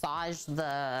of massage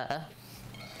the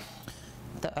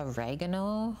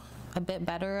oregano a bit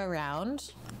better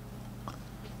around.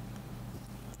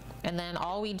 And then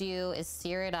all we do is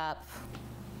sear it up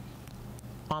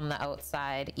on the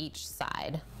outside, each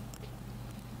side,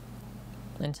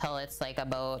 until it's like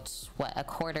about, what, a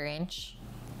 1/4 inch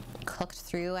cooked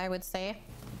through, I would say.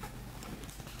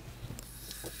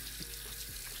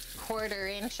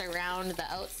 1/4 inch around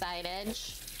the outside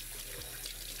edge.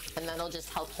 And then it'll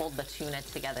just help hold the tuna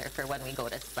together for when we go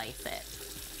to slice it.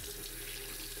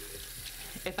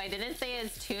 If I didn't say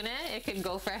it's tuna, it could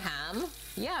go for ham.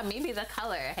 Yeah, maybe the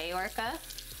color. Hey, Orca?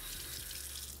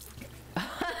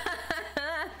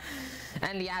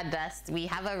 And yeah, Dust, we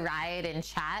have a riot in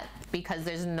chat because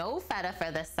there's no feta for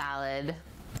the salad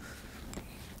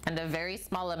and a very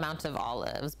small amount of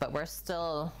olives, but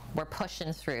we're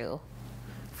pushing through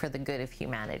for the good of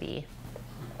humanity.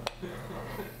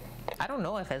 I don't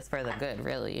know if it's for the good,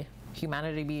 really.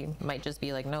 Humanity might just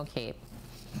be like, no, Kate,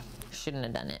 shouldn't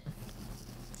have done it.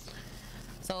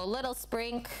 So a little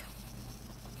sprink.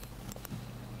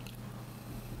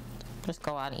 Just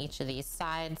go on each of these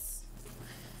sides.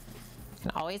 You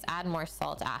can always add more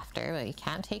salt after, but you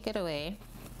can't take it away.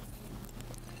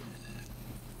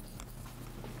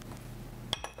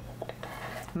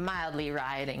 Mildly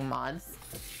rioting mods.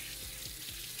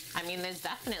 I mean, there's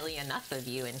definitely enough of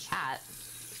you in chat.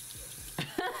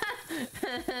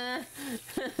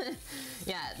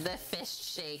 Yeah, the fist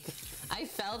shake. I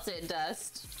felt it,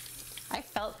 Dust. I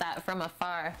felt that from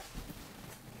afar.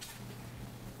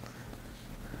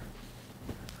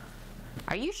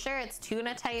 Are you sure it's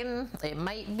tuna, Titan? It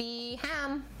might be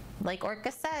ham, like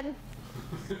Orca said.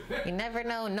 You never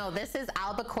know. No, this is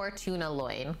albacore tuna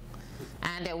loin.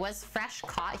 And it was fresh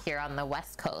caught here on the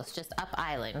west coast, just up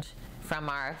island from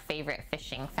our favorite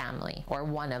fishing family, or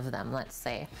one of them, let's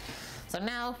say. So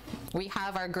now we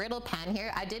have our griddle pan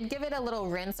here. I did give it a little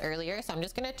rinse earlier, so I'm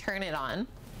just gonna turn it on,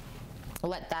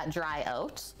 let that dry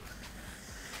out.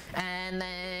 And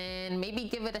then maybe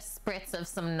give it a spritz of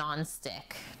some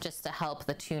non-stick just to help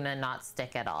the tuna not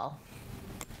stick at all.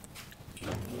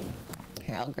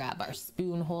 Here, I'll grab our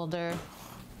spoon holder.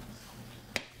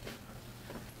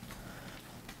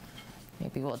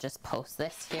 Maybe we'll just post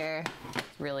this here.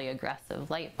 Really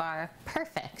aggressive light bar.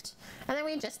 Perfect. And then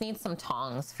we just need some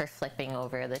tongs for flipping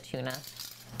over the tuna.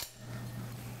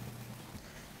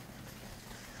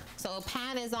 So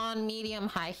pan is on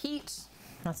medium-high heat.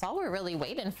 That's all we're really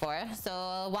waiting for.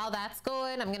 So while that's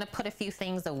going, I'm gonna put a few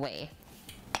things away.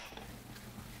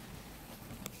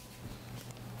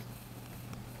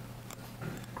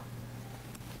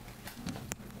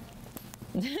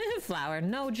 Flour,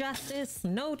 no justice,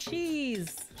 no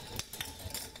cheese.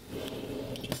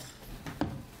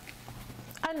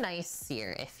 A nice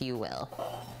sear, if you will.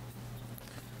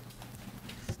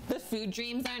 The food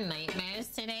dreams are nightmares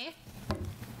today.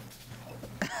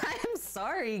 I'm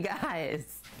sorry,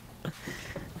 guys.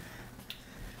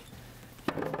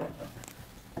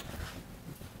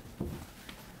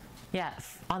 Yeah,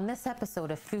 on this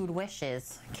episode of Food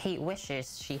Wishes, Kate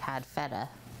wishes she had feta.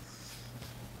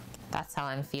 That's how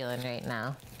I'm feeling right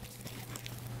now.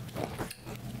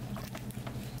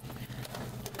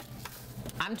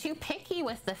 I'm too picky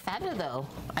with the feta though.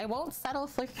 I won't settle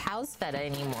for cow's feta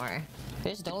anymore. I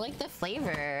just don't like the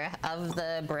flavor of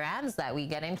the brands that we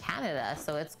get in Canada.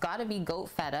 So it's gotta be goat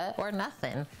feta or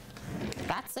nothing.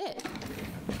 That's it.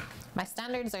 My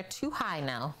standards are too high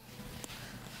now.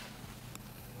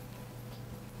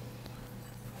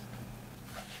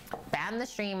 Ban the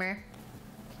streamer.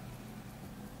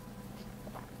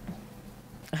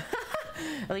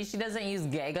 At least she doesn't use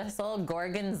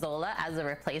gorgonzola as a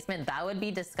replacement. That would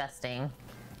be disgusting.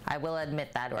 I will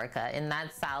admit that, Orca. In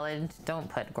that salad, don't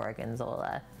put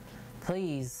gorgonzola.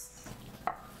 Please.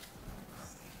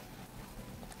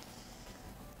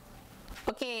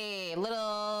 Okay,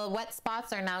 little wet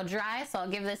spots are now dry, so I'll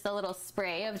give this a little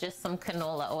spray of just some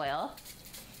canola oil.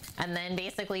 And then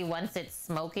basically once it's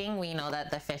smoking, we know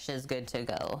that the fish is good to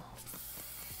go.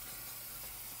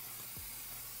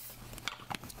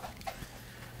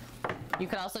 You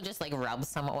could also just like rub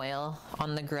some oil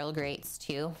on the grill grates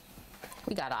too.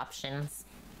 We got options.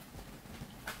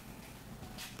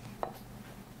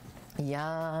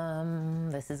 Yum,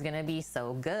 this is gonna be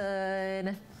so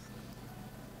good.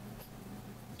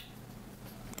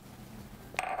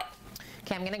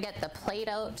 Okay, I'm gonna get the plate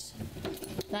out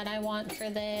that I want for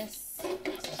this.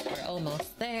 We're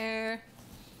almost there.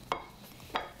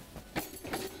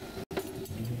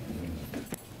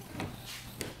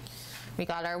 We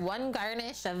got our one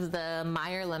garnish of the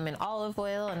Meyer lemon olive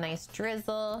oil, a nice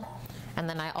drizzle. And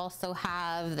then I also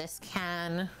have this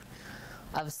can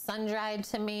of sun-dried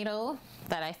tomato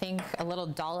that I think a little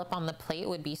dollop on the plate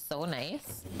would be so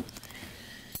nice.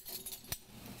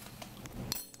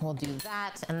 We'll do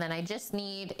that. And then I just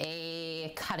need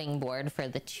a cutting board for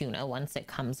the tuna once it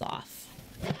comes off.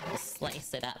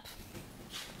 Slice it up.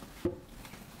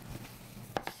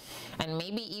 And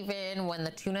maybe even when the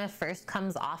tuna first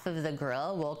comes off of the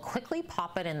grill, we'll quickly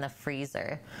pop it in the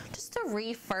freezer just to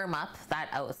re-firm up that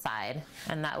outside.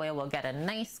 And that way we'll get a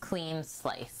nice clean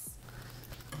slice.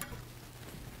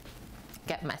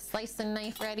 Get my slicing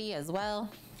knife ready as well.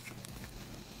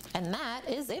 And that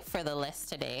is it for the list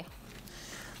today.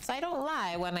 So I don't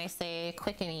lie when I say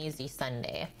quick and easy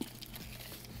Sunday.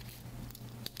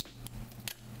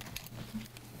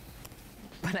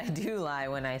 But I do lie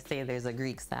when I say there's a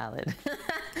Greek salad.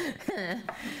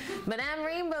 Madame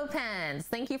Rainbow Pants,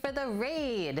 thank you for the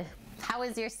raid. How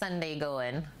is your Sunday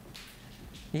going?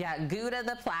 Yeah, Gouda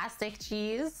the plastic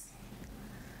cheese.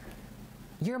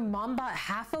 Your mom bought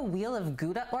half a wheel of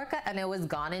Gouda, Orca, and it was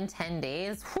gone in 10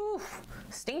 days. Whew,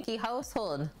 stinky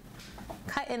household.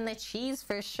 Cutting the cheese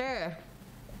for sure.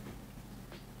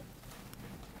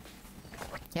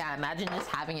 Yeah, imagine just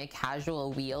having a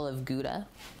casual wheel of Gouda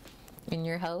in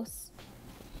your house.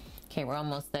 Okay, we're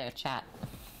almost there, chat.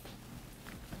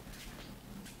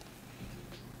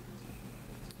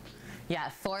 Yeah,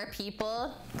 4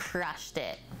 people, crushed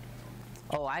it.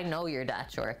 Oh, I know you're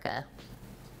Dutch, Orca.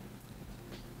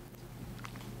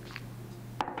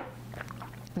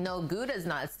 No, Gouda's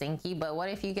not stinky, but what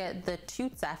if you get the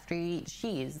toots after you eat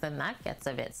cheese? Then that gets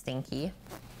a bit stinky.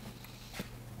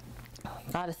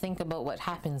 Gotta think about what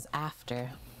happens after.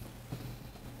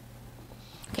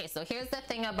 Okay, so here's the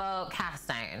thing about cast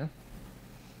iron.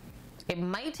 It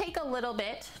might take a little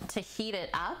bit to heat it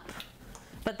up,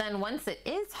 but then once it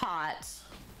is hot,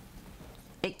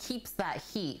 it keeps that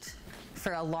heat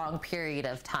for a long period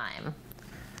of time.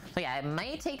 So yeah, it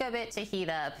might take a bit to heat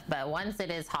up, but once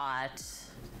it is hot,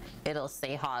 it'll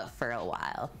stay hot for a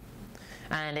while.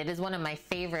 And it is one of my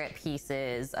favorite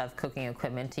pieces of cooking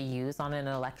equipment to use on an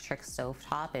electric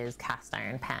stovetop is cast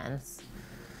iron pans.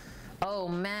 Oh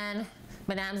man,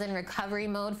 Madame's in recovery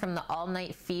mode from the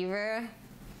all-night fever.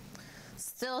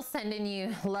 Still sending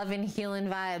you love and healing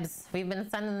vibes. We've been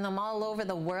sending them all over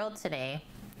the world today.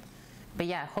 But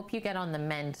yeah, hope you get on the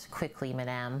mend quickly,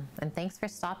 Madame. And thanks for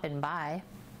stopping by.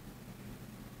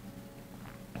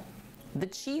 The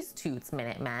cheese toots,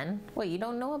 Minuteman. Wait, you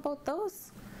don't know about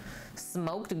those?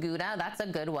 Smoked Gouda, that's a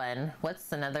good one.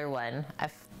 What's another one?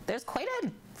 There's quite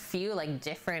a few like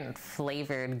different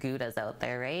flavored Goudas out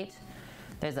there, right?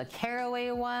 There's a caraway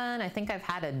one. I think I've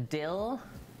had a dill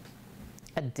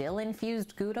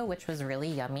infused Gouda, which was really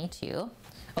yummy too.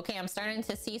 Okay, I'm starting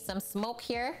to see some smoke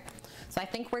here. So I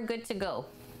think we're good to go.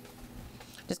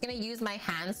 Just gonna use my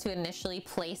hands to initially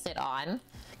place it on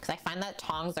because I find that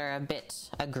tongs are a bit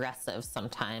aggressive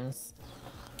sometimes.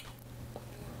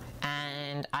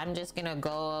 And I'm just gonna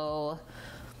go,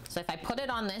 so if I put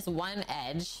it on this one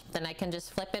edge, then I can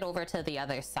just flip it over to the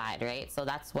other side, right? So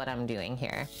that's what I'm doing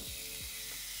here.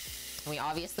 We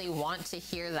obviously want to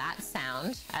hear that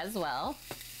sound as well.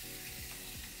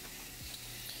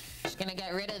 Just gonna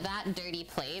get rid of that dirty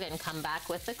plate and come back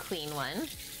with a clean one.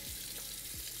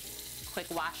 Quick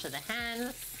wash of the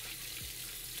hands.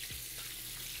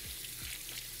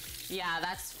 Yeah,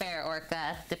 that's fair,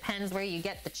 Orca. Depends where you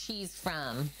get the cheese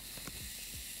from.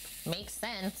 Makes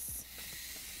sense.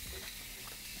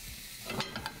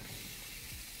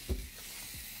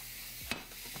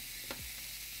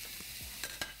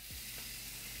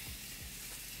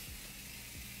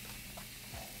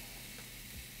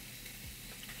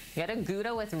 You got a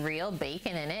Gouda with real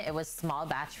bacon in it. It was small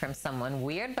batch from someone.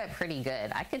 Weird, but pretty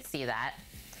good. I could see that.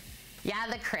 Yeah,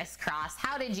 the crisscross.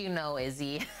 How did you know,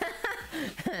 Izzy?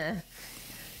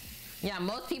 Yeah,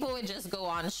 most people would just go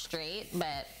on straight,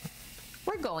 but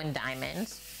we're going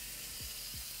diamond.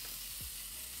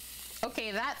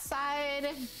 Okay, that side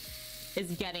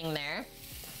is getting there.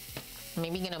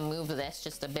 Maybe gonna move this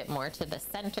just a bit more to the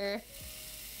center.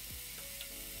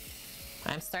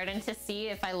 I'm starting to see,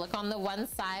 if I look on the one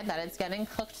side, that it's getting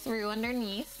cooked through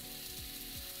underneath.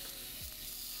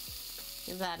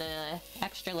 Give that a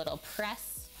extra little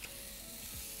press.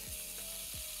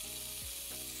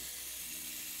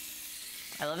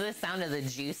 I love the sound of the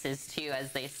juices too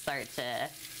as they start to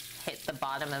hit the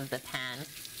bottom of the pan.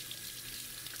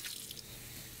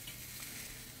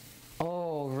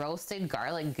 Oh, roasted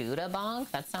garlic Gouda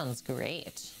bonk? That sounds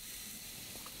great.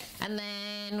 And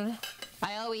then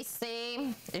I always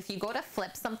say, if you go to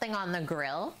flip something on the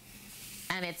grill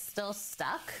and it's still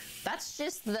stuck, that's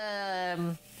just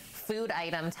the food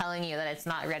item telling you that it's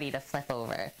not ready to flip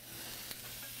over.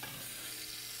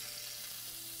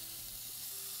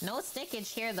 No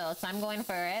stickage here though, so I'm going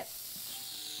for it.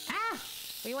 Ah,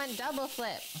 we went double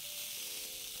flip.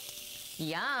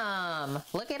 Yum,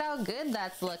 look at how good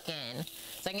that's looking.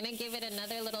 So I'm gonna give it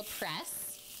another little press.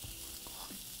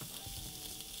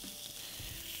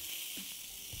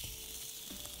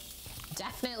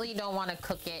 Definitely don't want to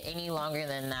cook it any longer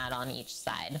than that on each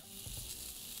side.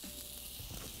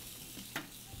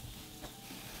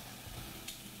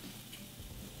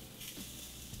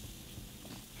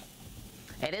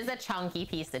 It is a chunky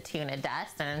piece of tuna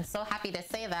dust, and I'm so happy to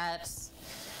say that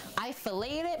I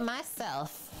filleted it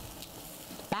myself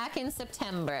back in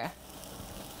September.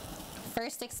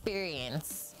 First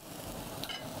experience.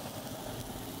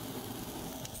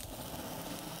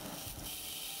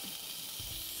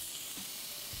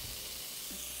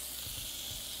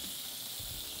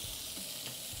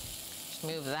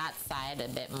 Move that side a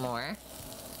bit more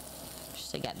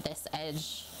just to get this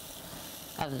edge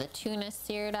of the tuna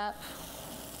seared up.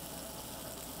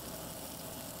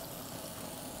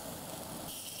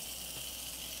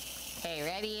 Okay,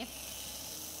 ready?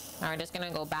 Now we're just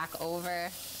gonna go back over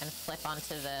and flip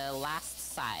onto the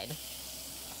last side.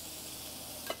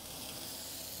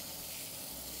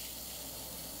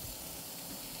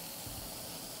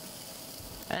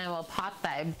 And then we'll pop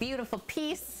that beautiful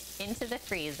piece into the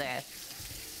freezer.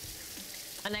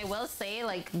 And I will say,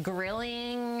 like,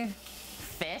 grilling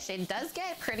fish, it does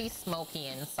get pretty smoky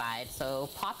inside, so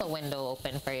pop a window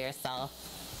open for yourself.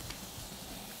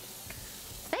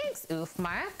 Thanks, Oof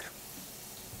Mark.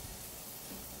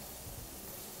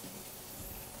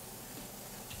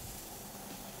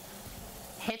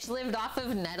 Hitch lived off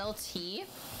of nettle tea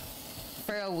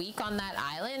for a week on that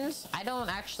island. I don't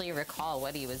actually recall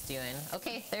what he was doing.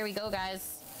 Okay, there we go,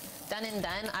 guys. Done and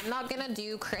done. I'm not gonna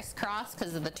do crisscross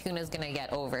because the tuna's gonna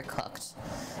get overcooked.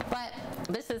 But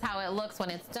this is how it looks when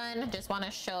it's done. Just want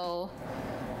to show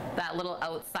that little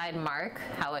outside mark,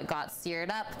 how it got seared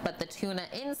up, but the tuna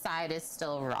inside is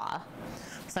still raw.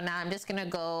 So now I'm just gonna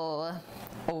go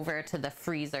over to the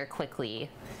freezer quickly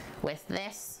with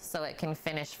this so it can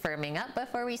finish firming up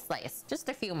before we slice. Just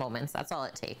a few moments, that's all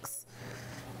it takes.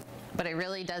 But it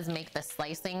really does make the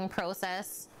slicing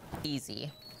process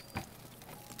easy.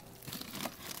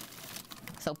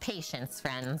 So patience,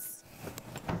 friends.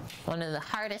 One of the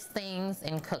hardest things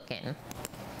in cooking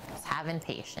is having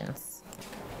patience.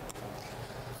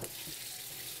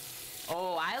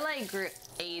 Oh, I like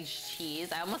aged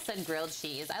cheese. I almost said grilled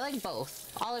cheese. I like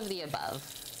both, all of the above.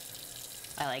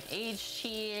 I like aged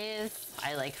cheese.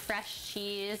 I like fresh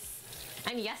cheese.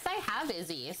 And yes, I have,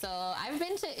 Izzy. So I've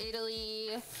been to Italy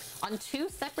on 2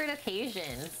 separate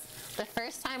occasions. The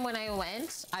first time when I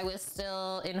went, I was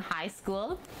still in high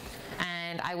school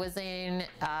and I was in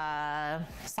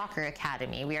soccer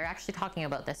academy. We were actually talking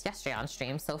about this yesterday on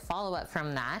stream, so follow up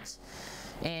from that.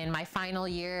 in my final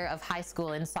year of high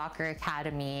school in soccer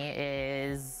academy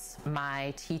is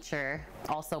my teacher,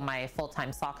 also my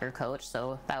full-time soccer coach,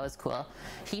 so that was cool.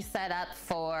 He set up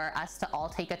for us to all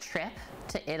take a trip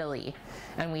to Italy,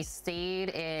 and we stayed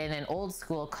in an old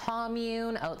school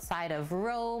commune outside of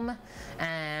Rome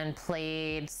and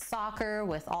played soccer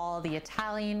with all the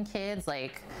Italian kids.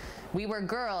 Like, we were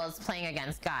girls playing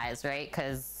against guys, right?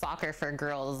 Because soccer for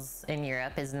girls in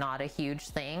Europe is not a huge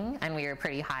thing, and we were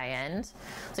pretty high end.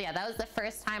 So yeah, that was the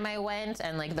first time I went,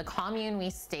 and like the commune we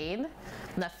stayed,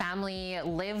 the family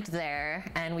lived there,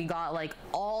 and we got like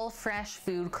all fresh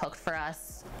food cooked for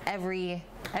us every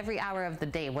hour of the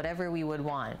day, whatever we would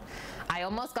want. I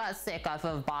almost got sick off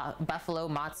of buffalo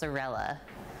mozzarella.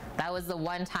 That was the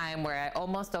one time where I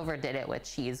almost overdid it with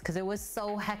cheese because it was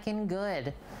so heckin'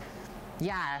 good.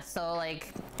 Yeah, so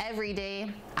like every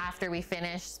day after we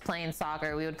finished playing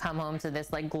soccer, we would come home to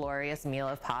this like glorious meal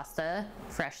of pasta,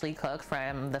 freshly cooked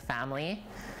from the family.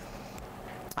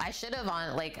 I should have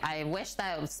I wish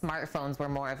that smartphones were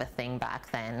more of a thing back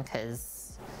then,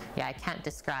 because yeah, I can't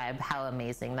describe how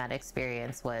amazing that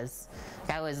experience was.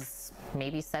 I was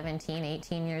maybe 17,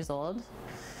 18 years old.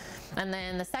 And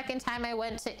then the second time I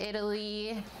went to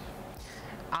Italy,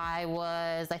 I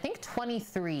was, I think,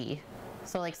 23.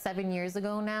 So like 7 years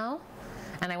ago now.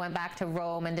 And I went back to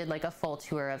Rome and did like a full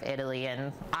tour of Italy,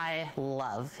 and I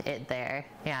love it there.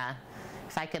 Yeah,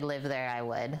 if I could live there, I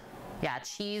would. Yeah,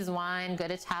 cheese, wine, good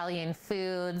Italian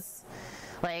foods,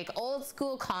 like old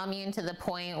school commune to the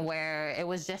point where it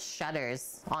was just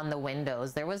shutters on the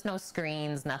windows. There was no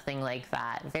screens, nothing like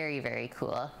that. Very, very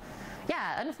cool.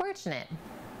 Yeah, unfortunate.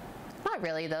 Not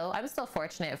really though. I'm still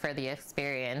fortunate for the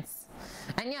experience.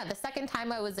 And yeah, the second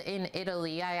time I was in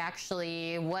Italy, I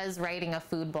actually was writing a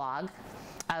food blog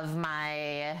of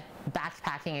my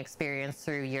backpacking experience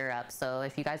through Europe. So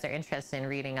if you guys are interested in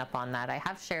reading up on that, I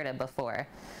have shared it before.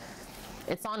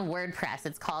 It's on WordPress.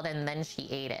 It's called And Then She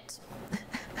Ate It.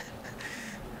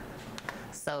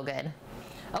 So good.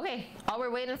 Okay, all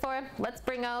we're waiting for, let's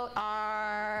bring out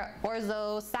our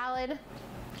orzo salad.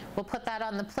 We'll put that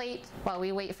on the plate while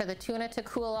we wait for the tuna to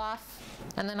cool off,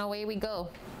 and then away we go.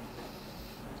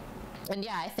 And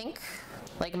yeah, I think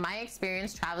like my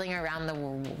experience traveling around the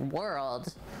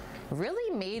world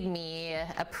really made me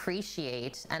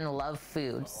appreciate and love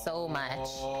food so much.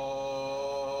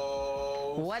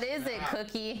 Oh, what is it,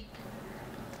 Cookie?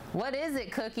 What is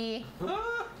it, Cookie?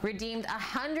 Redeemed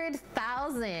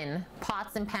 100,000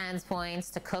 pots and pans points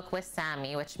to cook with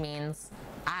Sammy, which means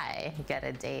I get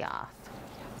a day off.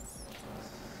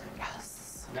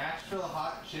 Yes. Nashville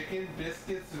hot chicken,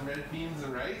 biscuits, and red beans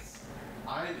and rice.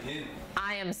 I'm in.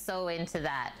 I am so into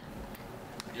that.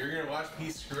 You're gonna watch me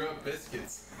screw up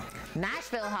biscuits.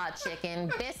 Nashville hot chicken,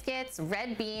 biscuits,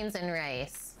 red beans, and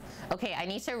rice. Okay, I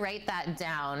need to write that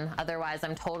down. Otherwise,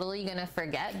 I'm totally gonna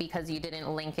forget because you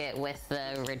didn't link it with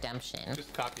the redemption.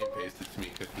 Just copy and paste it to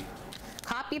me, Cookie.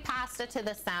 Copy pasta to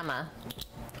the Sama.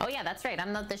 Oh yeah, that's right.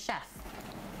 I'm not the chef.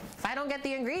 If I don't get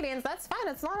the ingredients, that's fine.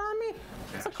 It's not on me.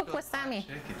 It's a cook with Sammy.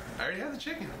 Chicken. I already have the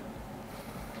chicken.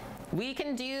 We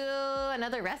can do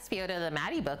another recipe out of the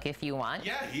Maddie book if you want.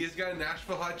 Yeah, he has got a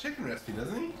Nashville hot chicken recipe,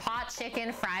 doesn't he? Hot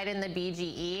chicken fried in the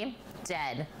BGE.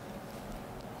 Dead.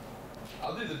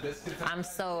 I'll do the biscuits. I'm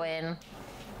so in.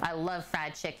 I love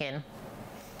fried chicken.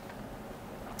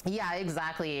 Yeah,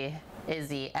 exactly,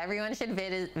 Izzy. Everyone should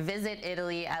visit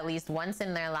Italy at least once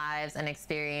in their lives and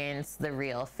experience the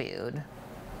real food.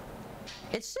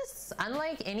 It's just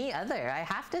unlike any other, I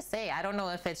have to say. I don't know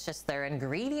if it's just their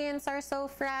ingredients are so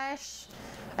fresh.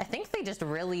 I think they just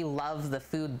really love the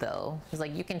food though. It's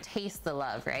like you can taste the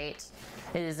love, right?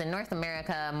 It is in North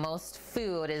America, most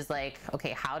food is like,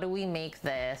 okay, how do we make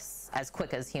this as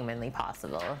quick as humanly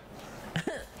possible?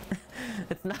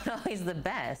 It's not always the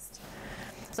best.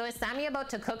 So is Sammy about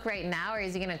to cook right now, or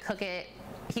is he gonna cook it?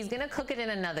 He's gonna cook it in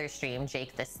another stream,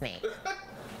 Jake the Snake.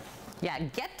 Yeah,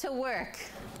 get to work.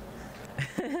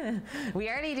 We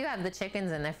already do have the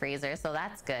chickens in the freezer, so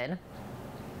that's good.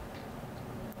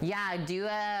 Yeah, do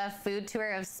a food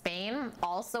tour of Spain.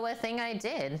 Also a thing I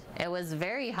did. It was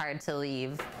very hard to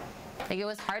leave. Like, it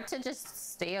was hard to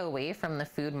just stay away from the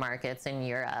food markets in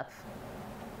Europe.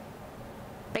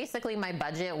 Basically, my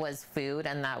budget was food,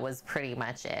 and that was pretty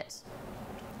much it.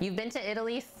 You've been to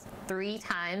Italy 3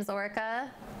 times, Orca?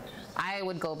 I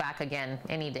would go back again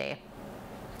any day.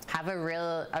 Have a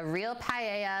real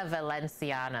paella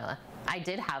valenciana. I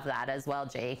did have that as well,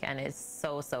 Jake, and it's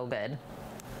so, so good.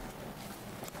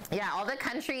 Yeah, all the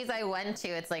countries I went to,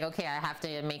 it's like, okay, I have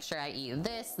to make sure I eat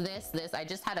this, this, this. I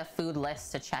just had a food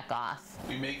list to check off.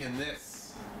 We making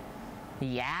this.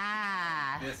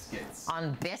 Yeah. Biscuits.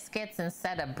 On biscuits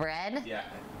instead of bread. Yeah.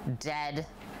 Dead.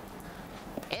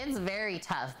 It's very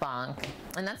tough, Bonk.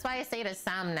 And that's why I say to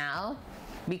Sam now,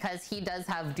 because he does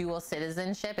have dual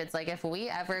citizenship, it's like if we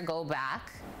ever go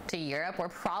back to Europe, we're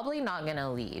probably not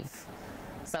gonna leave.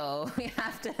 So we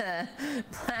have to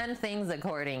plan things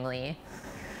accordingly.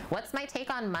 What's my take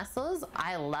on mussels?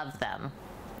 I love them.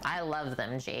 I love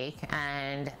them, Jake.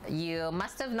 And you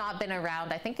must have not been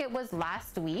around. I think it was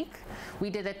last week. We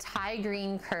did a Thai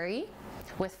green curry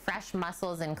with fresh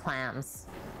mussels and clams.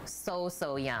 So,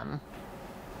 so yum.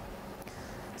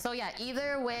 So yeah,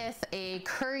 either with a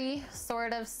curry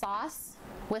sort of sauce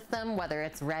with them, whether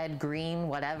it's red, green,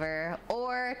 whatever,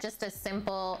 or just a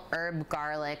simple herb,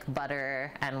 garlic,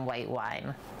 butter, and white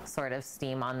wine sort of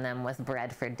steam on them with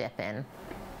bread for dipping.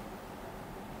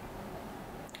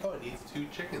 Oh, it needs 2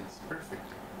 chickens. Perfect.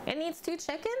 It needs 2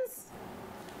 chickens?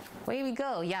 Way we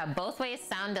go. Yeah, both ways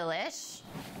sound delish.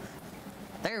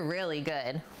 They're really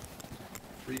good.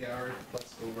 3 hours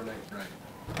plus overnight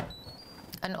brine.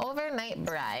 An overnight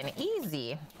brine.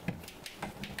 Easy.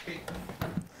 Okay.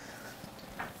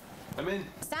 I'm in.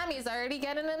 Sammy's already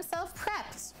getting himself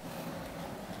prepped.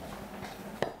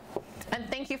 And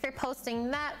thank you for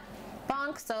posting that,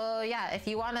 Bonk. So yeah, if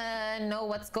you want to know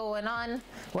what's going on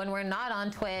when we're not on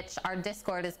Twitch, our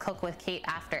Discord is Cook with Kate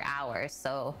After Hours.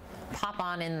 So pop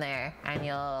on in there and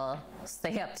you'll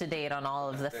stay up to date on all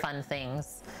of the fun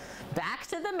things. Back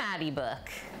to the Maddie book.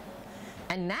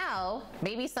 And now,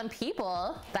 maybe some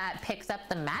people that picked up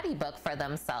the Maddie book for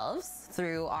themselves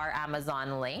through our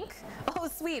Amazon link. Oh,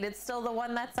 sweet, it's still the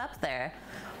one that's up there.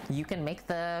 You can make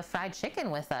the fried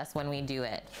chicken with us when we do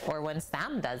it, or when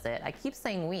Sam does it. I keep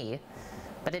saying we,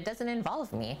 but it doesn't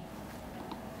involve me.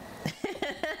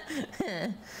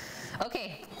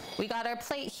 Okay, we got our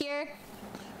plate here.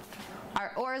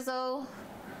 Our Orzo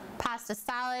pasta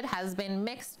salad has been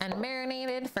mixed and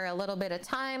marinated for a little bit of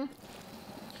time.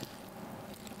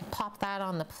 Pop that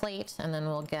on the plate and then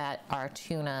we'll get our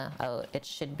tuna out. It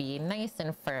should be nice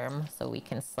and firm so we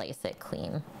can slice it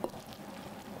clean.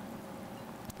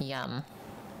 Yum.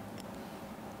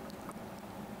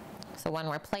 So when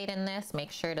we're plating this,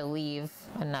 make sure to leave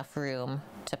enough room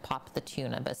to pop the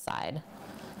tuna beside.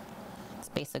 It's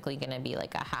basically gonna be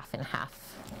like a half and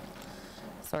half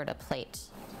sort of plate.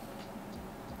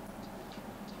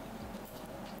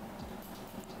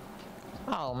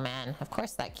 Oh man, of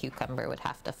course that cucumber would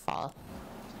have to fall.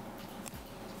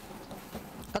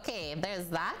 Okay, there's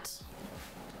that.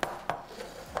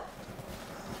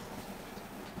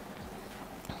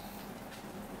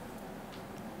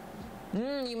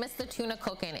 You missed the tuna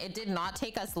cooking. It did not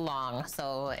take us long,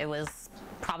 so it was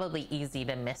probably easy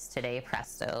to miss today,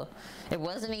 presto. It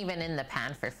wasn't even in the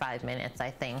pan for 5 minutes,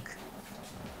 I think.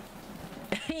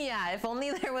 Yeah, if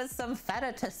only there was some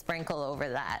feta to sprinkle over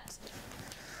that.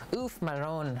 Oof,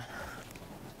 Maron.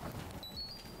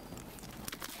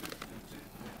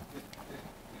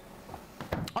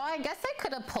 Oh, I guess I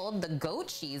could have pulled the goat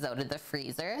cheese out of the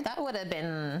freezer. That would have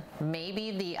been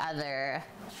maybe the other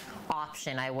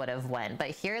option I would have went.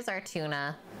 But here's our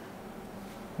tuna.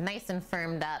 Nice and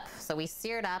firmed up. So we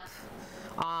seared up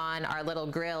on our little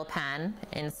grill pan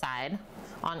inside.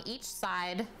 On each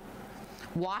side,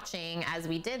 watching as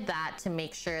we did that to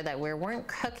make sure that we weren't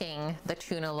cooking the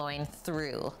tuna loin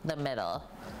through the middle.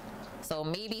 So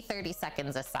maybe 30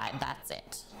 seconds aside, that's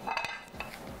it.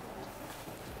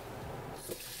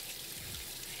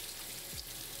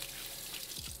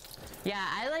 Yeah,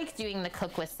 I like doing the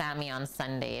Cook with Sammy on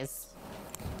Sundays.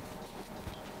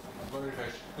 I wonder if I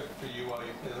should cook for you while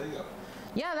you play Lego.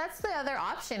 Yeah, that's the other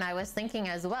option I was thinking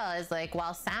as well, is like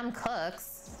while Sam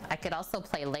cooks, I could also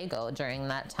play Lego during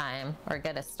that time or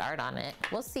get a start on it.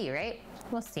 We'll see, right?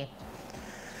 We'll see.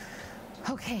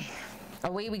 Okay,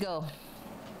 away we go.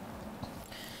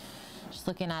 Just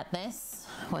looking at this,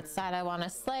 what side I want to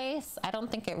slice. I don't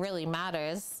think it really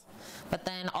matters. But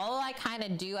then all I kind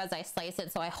of do as I slice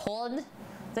it, so I hold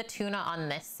the tuna on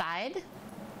this side.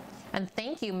 And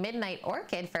thank you, Midnight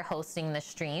Orchid, for hosting the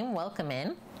stream. Welcome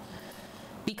in.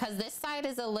 Because this side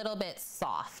is a little bit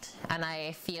soft, and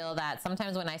I feel that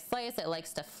sometimes when I slice, it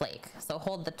likes to flake. So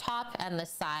hold the top and the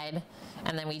side,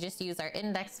 and then we just use our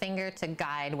index finger to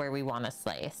guide where we want to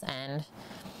slice. And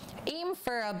aim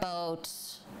for about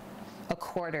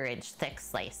 1/4 inch thick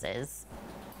slices.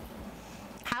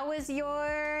 How was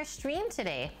your stream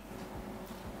today?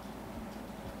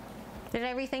 Did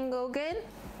everything go good?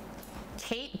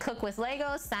 Kate cook with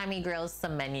Legos, Sammy grills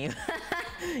some menu.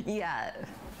 Yeah.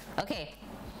 Okay.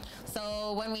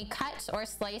 So when we cut or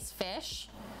slice fish,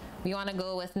 we want to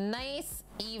go with nice,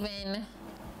 even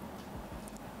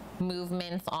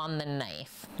movements on the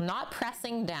knife. Not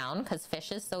pressing down because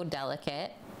fish is so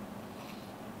delicate.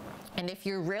 And if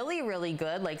you're really, really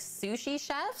good, like sushi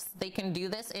chefs, they can do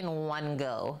this in one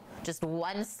go. Just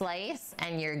one slice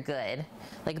and you're good.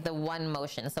 Like the one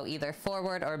motion, so either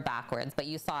forward or backwards. But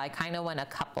you saw I kind of went a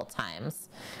couple times.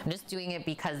 I'm just doing it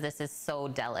because this is so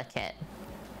delicate.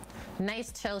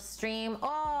 Nice chill stream.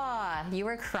 Oh, you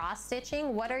were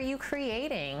cross-stitching? What are you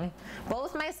creating?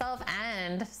 Both myself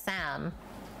and Sam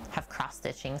have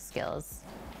cross-stitching skills.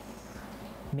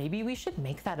 Maybe we should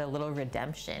make that a little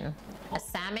redemption. A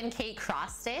Sam and Kate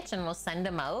cross-stitch and we'll send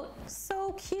them out.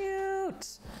 So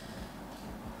cute.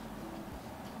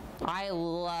 I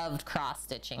loved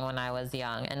cross-stitching when I was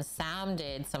young, and Sam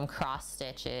did some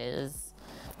cross-stitches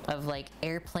of like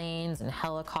airplanes and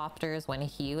helicopters when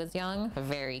he was young.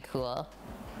 Very cool.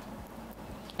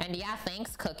 And yeah,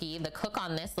 thanks Cookie. The cook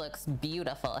on this looks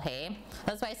beautiful, hey?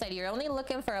 That's why I said you're only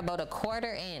looking for about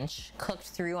 1/4 inch cooked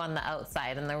through on the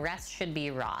outside and the rest should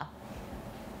be raw.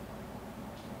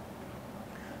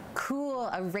 Cool,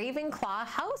 a Ravenclaw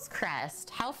house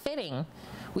crest. How fitting.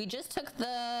 We just took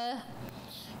the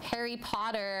Harry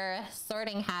Potter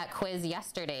sorting hat quiz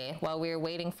yesterday while we were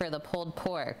waiting for the pulled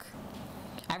pork.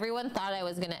 Everyone thought I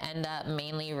was going to end up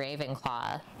mainly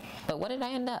Ravenclaw. But what did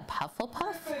I end up?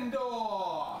 Hufflepuff?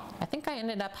 Gryffindor! I think I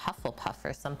ended up Hufflepuff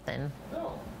or something.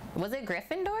 No. Was it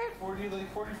Gryffindor?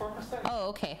 44%. Oh,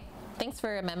 okay. Thanks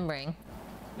for remembering.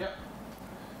 Yep.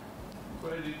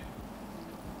 What I do?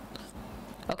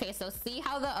 Okay, so see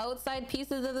how the outside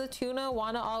pieces of the tuna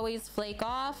want to always flake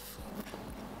off?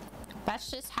 That's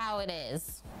just how it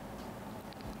is.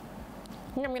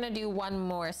 I'm going to do one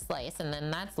more slice and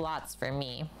then that's lots for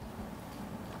me.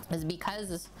 Is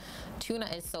because tuna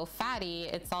is so fatty,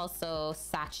 it's also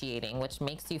satiating, which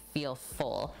makes you feel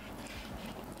full.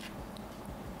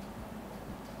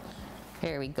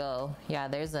 Here we go. Yeah,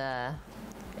 there's an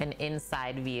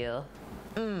inside view.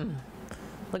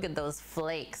 Look at those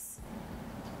flakes.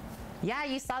 Yeah,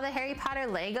 you saw the Harry Potter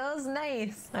Legos?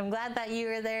 Nice. I'm glad that you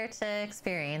were there to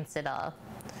experience it all.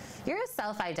 You're a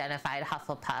self-identified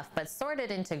Hufflepuff, but sorted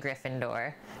into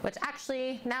Gryffindor, which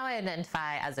actually, now I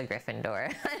identify as a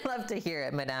Gryffindor. I'd love to hear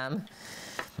it, madame.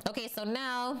 Okay, so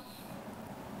now,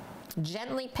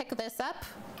 gently pick this up.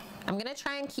 I'm gonna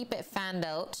try and keep it fanned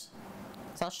out.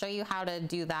 So I'll show you how to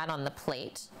do that on the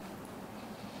plate.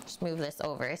 Just move this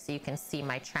over so you can see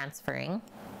my transferring.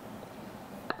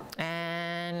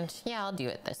 And yeah, I'll do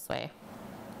it this way.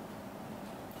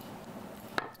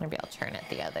 Maybe I'll turn it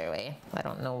the other way. I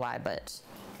don't know why, but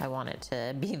I want it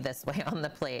to be this way on the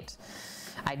plate.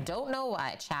 I don't know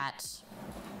why, chat.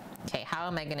 Okay, how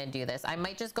am I gonna do this? I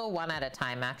might just go one at a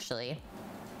time, actually.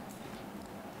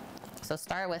 So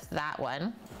start with that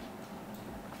one.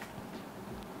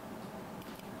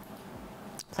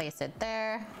 Place it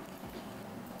there.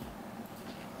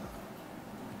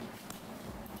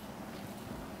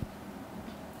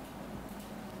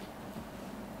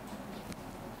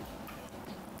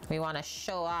 We want to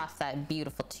show off that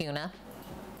beautiful tuna.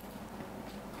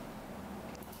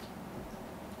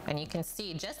 And you can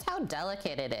see just how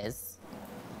delicate it is.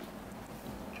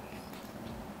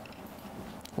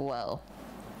 Whoa.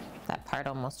 That part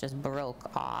almost just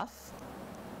broke off.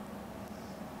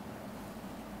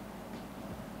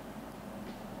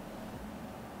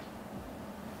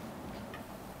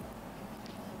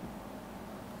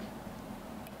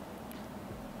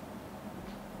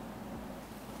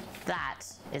 That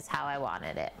is how I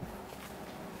wanted it.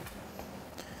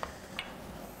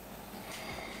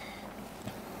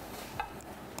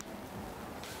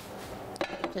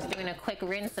 Just doing a quick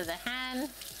rinse of the hand.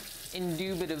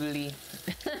 Indubitably.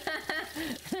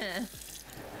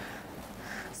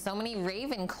 So many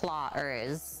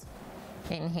Ravenclawers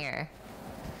in here.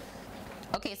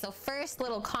 Okay, so first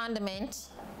little condiment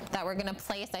that we're gonna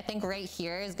place, I think right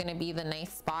here is gonna be the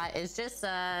nice spot, is just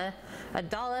a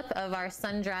dollop of our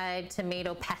sun-dried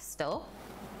tomato pesto.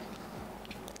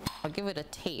 I'll give it a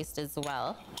taste as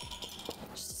well,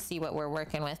 just to see what we're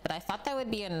working with, but I thought that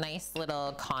would be a nice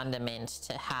little condiment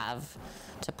to have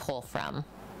to pull from.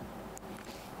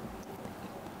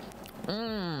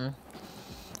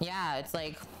 Yeah, it's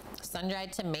like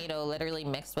sun-dried tomato literally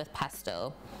mixed with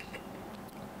pesto.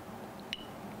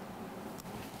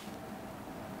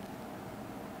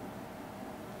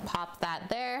 Pop that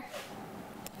there.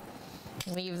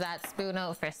 Leave that spoon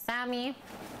out for Sammy.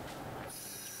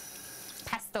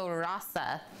 Pesto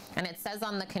Rossa. And it says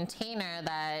on the container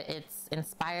that it's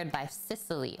inspired by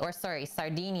Sicily, or sorry,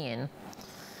 Sardinian.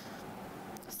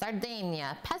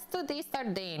 Sardinia. Pesto di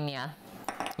Sardinia.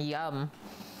 Yum.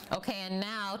 Okay, and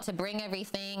now to bring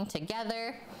everything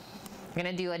together, I'm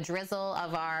gonna do a drizzle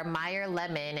of our Meyer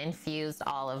lemon infused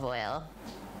olive oil.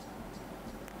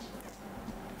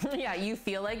 Yeah, you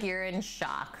feel like you're in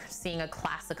shock seeing a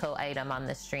classical item on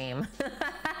the stream.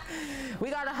 We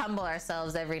gotta humble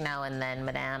ourselves every now and then,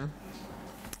 madame.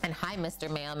 And hi, Mr.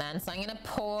 Mailman. So I'm gonna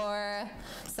pour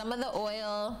some of the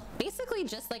oil, basically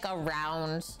just like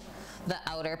around the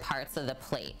outer parts of the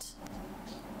plate.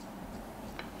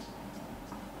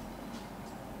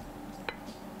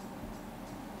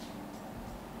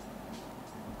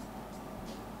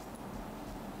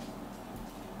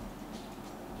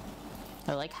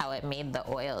 I like how it made the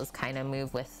oils kind of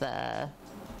move with the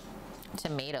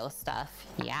tomato stuff.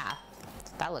 Yeah,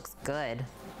 that looks good.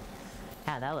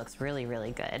 Yeah, that looks really,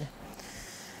 really good.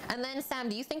 And then, Sam,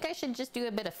 do you think I should just do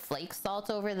a bit of flake salt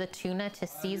over the tuna to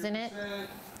season it? 100%.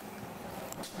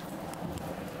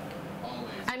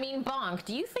 Always. I mean, Bonk,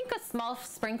 do you think a small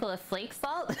sprinkle of flake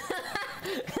salt?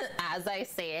 As I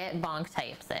say it, Bonk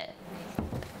types it.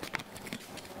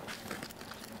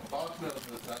 Bob knows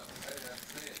this stuff. I have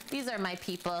to say it. These are my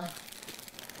people.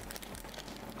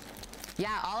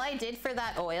 Yeah, all I did for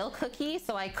that oil cookie,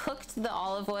 so I cooked the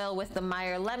olive oil with the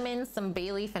Meyer lemon, some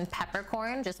bay leaf and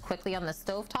peppercorn just quickly on the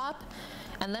stovetop.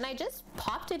 And then I just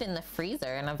popped it in the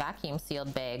freezer in a vacuum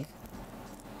sealed bag.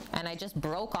 And I just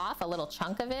broke off a little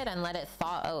chunk of it and let it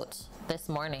thaw out this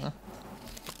morning.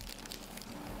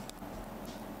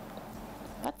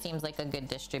 That seems like a good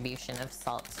distribution of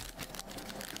salt.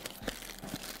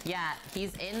 Yeah,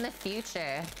 he's in the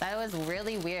future. That was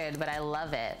really weird, but I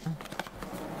love it.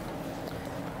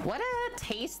 What a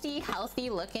tasty, healthy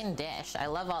looking dish. I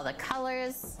love all the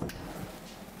colors.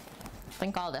 I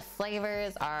think all the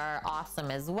flavors are awesome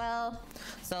as well.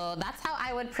 So that's how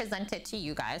I would present it to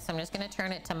you guys. So I'm just gonna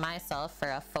turn it to myself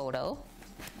for a photo.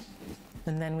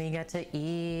 And then we get to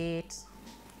eat.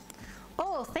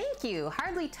 Oh, thank you.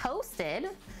 Hardly Toasted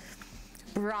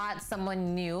brought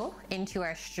someone new into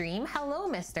our stream. Hello,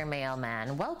 Mr.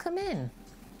 Mailman. Welcome in.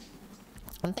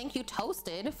 And thank you,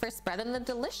 Toasted, for spreading the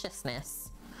deliciousness.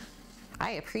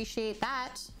 I appreciate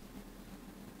that.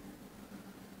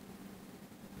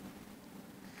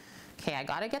 Okay, I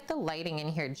gotta get the lighting in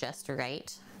here just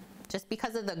right. Just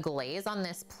because of the glaze on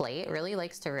this plate, it really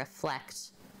likes to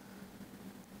reflect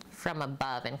from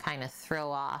above and kind of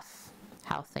throw off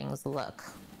how things look.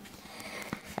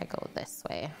 If I go this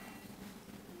way.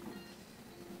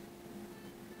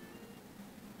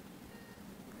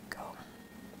 Go.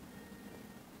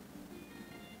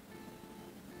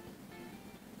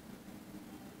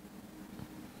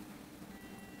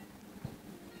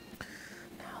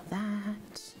 Now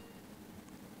that.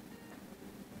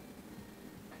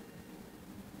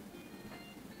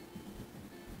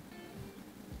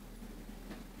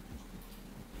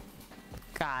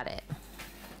 Got it.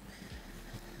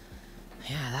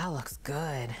 Yeah, that looks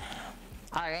good.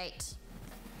 All right.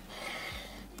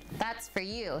 That's for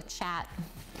you, chat.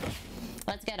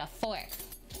 Let's get a fork.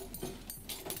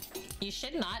 You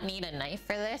should not need a knife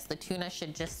for this. The tuna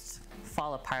should just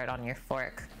fall apart on your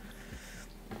fork.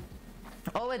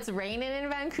 Oh, it's raining in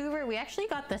Vancouver. We actually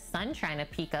got the sun trying to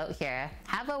peek out here.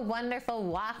 Have a wonderful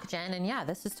walk, Jen. And yeah,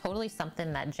 this is totally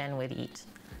something that Jen would eat.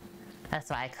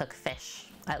 That's why I cook fish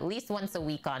at least once a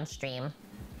week on stream.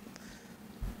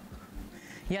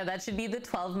 Yeah, that should be the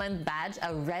 12-month badge,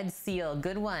 a red seal.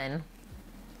 Good one.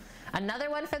 Another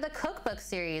one for the cookbook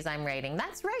series I'm writing.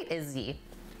 That's right, Izzy.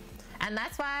 And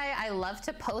that's why I love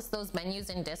to post those menus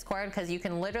in Discord, because you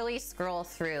can literally scroll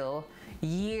through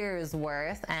years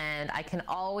worth and I can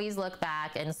always look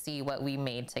back and see what we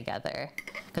made together.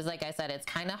 Because like I said, it's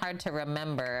kind of hard to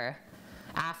remember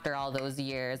after all those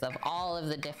years of all of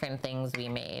the different things we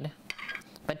made.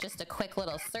 But just a quick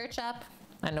little search up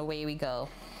and away we go.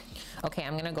 Okay,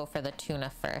 I'm gonna go for the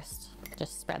tuna first.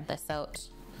 Just spread this out.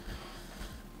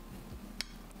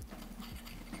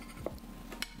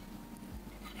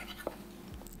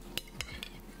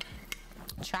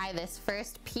 Try this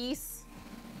first piece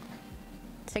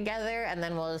together and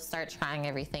then we'll start trying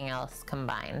everything else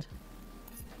combined.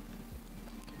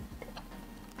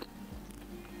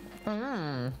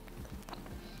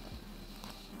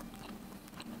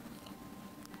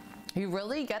 You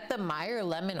really get the Meyer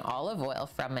lemon olive oil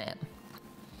from it.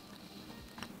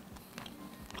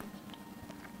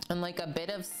 And like a bit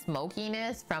of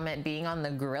smokiness from it being on the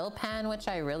grill pan, which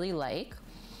I really like.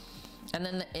 And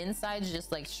then the inside's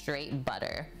just like straight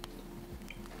butter.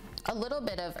 A little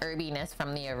bit of herbiness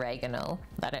from the oregano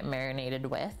that it marinated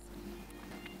with.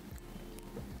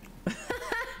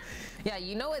 Yeah,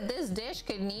 you know what this dish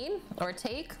could need or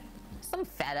take? Some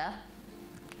feta.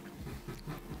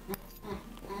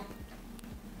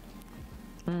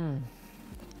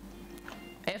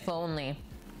 If only.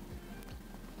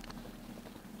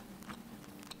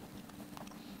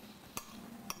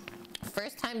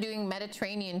 First time doing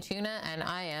Mediterranean tuna and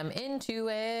I am into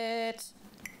it.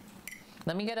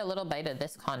 Let me get a little bite of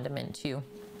this condiment too,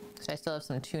 because I still have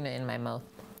some tuna in my mouth.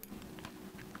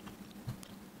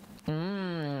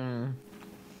 Mmm.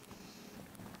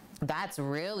 That's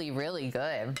really, really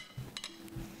good.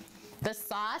 The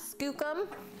sauce, skookum,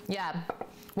 yeah.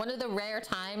 One of the rare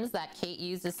times that Kate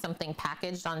uses something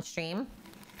packaged on stream.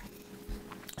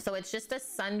 So it's just a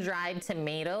sun-dried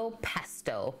tomato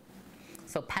pesto.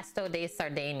 So pesto de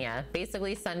Sardinia,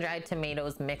 basically sun-dried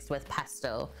tomatoes mixed with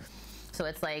pesto. So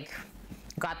it's like,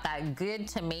 got that good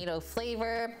tomato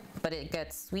flavor, but it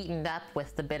gets sweetened up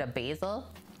with a bit of basil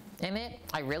in it.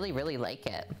 I really, really like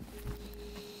it.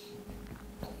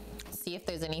 See if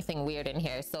there's anything weird in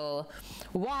here. So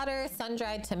water,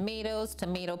 sun-dried tomatoes,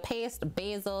 tomato paste,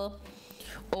 basil,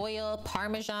 oil,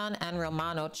 Parmesan and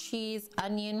Romano cheese,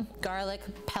 onion, garlic,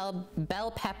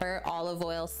 bell pepper, olive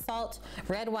oil, salt,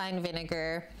 red wine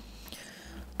vinegar,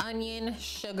 onion,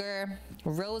 sugar,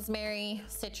 rosemary,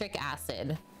 citric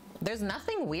acid. There's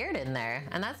nothing weird in there.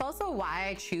 And that's also why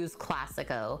I choose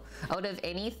Classico. Out of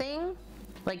anything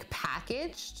like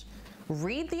packaged,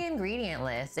 read the ingredient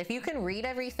list. If you can read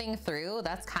everything through,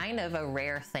 that's kind of a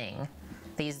rare thing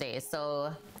these days.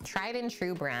 So tried and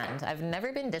true brand. I've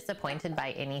never been disappointed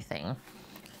by anything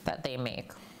that they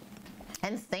make.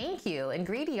 And thank you,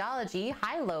 Ingrediology.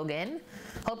 Hi, Logan.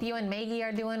 Hope you and Maggie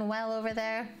are doing well over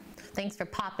there. Thanks for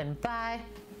popping by.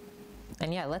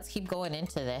 And yeah, let's keep going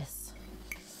into this.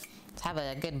 Let's have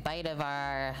a good bite of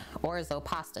our Orzo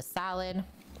pasta salad.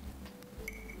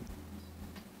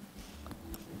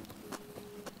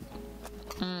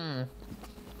 Mmm.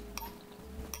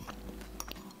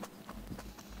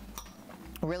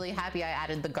 Really happy I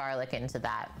added the garlic into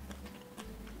that.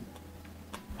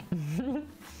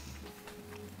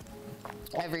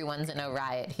 Everyone's in a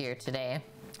riot here today.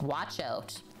 Watch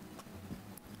out.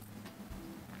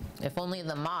 If only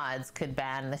the mods could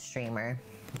ban the streamer.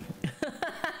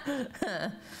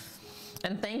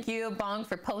 And thank you, Bong,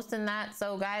 for posting that.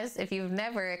 So guys, if you've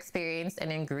never experienced an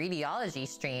Ingrediology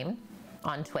stream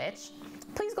on Twitch,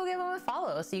 please go give him a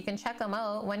follow so you can check him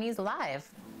out when he's live.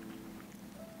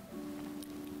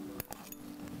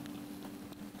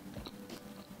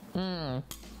 Mmm.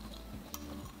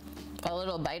 A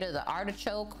little bite of the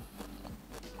artichoke.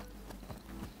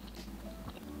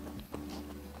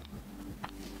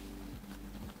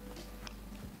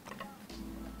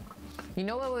 You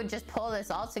know what would just pull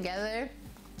this all together?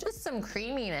 Just some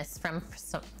creaminess from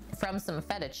some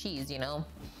feta cheese, you know?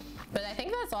 But I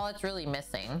think that's all it's really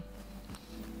missing.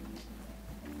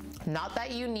 Not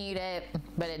that you need it,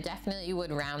 but it definitely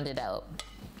would round it out.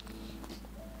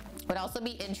 Would also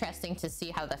be interesting to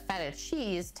see how the feta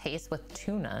cheese tastes with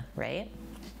tuna, right?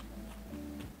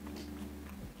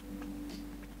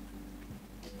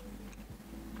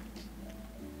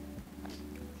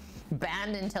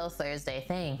 Banned until Thursday,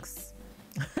 thanks.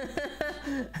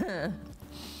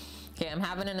 Okay, I'm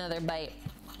having another bite.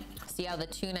 See how the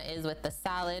tuna is with the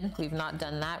salad. We've not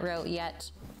done that route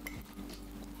yet.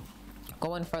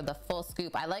 Going for the full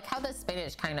scoop. I like how the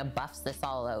spinach kind of buffs this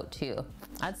all out too.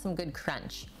 Adds some good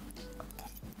crunch.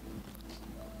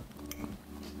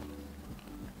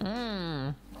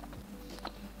 Mmm.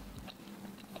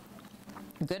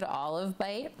 Good olive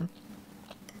bite.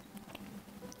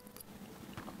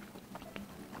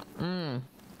 Mmm.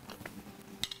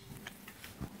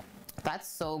 That's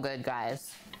so good,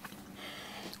 guys.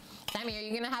 Sammy, are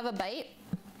you gonna have a bite?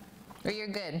 Or you're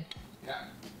good? Yeah.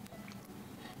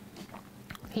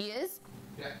 He is?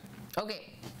 Yeah.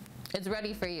 Okay. It's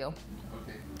ready for you.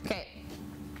 Okay. Okay.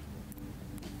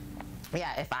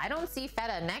 Yeah, if I don't see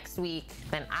feta next week,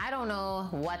 then I don't know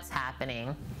what's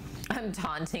happening. I'm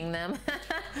taunting them.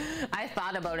 I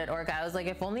thought about it, Orca. I was like,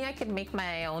 if only I could make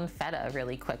my own feta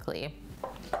really quickly.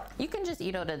 You can just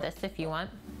eat out of this if you want.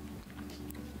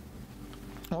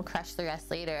 We'll crush the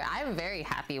rest later. I'm very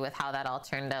happy with how that all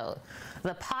turned out.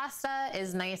 The pasta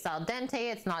is nice al dente.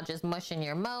 It's not just mush in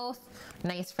your mouth.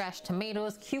 Nice fresh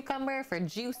tomatoes, cucumber for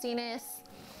juiciness.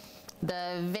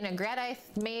 The vinaigrette I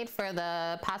made for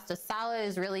the pasta salad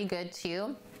is really good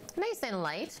too. Nice and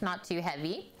light, not too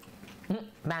heavy.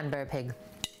 Man, bear pig.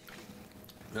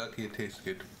 Lucky it tastes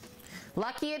good.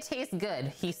 Lucky it tastes good,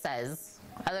 he says.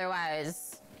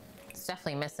 Otherwise, it's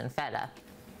definitely missing feta.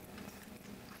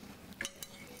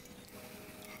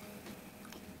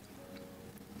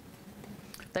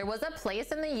 There was a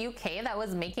place in the UK that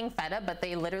was making feta, but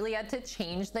they literally had to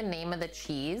change the name of the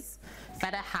cheese.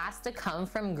 Feta has to come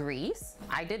from Greece.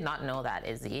 I did not know that,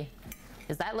 Izzy.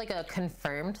 Is that like a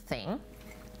confirmed thing?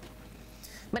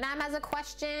 Madame has a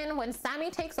question. When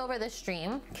Sammy takes over the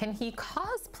stream, can he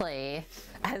cosplay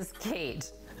as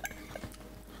Kate?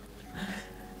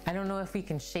 I don't know if we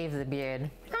can shave the beard.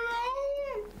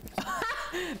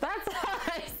 That's how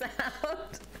I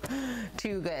sound.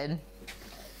 Too good.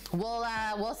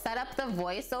 We'll set up the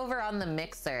voiceover on the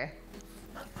mixer.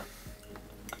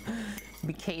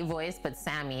 BK voice, but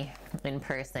Sammy in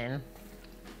person.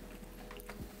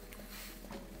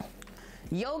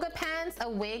 Yoga pants, a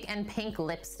wig, and pink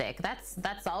lipstick.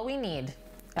 That's all we need.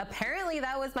 Apparently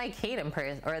that was my Kate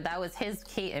that was his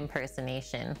Kate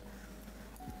impersonation.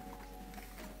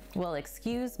 Well,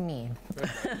 excuse me.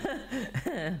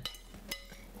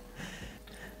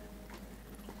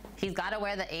 He's got to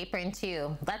wear the apron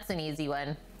too. That's an easy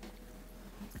one.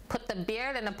 Put the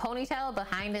beard in a ponytail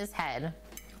behind his head.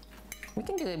 We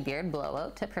can do a beard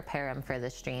blowout to prepare him for the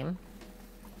stream.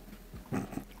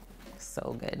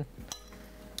 So good.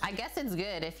 I guess it's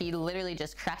good if he literally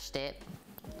just crushed it.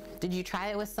 Did you try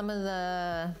it with some of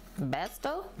the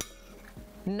Besto?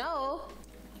 No.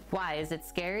 Why? Is it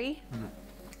scary?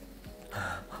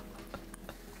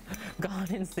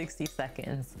 Gone in 60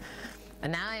 seconds.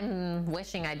 And now I'm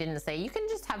wishing I didn't say, you can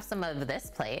just have some of this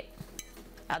plate.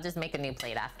 I'll just make a new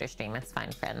plate after stream. It's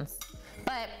fine, friends.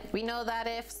 But we know that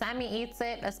if Sammy eats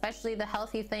it, especially the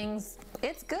healthy things,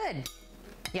 it's good.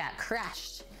 Yeah,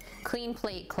 crushed. Clean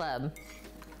plate club.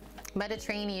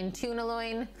 Mediterranean tuna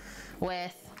loin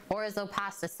with Orzo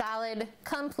pasta salad,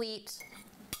 complete.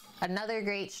 Another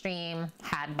great stream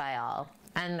had by all.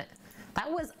 And that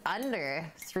was under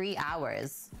 3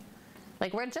 hours.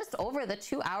 Like, we're just over the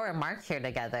 2-hour mark here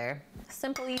together.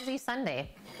 Simple, easy Sunday.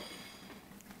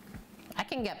 I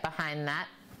can get behind that.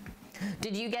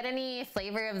 Did you get any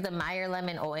flavor of the Meyer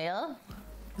lemon oil?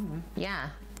 Mm-hmm. Yeah,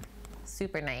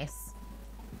 super nice.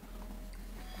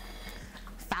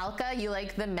 Falca, you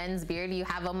like the men's beard? You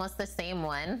have almost the same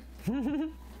one.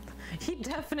 He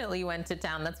definitely went to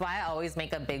town. That's why I always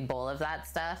make a big bowl of that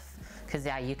stuff. Because,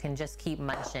 yeah, you can just keep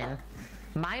munching.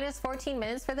 Minus 14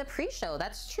 minutes for the pre-show.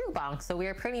 That's true, Bonk. So we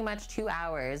are pretty much 2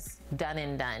 hours done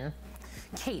and done.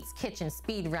 Kate's Kitchen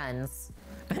speed runs.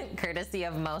 Courtesy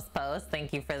of Most Post.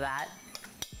 Thank you for that.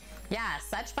 Yeah,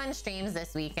 such fun streams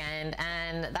this weekend.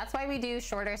 And that's why we do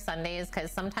shorter Sundays,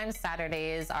 because sometimes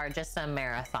Saturdays are just a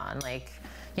marathon. Like,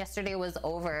 yesterday was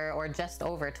over or just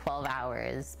over 12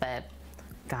 hours. But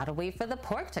gotta wait for the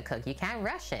pork to cook. You can't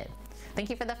rush it. Thank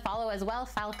you for the follow as well,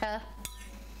 Falca.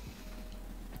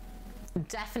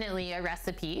 Definitely a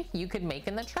recipe you could make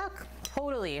in the truck.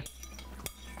 Totally.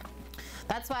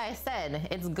 That's why I said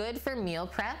it's good for meal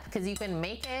prep, because you can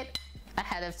make it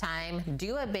ahead of time,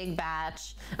 do a big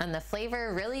batch, and the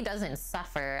flavor really doesn't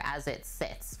suffer as it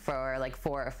sits for like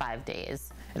 4 or 5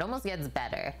 days. It almost gets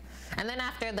better. And then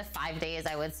after the 5 days,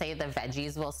 I would say the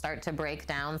veggies will start to break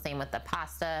down. Same with the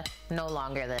pasta, no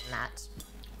longer than that.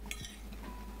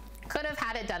 Could have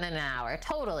had it done in an hour,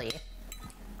 totally.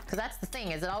 Because that's the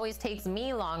thing, is it always takes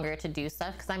me longer to do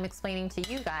stuff because I'm explaining to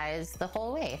you guys the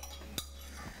whole way.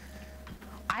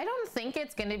 I don't think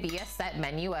it's going to be a set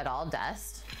menu at all,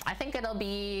 Dust. I think it'll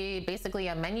be basically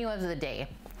a menu of the day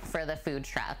for the food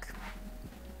truck.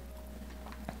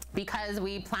 Because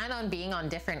we plan on being on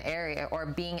different area or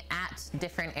being at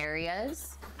different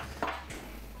areas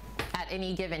at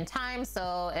any given time.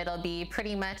 So it'll be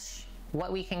pretty much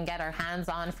what we can get our hands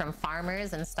on from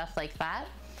farmers and stuff like that.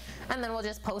 And then we'll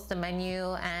just post a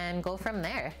menu and go from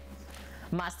there.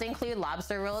 Must include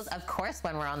lobster rolls, of course,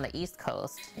 when we're on the East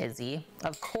Coast, Izzy.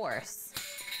 Of course.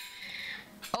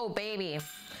 Oh, baby.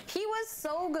 He was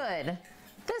so good.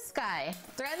 This guy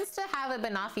threatens to have a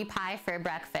banoffee pie for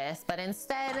breakfast, but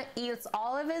instead eats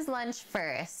all of his lunch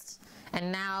first.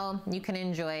 And now you can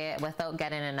enjoy it without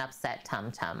getting an upset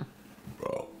tum-tum.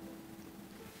 Oh.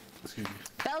 Excuse me.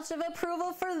 Belch of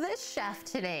approval for this chef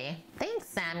today. Thanks,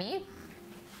 Sammy.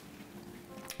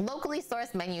 Locally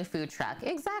sourced menu food truck.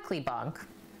 Exactly, Bonk.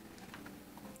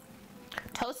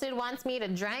 Toasted wants me to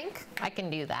drink. I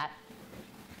can do that.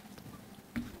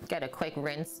 Get a quick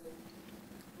rinse.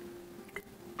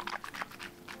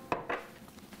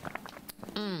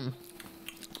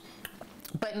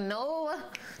 But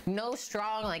no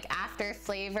strong like after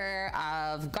flavor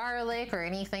of garlic or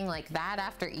anything like that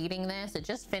after eating this. It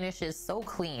just finishes so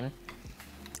clean.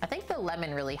 I think the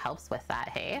lemon really helps with that,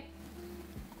 hey?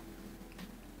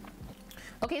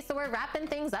 Okay, so we're wrapping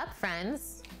things up,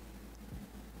 friends.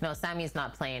 No, Sammy's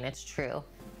not playing, it's true.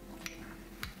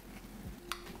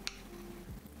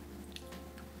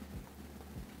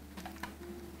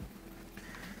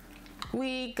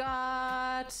 We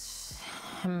got,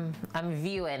 I'm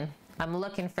viewing, I'm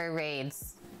looking for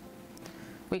raids.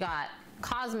 We got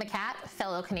Cosmicat,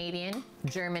 fellow Canadian,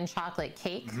 German chocolate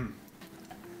cake.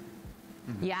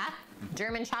 Yeah,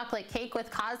 German chocolate cake with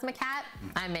Cosmicat,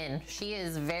 I'm in. She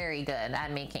is very good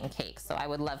at making cakes, so I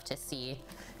would love to see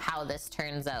how this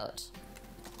turns out.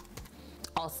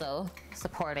 Also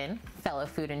supporting fellow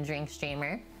food and drink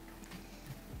streamer.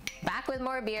 Back with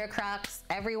more beer, Crux.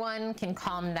 Everyone can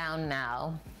calm down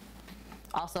now.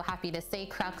 Also happy to say,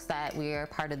 Crux, that we are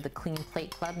part of the Clean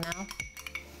Plate Club now.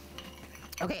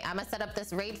 Okay, I'm gonna set up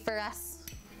this raid for us.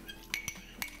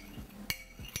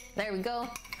 There we go.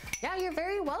 Yeah, you're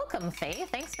very welcome, Faye.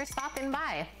 Thanks for stopping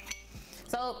by.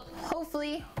 So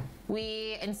hopefully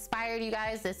we inspired you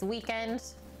guys this weekend.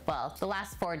 Well, the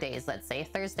last 4 days, let's say.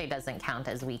 Thursday doesn't count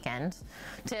as weekend.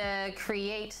 To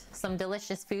create some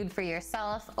delicious food for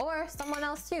yourself or someone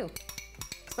else too.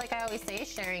 It's like I always say,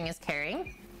 sharing is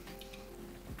caring.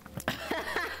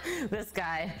 This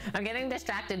guy, I'm getting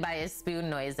distracted by his spoon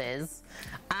noises.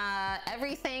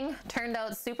 Everything turned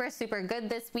out super good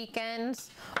this weekend.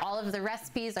 All of the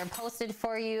recipes are posted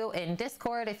for you in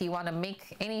Discord if you want to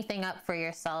make anything up for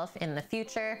yourself in the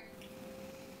future.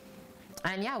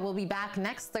 And yeah, we'll be back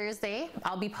next Thursday.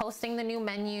 I'll be posting the new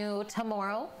menu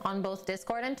tomorrow on both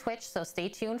Discord and Twitch, so stay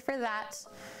tuned for that.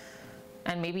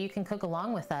 And maybe you can cook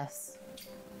along with us.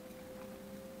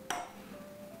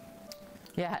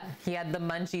 Yeah, he had the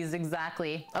munchies,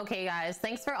 exactly. Okay, guys,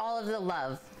 thanks for all of the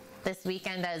love this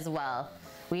weekend as well.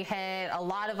 We hit a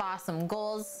lot of awesome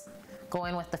goals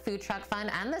going with the food truck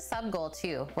fund and the sub goal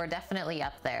too. We're definitely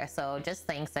up there, so just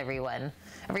thanks everyone.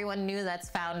 Everyone new that's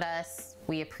found us,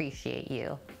 we appreciate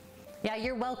you. Yeah,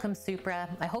 you're welcome, Supra.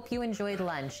 I hope you enjoyed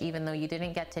lunch, even though you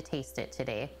didn't get to taste it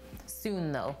today.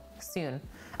 Soon though, soon.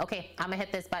 Okay, I'm gonna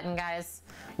hit this button, guys.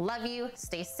 Love you,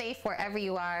 stay safe wherever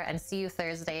you are, and see you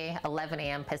Thursday, 11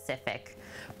 a.m. Pacific.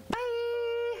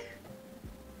 Bye!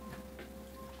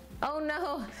 Oh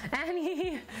no,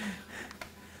 Annie!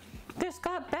 This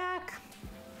got back.